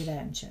 Margarita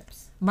and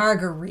chips.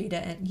 Margarita,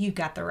 and you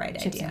got the right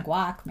Chips idea. and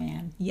guac,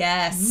 man.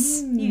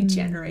 Yes, you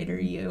generator,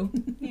 you.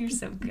 You're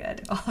so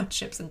good. Oh,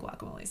 chips and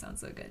guacamole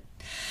sounds so good.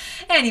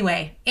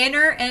 Anyway,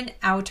 inner and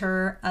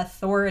outer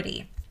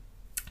authority.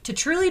 To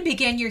truly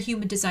begin your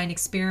human design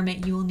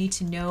experiment, you will need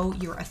to know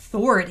your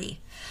authority.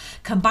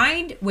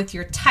 Combined with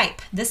your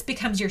type, this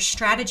becomes your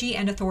strategy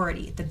and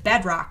authority, the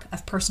bedrock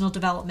of personal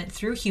development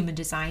through human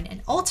design,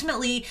 and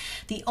ultimately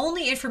the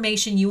only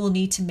information you will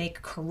need to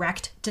make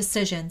correct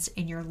decisions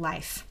in your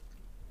life.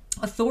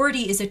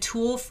 Authority is a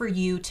tool for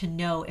you to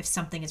know if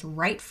something is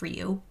right for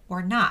you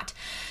or not.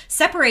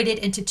 Separated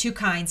into two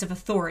kinds of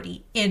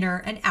authority, inner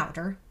and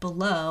outer,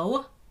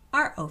 below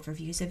are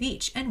overviews of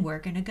each, and we're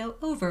going to go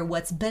over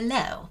what's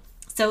below.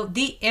 So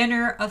the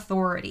inner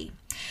authority.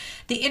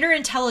 The inner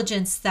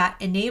intelligence that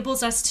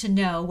enables us to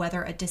know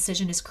whether a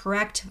decision is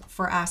correct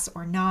for us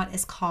or not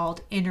is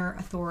called inner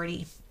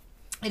authority.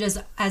 It is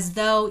as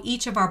though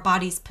each of our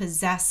bodies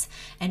possess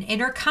an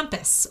inner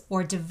compass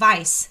or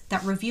device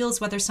that reveals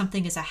whether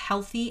something is a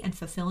healthy and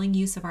fulfilling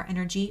use of our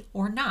energy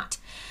or not.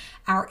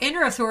 Our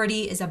inner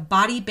authority is a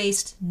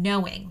body-based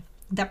knowing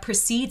that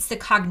precedes the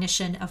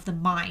cognition of the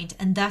mind,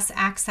 and thus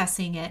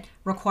accessing it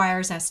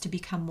requires us to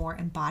become more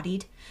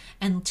embodied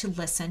and to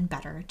listen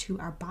better to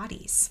our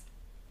bodies.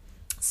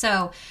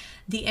 So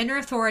the inner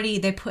authority,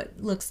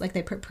 looks like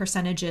they put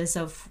percentages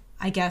of,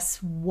 I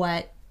guess,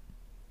 what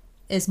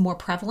is more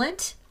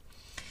prevalent.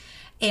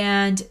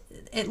 And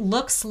it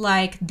looks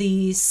like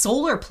the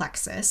solar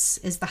plexus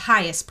is the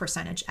highest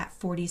percentage at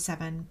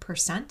 47%.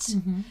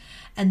 Mm-hmm.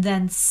 And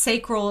then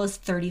sacral is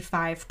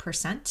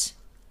 35%.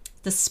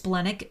 The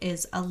splenic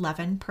is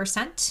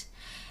 11%.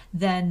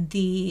 Then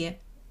the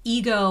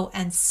ego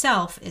and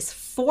self is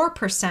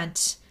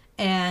 4%.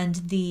 and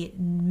the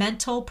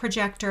mental,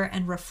 projector,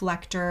 and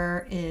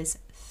reflector is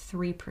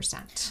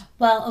 3%.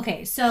 Well,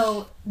 okay,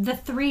 so the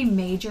three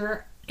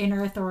major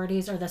inner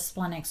authorities are the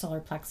splenic, solar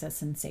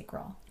plexus, and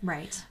sacral.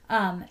 Right.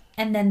 And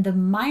then the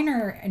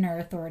minor inner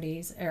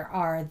authorities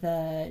are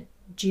the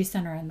G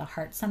center and the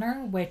heart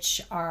center,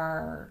 which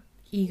are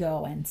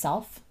ego and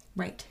self.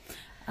 Right.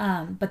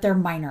 But they're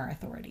minor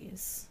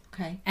authorities.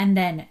 Okay. And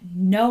then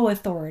no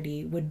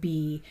authority would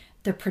be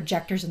the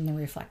projectors and the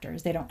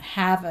reflectors. They don't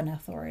have an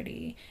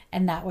authority,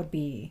 and that would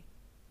be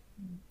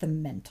the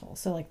mental.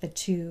 So like the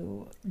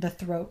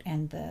throat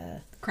and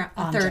the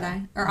anja. Third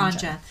eye or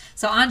anja.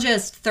 So anja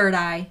is third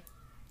eye.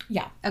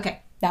 Yeah. Okay.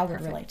 That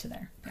would relate to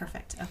there.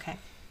 Perfect. Okay.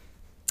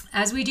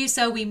 As we do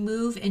so, we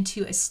move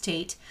into a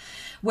state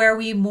where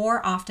we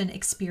more often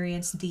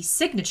experience the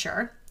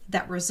signature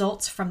that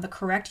results from the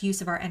correct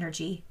use of our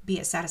energy, be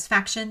it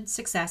satisfaction,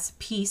 success,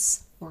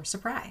 peace, or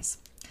surprise.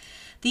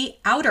 The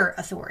outer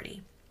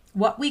authority.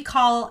 What we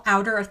call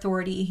outer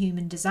authority in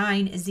human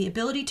design is the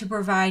ability to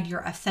provide your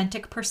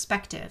authentic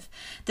perspective.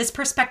 This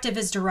perspective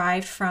is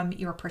derived from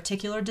your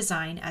particular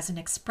design as an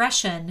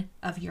expression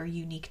of your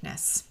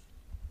uniqueness.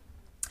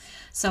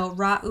 So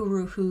Ra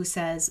Uru Hu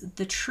says,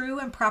 the true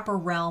and proper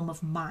realm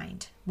of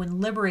mind,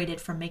 when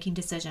liberated from making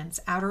decisions,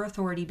 outer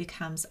authority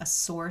becomes a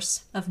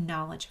source of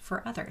knowledge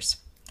for others.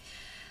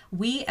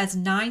 We as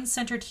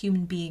 9-centered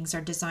human beings are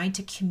designed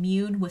to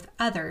commune with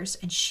others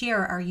and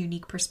share our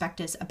unique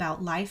perspectives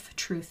about life,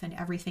 truth, and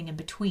everything in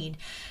between.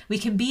 We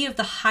can be of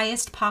the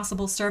highest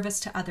possible service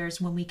to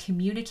others when we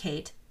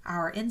communicate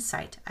our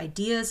insight,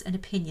 ideas, and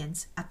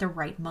opinions at the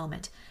right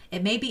moment.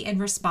 It may be in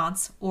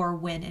response or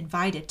when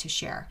invited to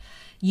share.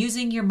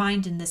 Using your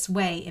mind in this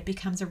way, it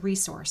becomes a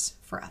resource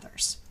for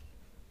others.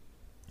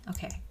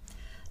 Okay,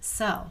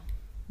 so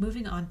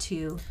moving on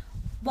to...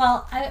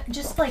 Well, I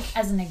just like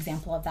as an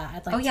example of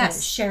that, I'd like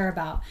to share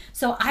about.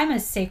 So I'm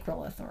a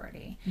sacral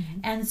authority.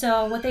 Mm-hmm. And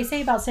so what they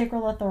say about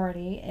sacral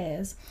authority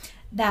is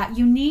that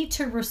you need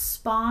to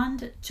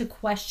respond to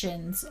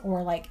questions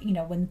or like, you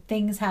know, when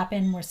things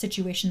happen where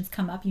situations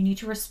come up, you need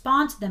to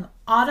respond to them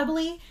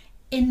audibly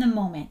in the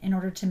moment in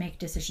order to make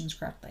decisions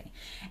correctly.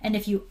 And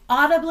if you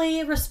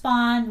audibly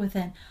respond with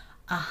an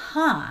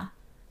aha,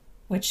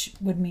 which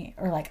would mean,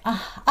 or like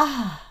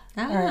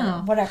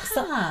or whatever,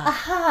 so,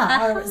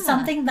 or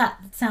something that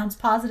sounds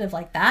positive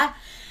like that,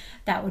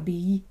 that would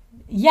be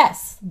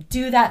yes,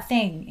 do that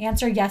thing,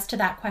 answer yes to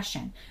that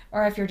question.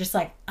 Or if you're just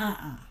like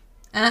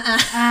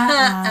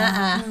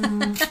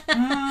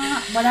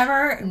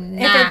whatever,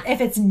 nah.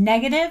 If it's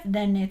negative,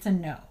 then it's a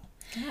no.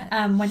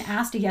 When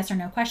asked a yes or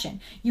no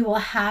question, you will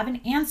have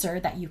an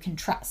answer that you can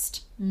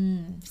trust.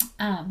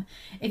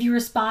 If you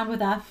respond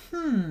with a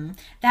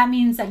that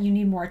means that you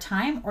need more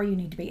time or you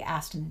need to be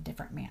asked in a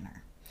different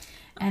manner.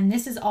 And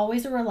this is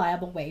always a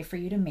reliable way for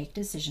you to make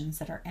decisions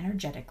that are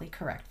energetically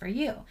correct for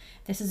you.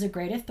 This is a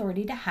great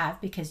authority to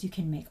have because you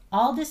can make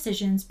all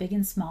decisions, big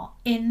and small,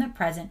 in the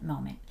present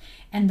moment.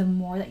 And the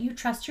more that you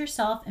trust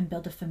yourself and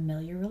build a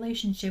familiar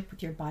relationship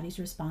with your body's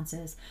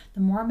responses, the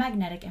more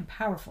magnetic and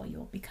powerful you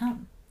will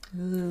become.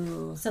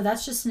 Ooh. So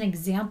that's just an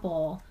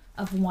example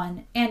of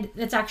one. And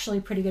it's actually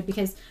pretty good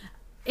because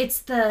it's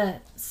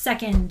the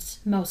second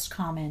most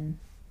common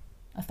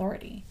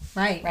authority.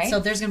 Right. So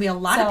there's going to be a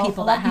lot of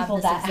people that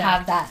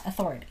have that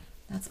authority.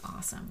 That's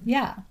awesome.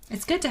 Yeah.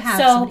 It's good to have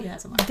somebody who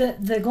has a lot.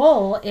 The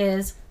goal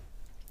is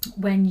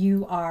when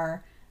you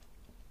are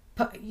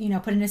put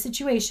in a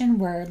situation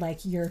where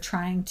like you're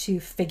trying to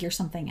figure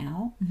something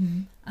out,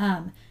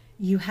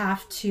 you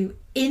have to,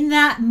 in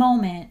that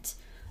moment,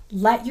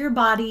 let your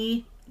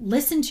body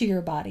listen to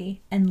your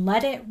body and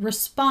let it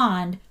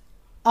respond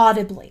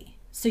audibly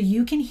so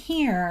you can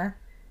hear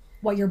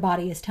what your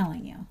body is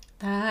telling you.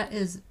 That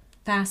is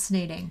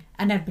fascinating.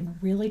 And I've been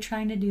really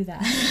trying to do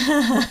that.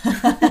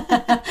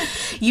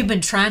 You've been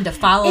trying to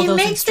follow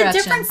those instructions. It makes the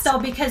difference though,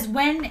 because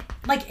when,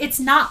 like, it's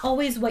not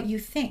always what you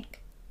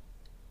think.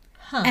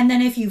 And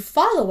then if you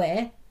follow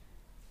it,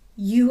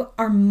 you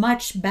are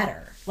much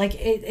better. Like,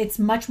 it's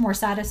much more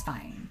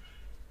satisfying.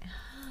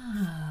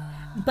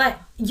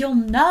 But you'll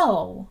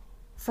know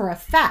for a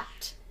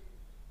fact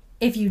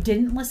if you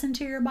didn't listen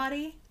to your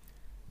body,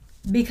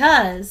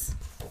 because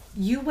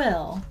you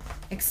will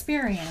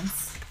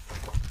experience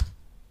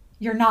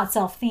your not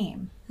self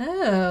theme.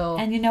 Oh.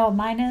 And you know what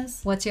mine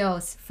is? What's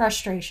yours?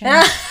 Frustration.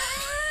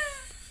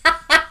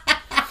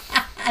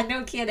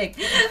 No kidding.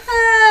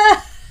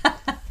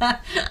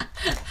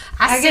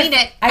 I've seen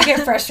it. I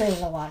get frustrated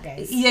a lot,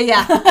 guys.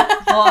 Yeah.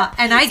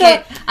 And I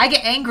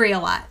get angry a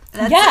lot.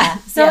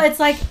 It's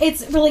like,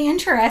 it's really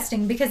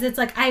interesting because it's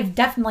like, I've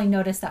definitely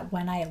noticed that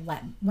when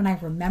I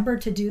remember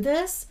to do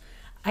this,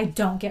 I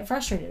don't get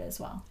frustrated as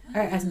well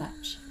or as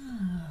much.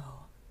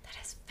 Oh, that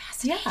is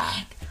fascinating.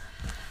 Yeah.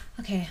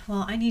 Okay,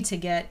 well, I need to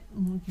get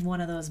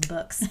one of those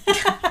books.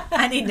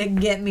 I need to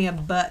get me a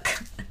book.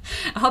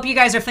 I hope you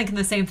guys are thinking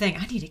the same thing.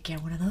 I need to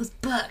get one of those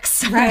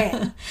books.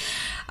 Right.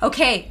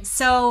 Okay,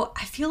 so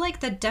I feel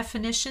like the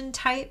definition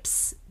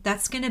types,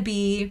 that's going to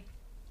be...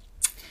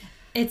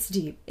 It's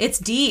deep. It's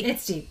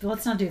deep.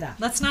 Let's not do that.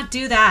 Let's not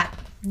do that.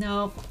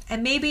 No.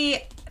 And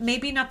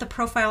maybe not the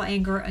profile,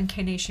 angle,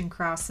 incarnation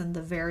cross, and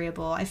the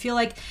variable. I feel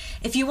like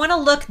if you want to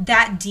look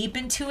that deep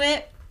into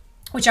it,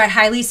 which I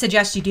highly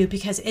suggest you do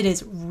because it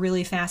is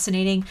really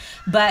fascinating,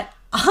 but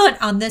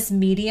on this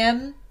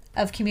medium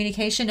of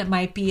communication, it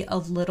might be a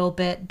little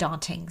bit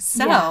daunting.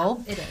 So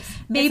yeah, it is.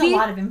 Maybe it's a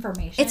lot of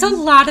information. It's a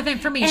lot of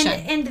information.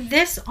 And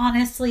this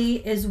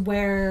honestly is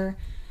where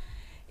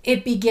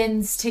it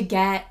begins to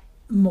get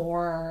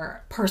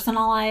more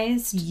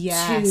personalized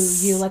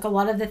yes. to you. Like a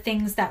lot of the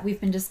things that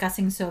we've been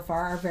discussing so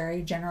far are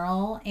very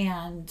general,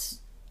 and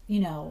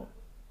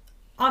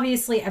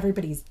obviously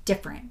everybody's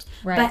different.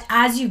 Right. But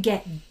as you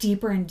get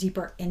deeper and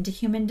deeper into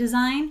human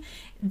design,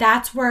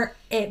 that's where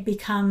it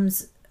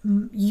becomes,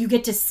 you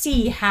get to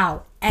see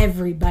how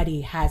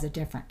everybody has a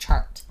different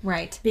chart.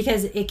 Right.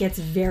 Because it gets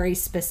very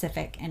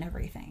specific and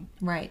everything.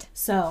 Right.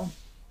 So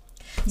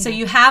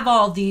you have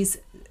all these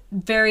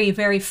very,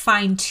 very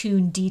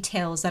fine-tuned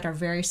details that are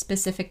very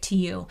specific to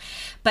you.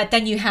 But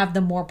then you have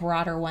the more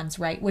broader ones,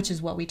 right? Which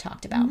is what we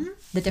talked about. Mm-hmm.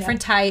 The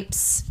different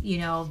types,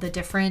 the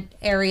different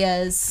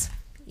areas,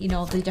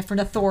 the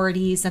different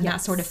authorities and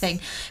that sort of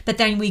thing. But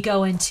then we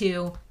go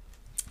into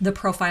the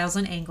profiles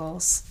and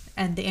angles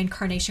and the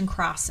incarnation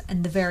cross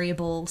and the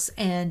variables,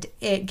 and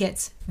it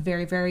gets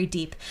very, very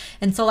deep.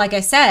 And so, like I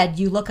said,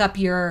 you look up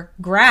your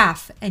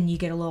graph and you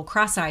get a little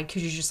cross-eyed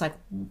because you're just like,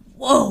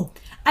 whoa.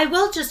 I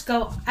will just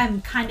go,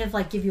 I'm kind of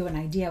like give you an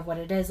idea of what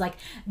it is. Like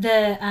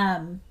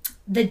the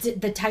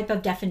type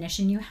of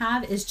definition you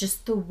have is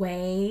just the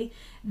way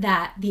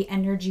that the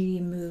energy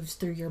moves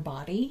through your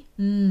body.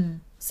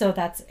 So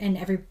that's in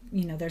every,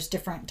 there's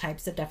different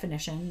types of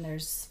definition.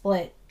 There's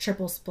split,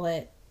 triple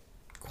split,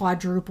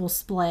 quadruple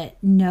split,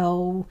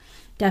 no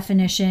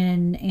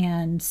definition,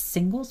 and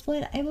single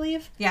split, I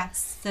believe.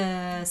 Yes,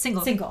 the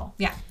single.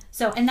 Yeah.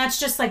 So, and that's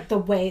just like the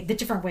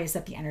different ways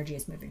that the energy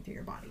is moving through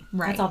your body.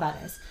 Right. That's all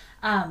that is.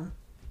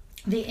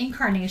 The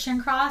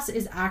incarnation cross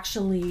is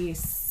actually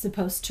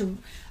supposed to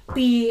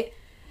be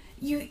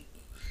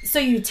so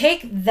you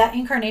take that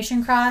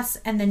incarnation cross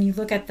and then you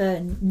look at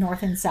the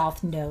north and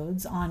south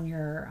nodes on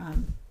your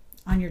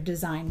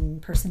design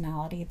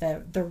personality,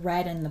 the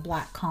red and the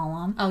black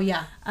column. Oh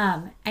yeah.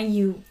 And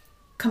you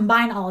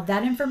combine all of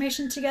that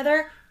information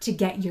together to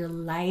get your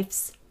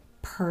life's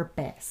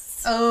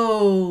purpose.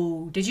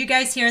 Oh, did you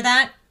guys hear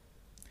that?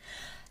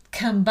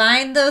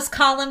 Combine those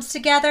columns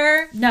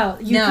together? No,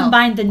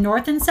 combine the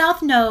north and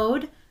south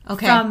node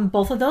from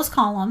both of those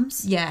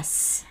columns.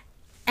 Yes.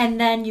 And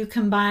then you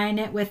combine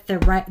it with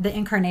the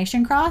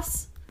incarnation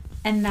cross,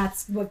 and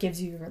that's what gives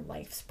you your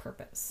life's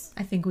purpose.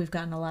 I think we've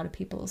gotten a lot of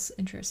people's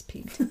interest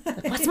piqued.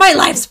 Like, what's my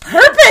life's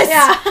purpose?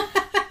 Yeah.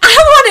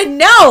 I want to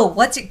know.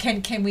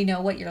 Can we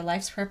know what your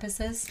life's purpose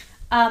is?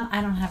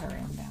 I don't have it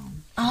written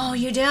down. Oh,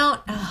 you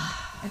don't?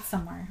 It's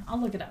somewhere.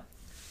 I'll look it up.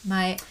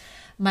 My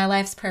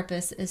life's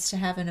purpose is to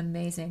have an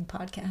amazing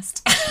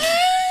podcast.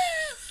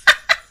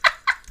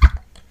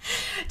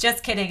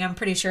 Just kidding. I'm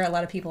pretty sure a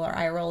lot of people are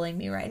eye-rolling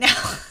me right now.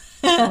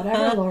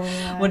 Whatever,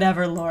 Lorelai.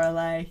 Whatever,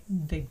 Lorelai.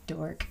 Big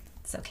dork.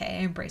 It's okay.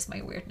 I embrace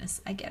my weirdness.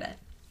 I get it.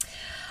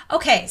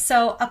 Okay,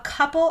 so a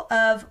couple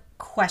of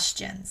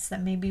questions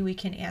that maybe we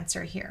can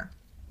answer here.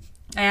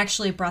 I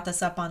actually brought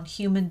this up on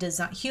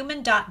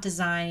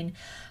human.design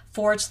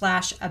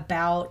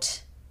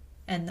 /about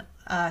and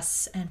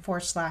us and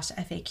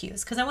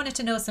 /FAQs because I wanted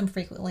to know some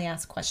frequently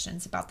asked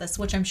questions about this,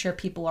 which I'm sure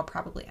people are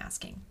probably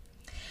asking.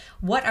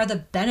 What are the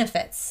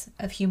benefits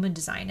of human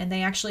design? And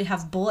they actually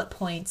have bullet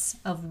points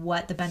of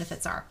what the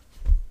benefits are.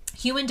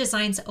 Human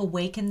design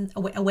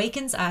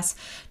awakens us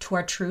to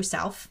our true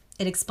self.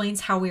 It explains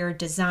how we are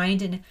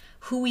designed and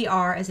who we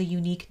are as a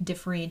unique,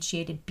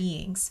 differentiated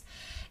beings.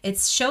 It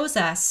shows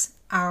us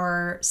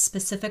our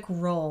specific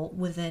role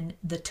within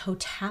the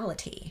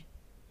totality.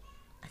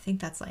 I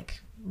think that's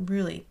like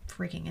really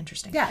freaking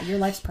interesting. Yeah, your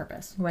life's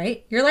purpose.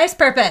 Right? Your life's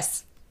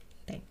purpose.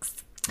 Thanks.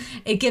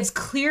 It gives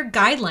clear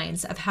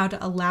guidelines of how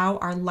to allow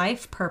our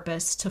life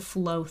purpose to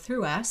flow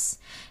through us.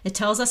 It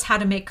tells us how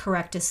to make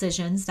correct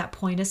decisions that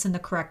point us in the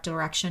correct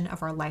direction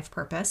of our life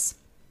purpose.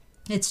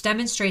 It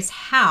demonstrates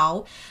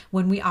how,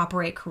 when we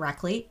operate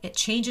correctly, it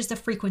changes the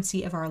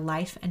frequency of our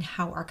life and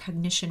how our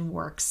cognition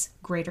works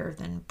greater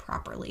than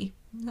properly.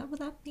 Is that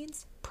what that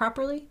means?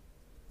 Properly?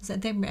 Are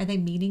they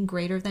meaning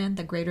greater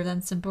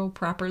than symbol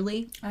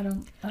properly? I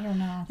don't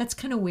know. That's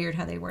kind of weird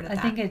how they worded that.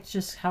 I think it's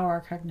just how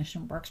our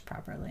cognition works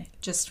properly.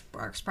 Just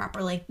works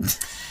properly.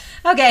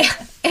 Okay.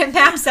 It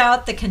maps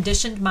out the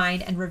conditioned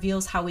mind and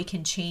reveals how we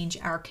can change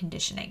our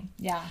conditioning.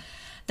 Yeah.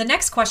 The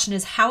next question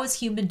is, how is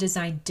human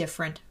design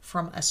different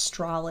from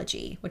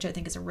astrology? Which I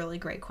think is a really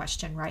great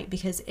question, right?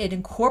 Because it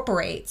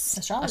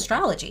incorporates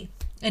astrology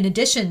in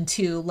addition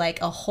to like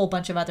a whole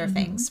bunch of other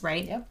things,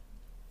 right? Yep.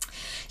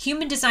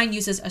 Human design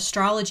uses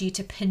astrology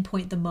to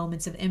pinpoint the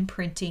moments of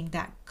imprinting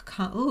that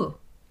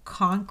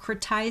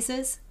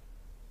concretizes.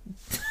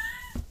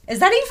 Is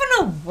that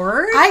even a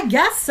word? I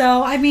guess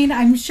so. I mean,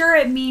 I'm sure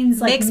it means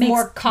like makes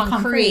more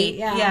concrete.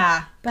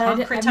 Yeah. But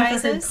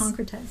concretizes.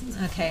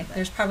 Okay.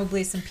 There's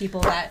probably some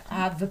people that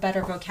have a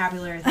better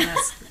vocabulary than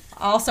us.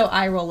 also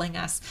eye-rolling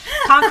us,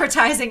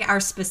 concretizing our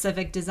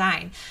specific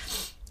design.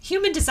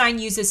 Human design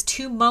uses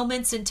 2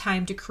 moments in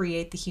time to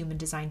create the human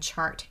design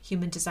chart.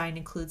 Human design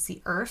includes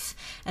the Earth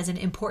as an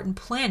important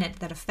planet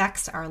that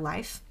affects our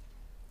life.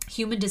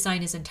 Human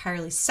design is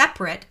entirely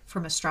separate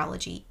from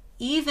astrology.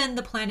 Even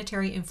the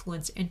planetary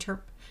influence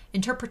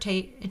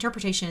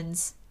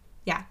interpretations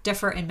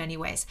differ in many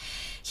ways.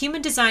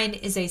 Human design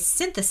is a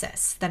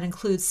synthesis that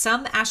includes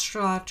some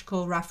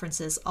astrological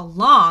references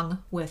along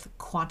with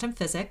quantum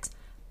physics,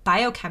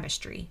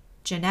 biochemistry,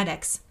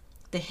 genetics,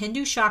 the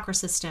Hindu chakra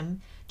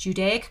system,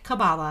 Judaic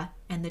Kabbalah,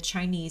 and the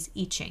Chinese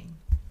I Ching.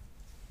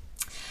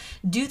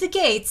 Do the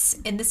gates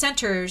in the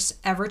centers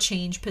ever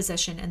change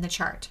position in the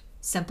chart?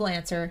 Simple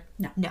answer,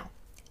 no.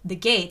 The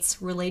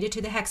gates related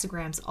to the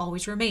hexagrams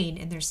always remain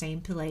in their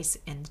same place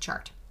in the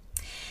chart.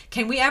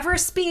 Can we ever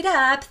speed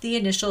up the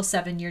initial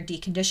 7-year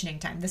deconditioning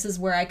time? This is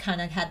where I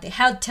kind of had the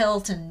head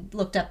tilt and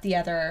looked up the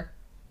other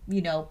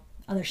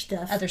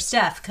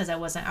stuff because I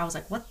was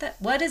like,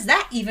 what does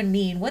that even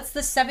mean? What's the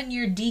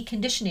 7-year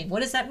deconditioning?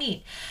 What does that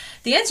mean?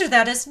 The answer to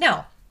that is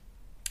no.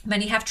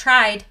 Many have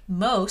tried,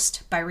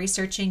 most by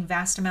researching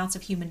vast amounts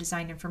of human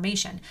design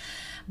information.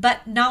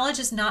 But knowledge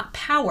is not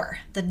power.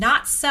 The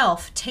not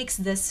self takes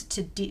this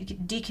to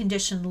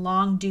decondition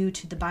long due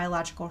to the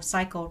biological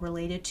cycle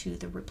related to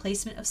the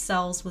replacement of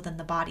cells within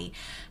the body.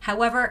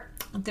 However,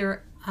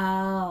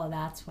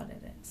 that's what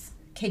it is.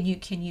 Can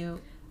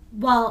you?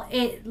 Well,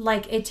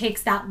 it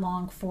takes that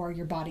long for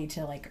your body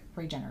to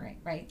regenerate,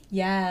 right?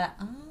 Yeah.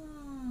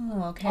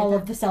 Oh, okay. All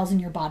of the cells in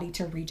your body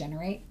to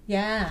regenerate.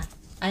 Yeah.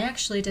 I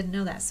actually didn't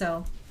know that.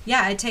 So,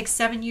 yeah, it takes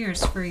 7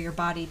 years for your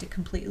body to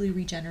completely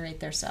regenerate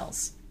their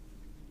cells.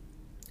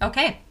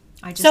 Okay.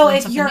 So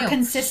if you're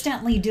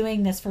consistently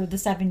doing this for the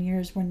 7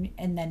 years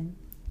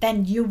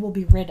then you will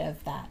be rid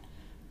of that.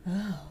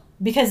 Oh.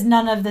 Because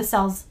none of the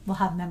cells will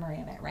have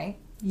memory of it, right?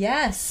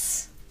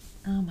 Yes.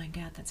 Oh my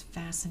God, that's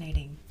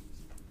fascinating.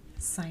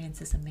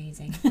 Science is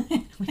amazing.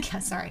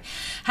 Sorry.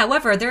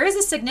 However, there is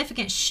a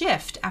significant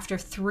shift after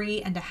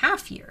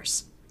 3.5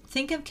 years.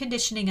 Think of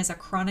conditioning as a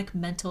chronic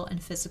mental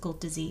and physical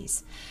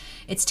disease.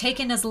 It's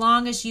taken as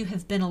long as you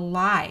have been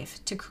alive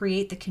to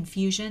create the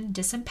confusion,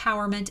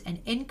 disempowerment,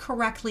 and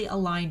incorrectly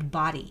aligned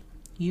body,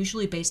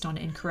 usually based on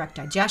incorrect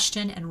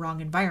digestion and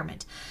wrong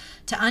environment.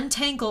 To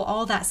untangle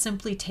all that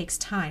simply takes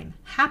time.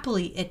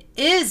 Happily, it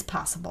is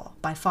possible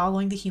by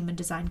following the human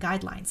design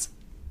guidelines.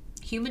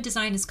 Human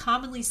design is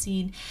commonly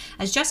seen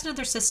as just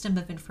another system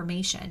of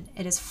information.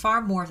 It is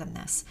far more than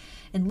this.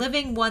 In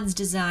living one's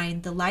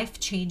design, the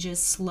life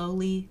changes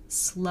slowly,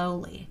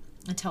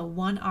 until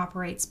one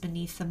operates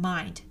beneath the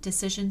mind.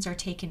 Decisions are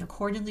taken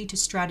accordingly to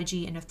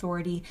strategy and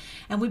authority,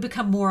 and we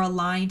become more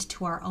aligned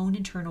to our own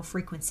internal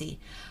frequency.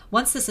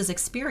 Once this is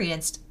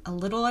experienced, a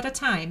little at a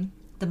time,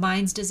 the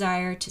mind's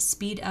desire to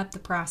speed up the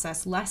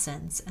process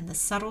lessens, and the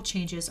subtle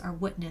changes are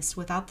witnessed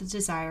without the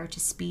desire to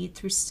speed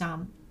through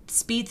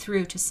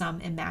to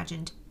some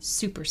imagined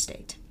super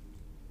state.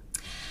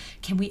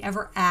 Can we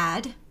ever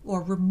add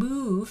or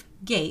remove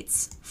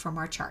gates from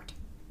our chart?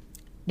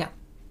 No.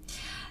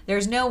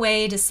 There's no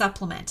way to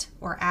supplement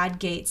or add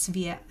gates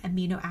via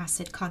amino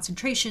acid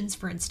concentrations,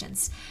 for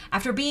instance.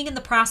 After being in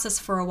the process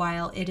for a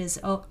while, it is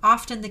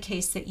often the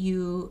case that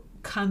you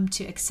come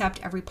to accept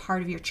every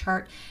part of your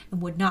chart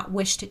and would not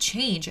wish to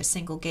change a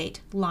single gate,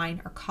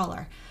 line, or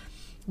color.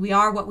 We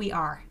are what we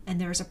are, and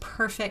there is a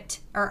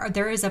perfection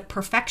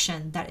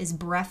that is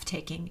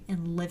breathtaking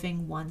in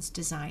living one's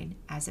design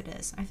as it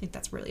is. I think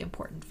that's really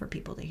important for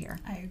people to hear.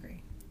 I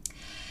agree.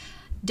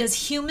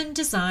 Does human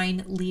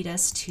design lead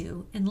us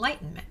to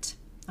enlightenment?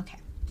 Okay.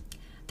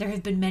 There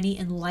have been many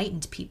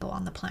enlightened people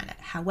on the planet.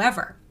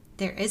 However,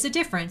 there is a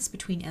difference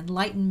between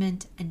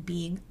enlightenment and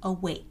being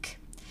awake.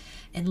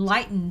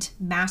 Enlightened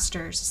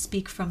masters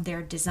speak from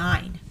their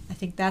design. I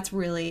think that's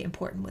really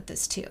important with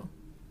this too.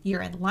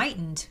 You're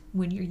enlightened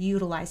when you're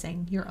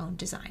utilizing your own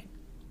design.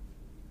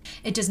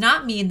 It does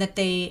not mean that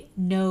they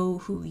know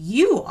who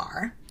you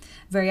are.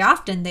 Very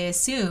often they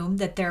assume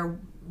that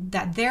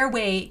their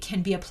way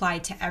can be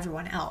applied to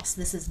everyone else.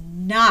 This is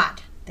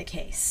not the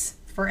case.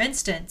 For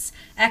instance,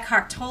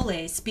 Eckhart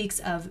Tolle speaks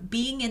of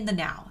being in the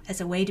now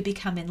as a way to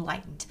become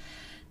enlightened.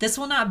 This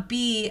will not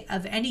be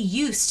of any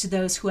use to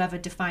those who have a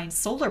defined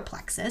solar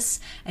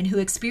plexus and who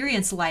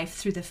experience life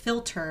through the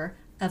filter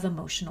of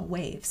emotional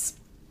waves.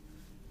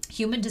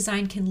 Human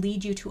design can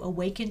lead you to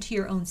awaken to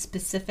your own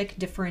specific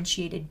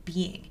differentiated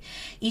being.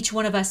 Each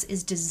one of us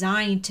is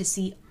designed to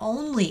see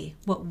only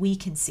what we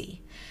can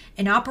see.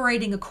 In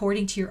operating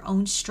according to your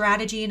own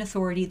strategy and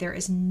authority, there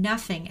is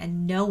nothing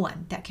and no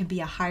one that can be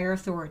a higher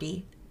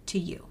authority to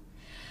you.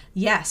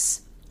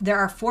 Yes, there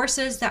are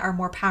forces that are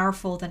more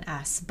powerful than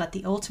us, but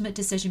the ultimate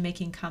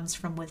decision-making comes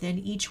from within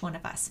each one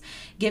of us.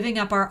 Giving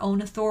up our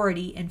own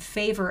authority in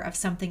favor of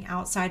something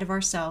outside of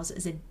ourselves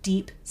is a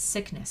deep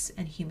sickness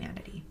in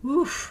humanity.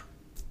 Oof,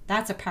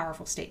 that's a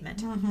powerful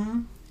statement.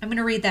 Mm-hmm. I'm going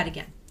to read that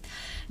again.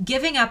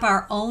 Giving up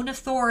our own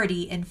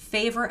authority in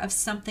favor of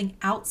something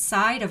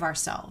outside of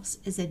ourselves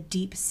is a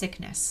deep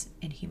sickness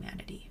in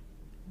humanity.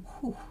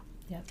 Whew.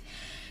 Yep.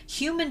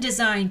 Human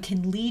design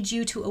can lead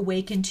you to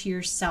awaken to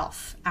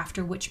yourself,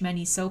 after which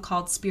many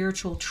so-called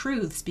spiritual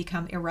truths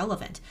become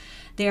irrelevant.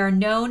 They are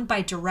known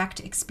by direct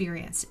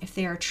experience. If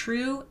they are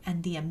true,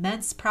 and the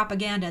immense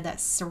propaganda that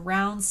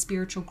surrounds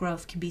spiritual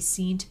growth can be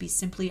seen to be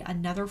simply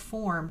another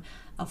form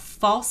of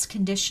false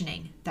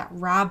conditioning that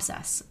robs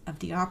us of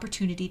the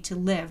opportunity to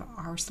live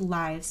our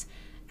lives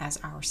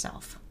as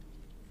ourself.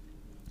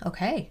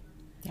 Okay.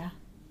 Yeah.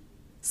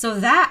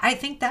 So I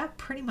think that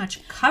pretty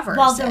much covers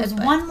Well, there it, was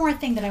but- one more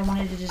thing that I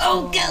wanted to just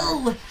Oh,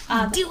 go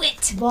over. do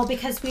it! Well,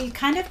 because we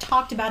kind of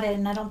talked about it,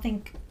 and I don't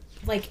think,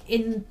 like,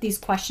 in these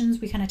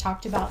questions, we kind of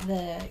talked about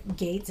the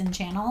gates and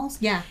channels.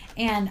 Yeah.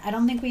 And I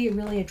don't think we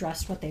really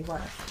addressed what they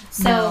were.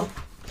 So,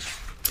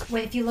 No.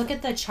 if you look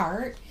at the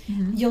chart,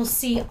 you'll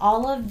see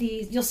all of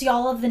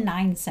the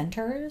 9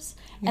 centers,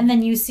 and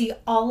then you see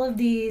all of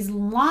these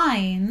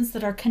lines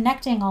that are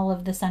connecting all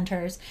of the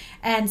centers,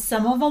 and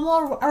some of them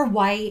are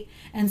white,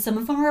 and some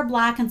of them are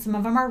black, and some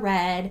of them are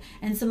red,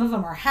 and some of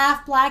them are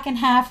half black and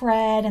half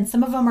red, and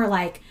some of them are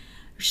like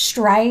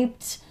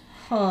striped.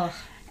 Oh.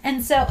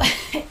 And so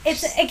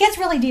it gets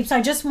really deep. So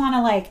I just want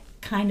to like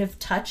kind of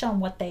touch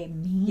on what they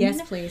mean.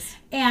 Yes, please.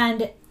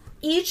 And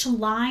each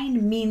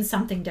line means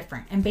something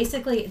different. And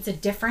basically it's a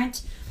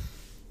different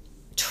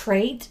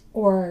trait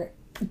or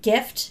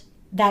gift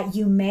that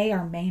you may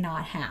or may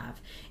not have.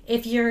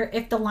 If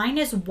the line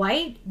is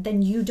white,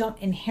 then you don't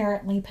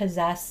inherently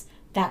possess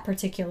that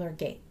particular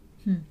gate.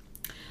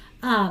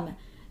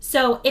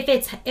 So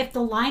if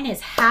the line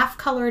is half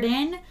colored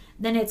in,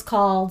 then it's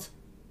called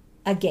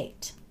a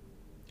gate.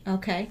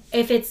 Okay.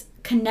 If it's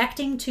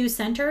connecting 2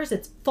 centers,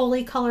 it's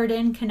fully colored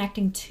in,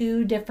 connecting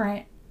 2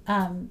 different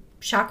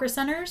chakra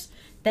centers,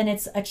 then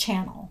it's a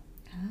channel.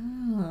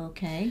 Oh,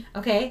 okay.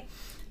 Okay?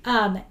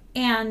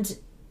 And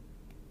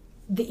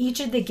each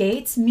of the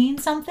gates mean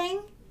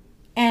something,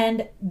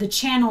 and the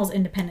channels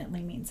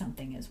independently mean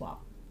something as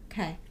well.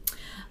 Okay.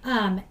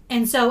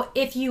 And so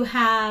if you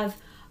have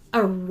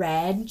a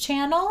red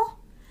channel,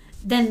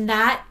 then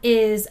that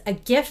is a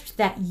gift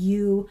that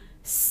you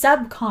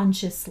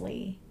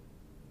subconsciously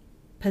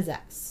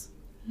possess.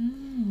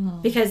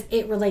 Because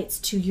it relates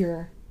to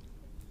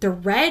the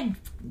red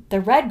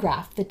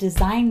graph, the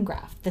design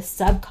graph, the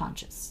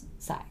subconscious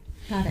side.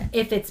 Got it.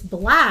 If it's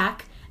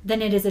black,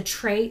 then it is a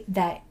trait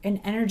an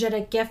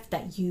energetic gift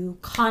that you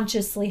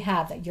consciously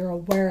have, that you're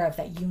aware of,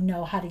 that you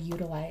know how to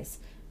utilize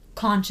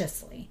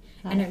consciously.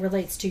 And it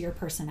relates to your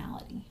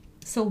personality.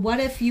 So what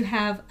if you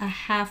have a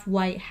half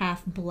white,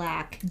 half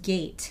black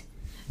gate?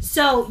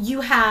 So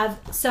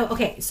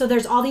so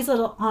there's all these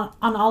little,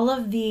 on all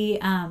of the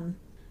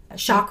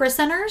chakra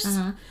centers,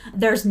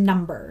 there's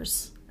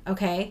numbers.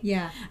 Okay.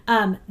 Yeah.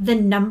 The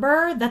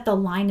number that the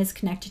line is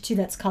connected to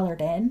that's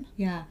colored in,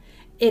 Yeah.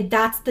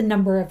 that's the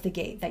number of the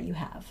gate that you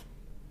have.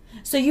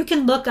 So you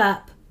can look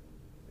up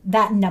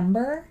that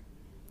number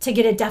to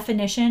get a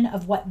definition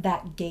of what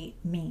that gate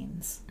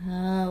means.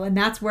 Oh, and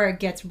that's where it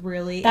gets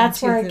really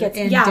That's into where it the gets,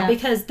 in-depth.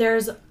 because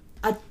there's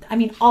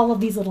all of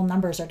these little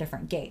numbers are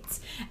different gates.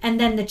 And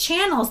then the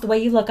channels, the way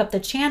you look up the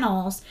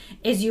channels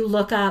is you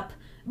look up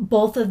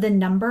both of the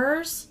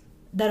numbers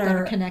that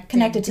are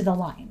connected to the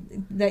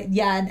line.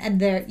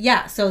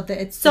 So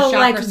it's the So chakra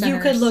like you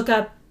centers. could look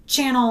up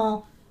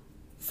channel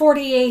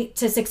 48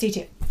 to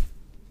 62.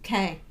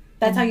 Okay.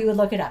 That's how you would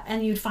look it up.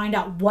 And you'd find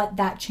out what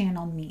that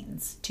channel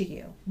means to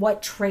you.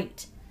 What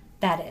trait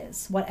that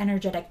is. What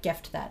energetic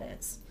gift that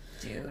is.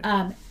 Dude.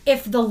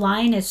 If the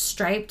line is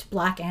striped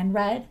black and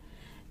red,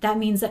 that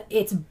means that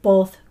it's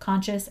both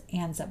conscious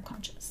and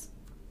subconscious.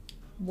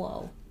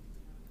 Whoa.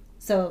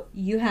 So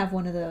you have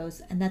one of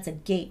those, and that's a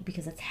gate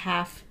because it's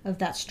half of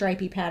that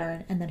stripy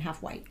pattern and then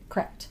half white.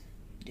 Correct.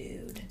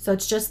 Dude. So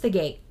it's just the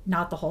gate,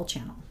 not the whole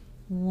channel.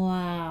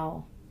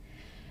 Wow.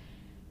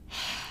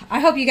 I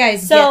hope you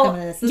guys get some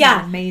of this. This is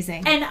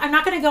amazing. And I'm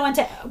not going to go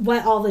into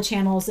what all the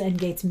channels and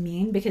gates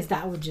mean, because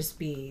that would just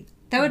be...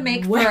 That would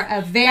make for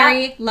a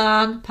very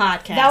long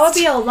podcast. That would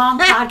be a long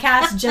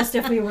podcast just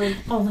if we were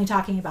only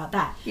talking about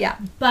that. Yeah.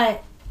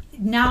 But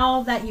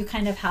now that you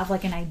kind of have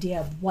like an idea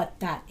of what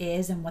that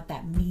is and what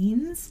that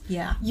means,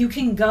 Yeah. you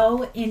can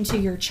go into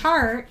your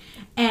chart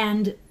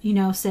and,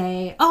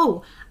 say,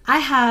 oh, I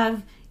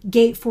have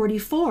gate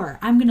 44.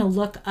 I'm going to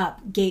look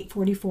up gate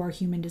 44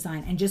 human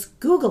design and just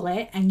Google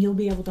it, and you'll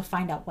be able to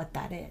find out what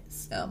that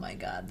is. Oh my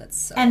God, that's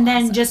so And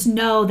then awesome. just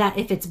know that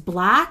if it's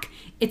black,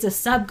 it's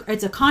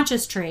a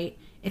conscious trait.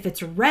 If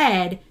it's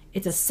red,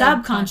 it's a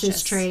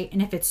subconscious trait.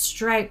 And if it's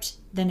striped,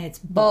 then it's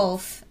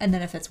both. And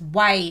then if it's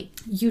white,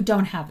 You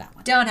don't have that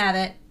one. don't have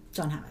it.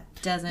 Don't have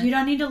it. Doesn't. You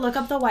don't need to look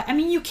up the white. I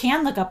mean, you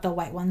can look up the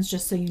white ones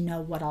just so you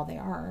know what all they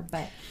are.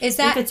 But Is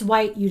that- if it's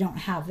white, you don't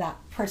have that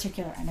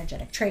particular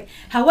energetic trait.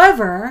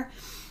 However,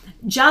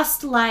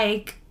 just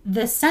like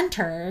the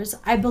centers,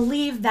 I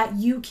believe that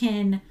you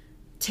can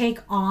take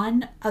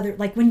on other,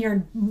 like when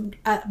you're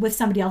with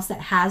somebody else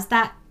that has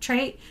that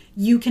trait,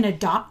 you can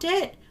adopt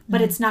it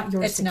but it's not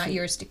yours. It's to not keep.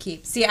 yours to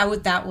keep. See,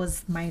 that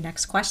was my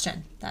next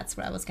question. That's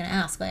what I was going to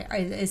ask. Like,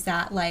 is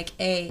that like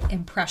a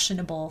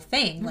impressionable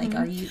thing? Like,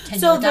 can you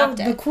adopt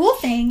it? The cool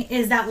thing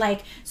is that,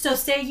 like, so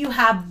say you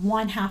have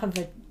one half of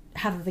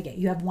the gate,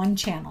 you have one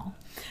channel,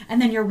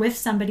 and then you're with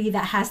somebody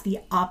that has the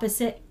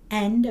opposite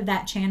end of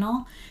that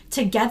channel.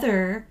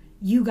 Together,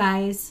 you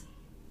guys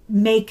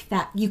make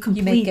that, you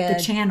complete the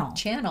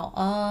channel.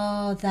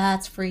 Oh,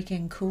 that's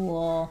freaking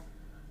cool.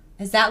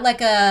 Is that like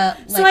a...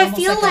 Like, so I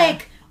feel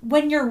like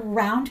when you're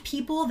around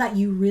people that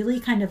you really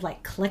kind of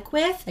like click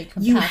with,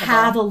 you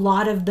have a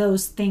lot of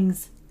those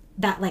things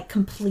that like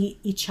complete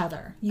each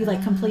other. You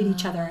like complete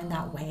each other in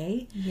that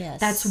way. Yes.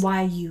 That's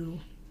why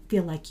you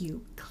feel like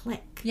you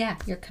click. Yeah,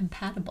 you're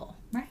compatible.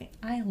 Right.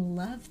 I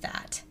love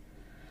that.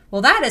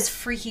 Well, that is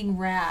freaking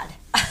rad.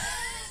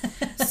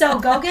 So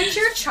go get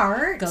your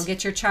chart. Go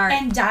get your chart.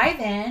 And dive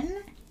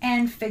in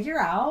and figure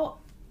out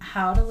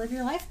how to live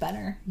your life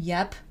better.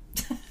 Yep.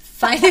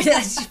 Find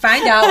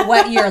out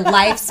what your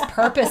life's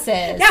purpose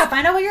is. Yeah,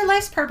 find out what your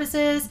life's purpose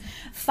is.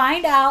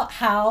 Find out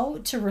how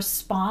to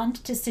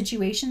respond to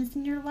situations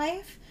in your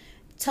life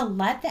to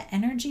let the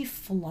energy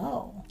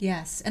flow.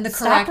 Yes, in the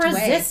correct way.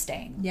 Stop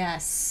resisting.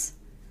 Yes.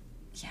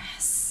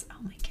 Yes.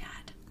 Oh my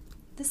God.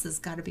 This has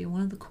got to be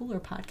one of the cooler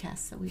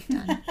podcasts that we've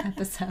done,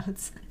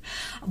 episodes.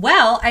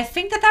 Well, I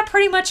think that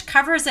pretty much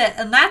covers it.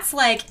 And that's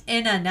like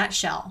in a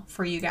nutshell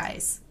for you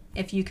guys,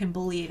 if you can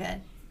believe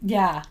it.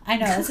 Yeah, I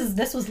know.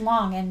 This was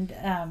long, and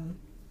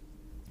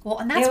well,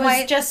 and that's it was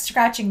why just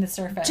scratching the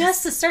surface.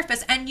 Just the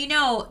surface. And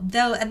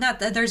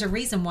there's a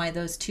reason why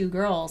those two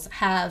girls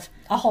have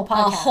a whole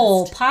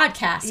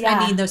podcast. Yeah.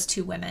 I mean, those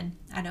two women.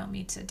 I don't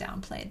mean to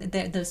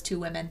downplay those two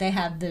women. They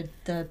have the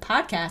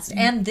podcast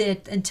and the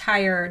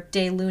entire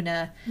De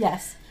Luna.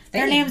 Yes.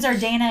 Their names are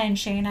Dana and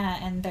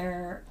Shayna, and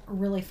they're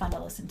really fun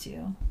to listen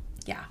to.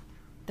 Yeah.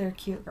 They're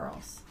cute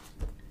girls.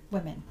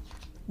 Women.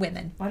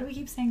 Why do we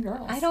keep saying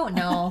girls? I don't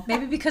know.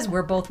 Maybe because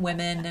we're both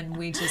women and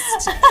we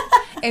just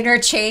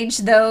interchange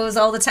those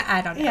all the time.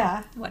 I don't know.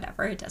 Yeah.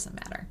 Whatever. It doesn't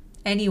matter.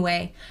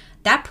 Anyway,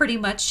 that pretty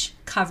much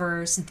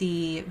covers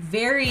the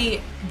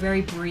very,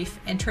 very brief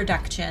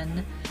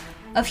introduction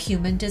of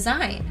human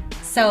design.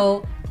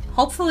 So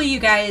hopefully you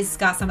guys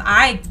got some.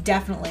 I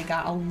definitely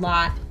got a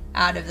lot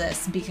out of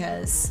this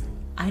because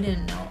I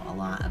didn't know a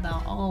lot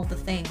about all the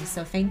things.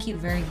 So thank you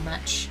very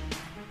much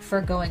for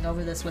going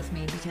over this with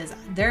me, because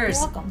You're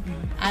welcome.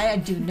 I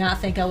do not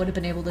think I would have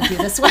been able to do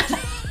this one.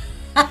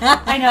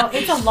 I know,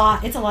 it's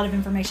a lot of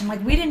information.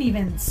 Like we didn't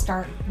even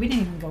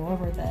go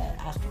over the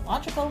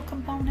astrological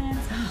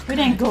components. We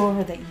didn't go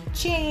over the I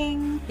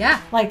Ching. Yeah.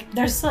 Like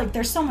there's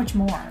so much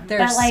more.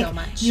 There's so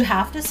much. You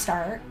have to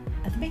start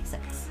at the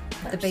basics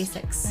first, the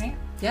basics. Right?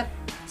 Yep.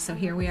 So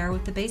here we are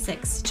with the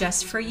basics,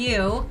 just for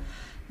you,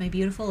 my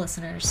beautiful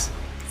listeners.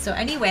 So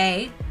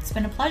anyway, it's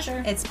been a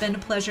pleasure. It's been a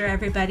pleasure,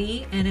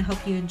 everybody, and I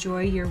hope you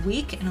enjoy your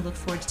week, and I look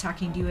forward to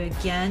talking to you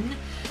again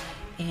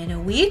in a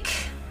week.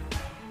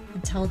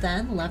 Until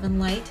then, love and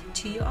light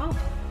to you all.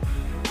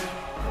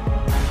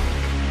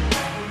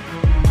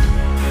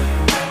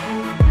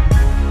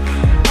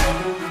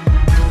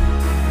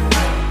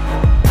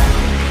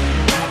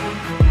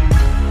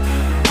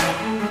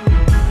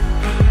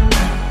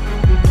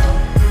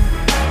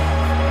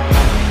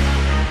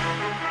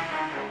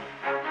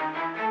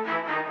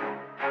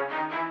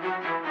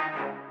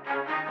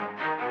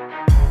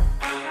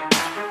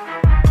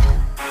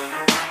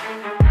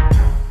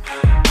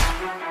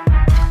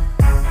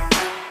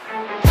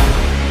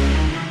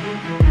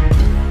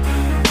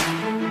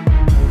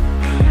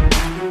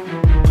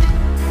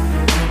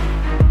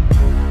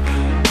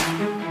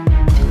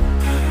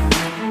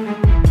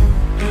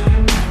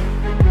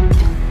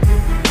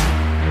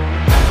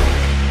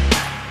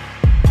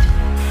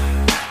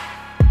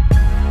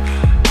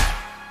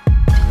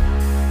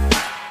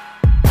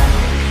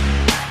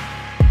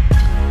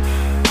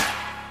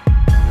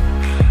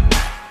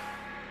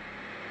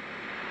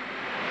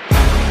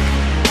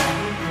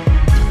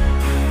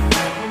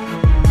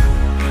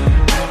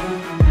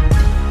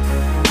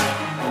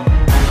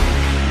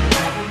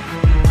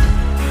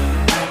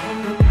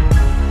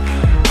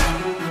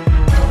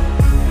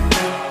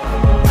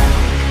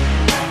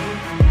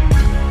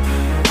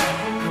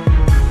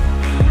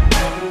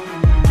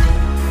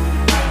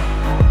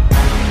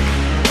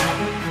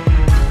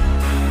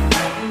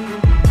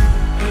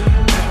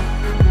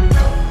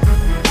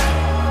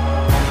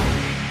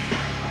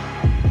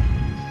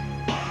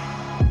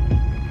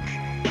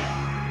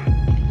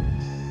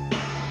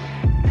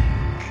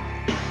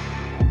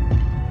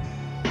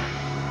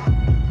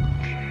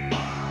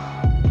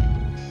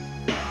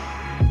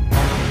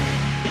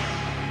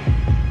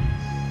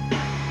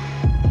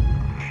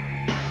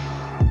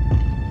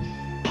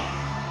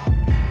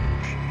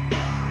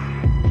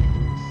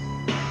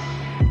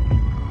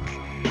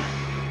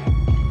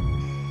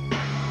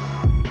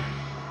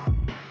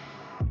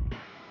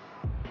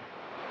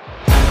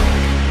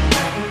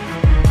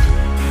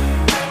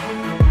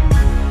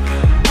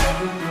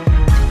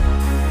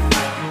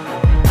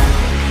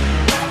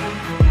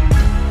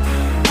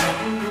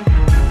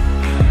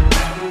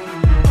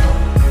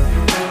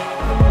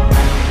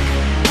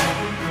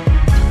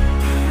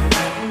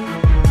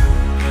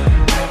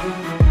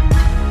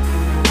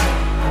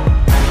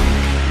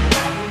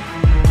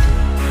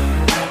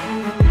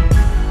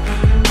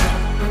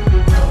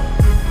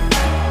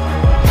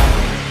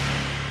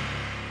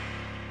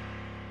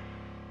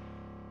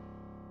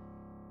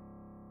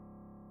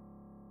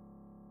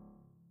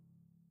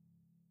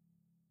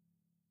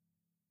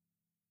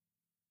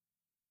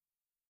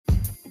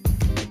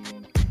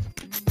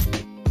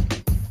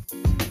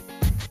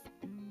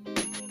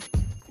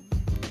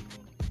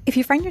 If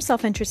you find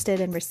yourself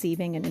interested in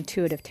receiving an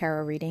intuitive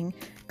tarot reading,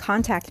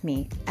 contact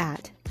me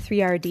at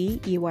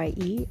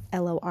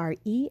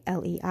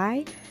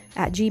 3rdeyelorelei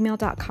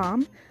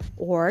 @gmail.com,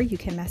 or you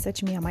can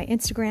message me on my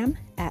Instagram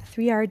at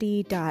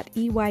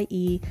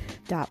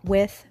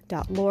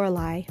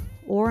 3rd.eye.with.lorelei,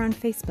 or on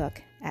Facebook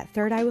at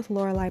Third Eye with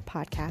Lorelei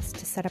Podcast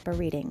to set up a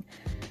reading.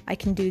 I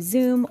can do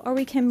Zoom, or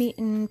we can meet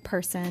in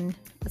person,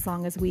 as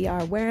long as we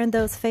are wearing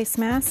those face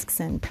masks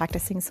and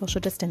practicing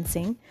social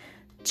distancing,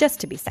 just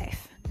to be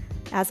safe.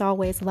 As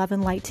always, love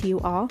and light to you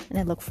all, and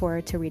I look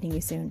forward to reading you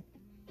soon.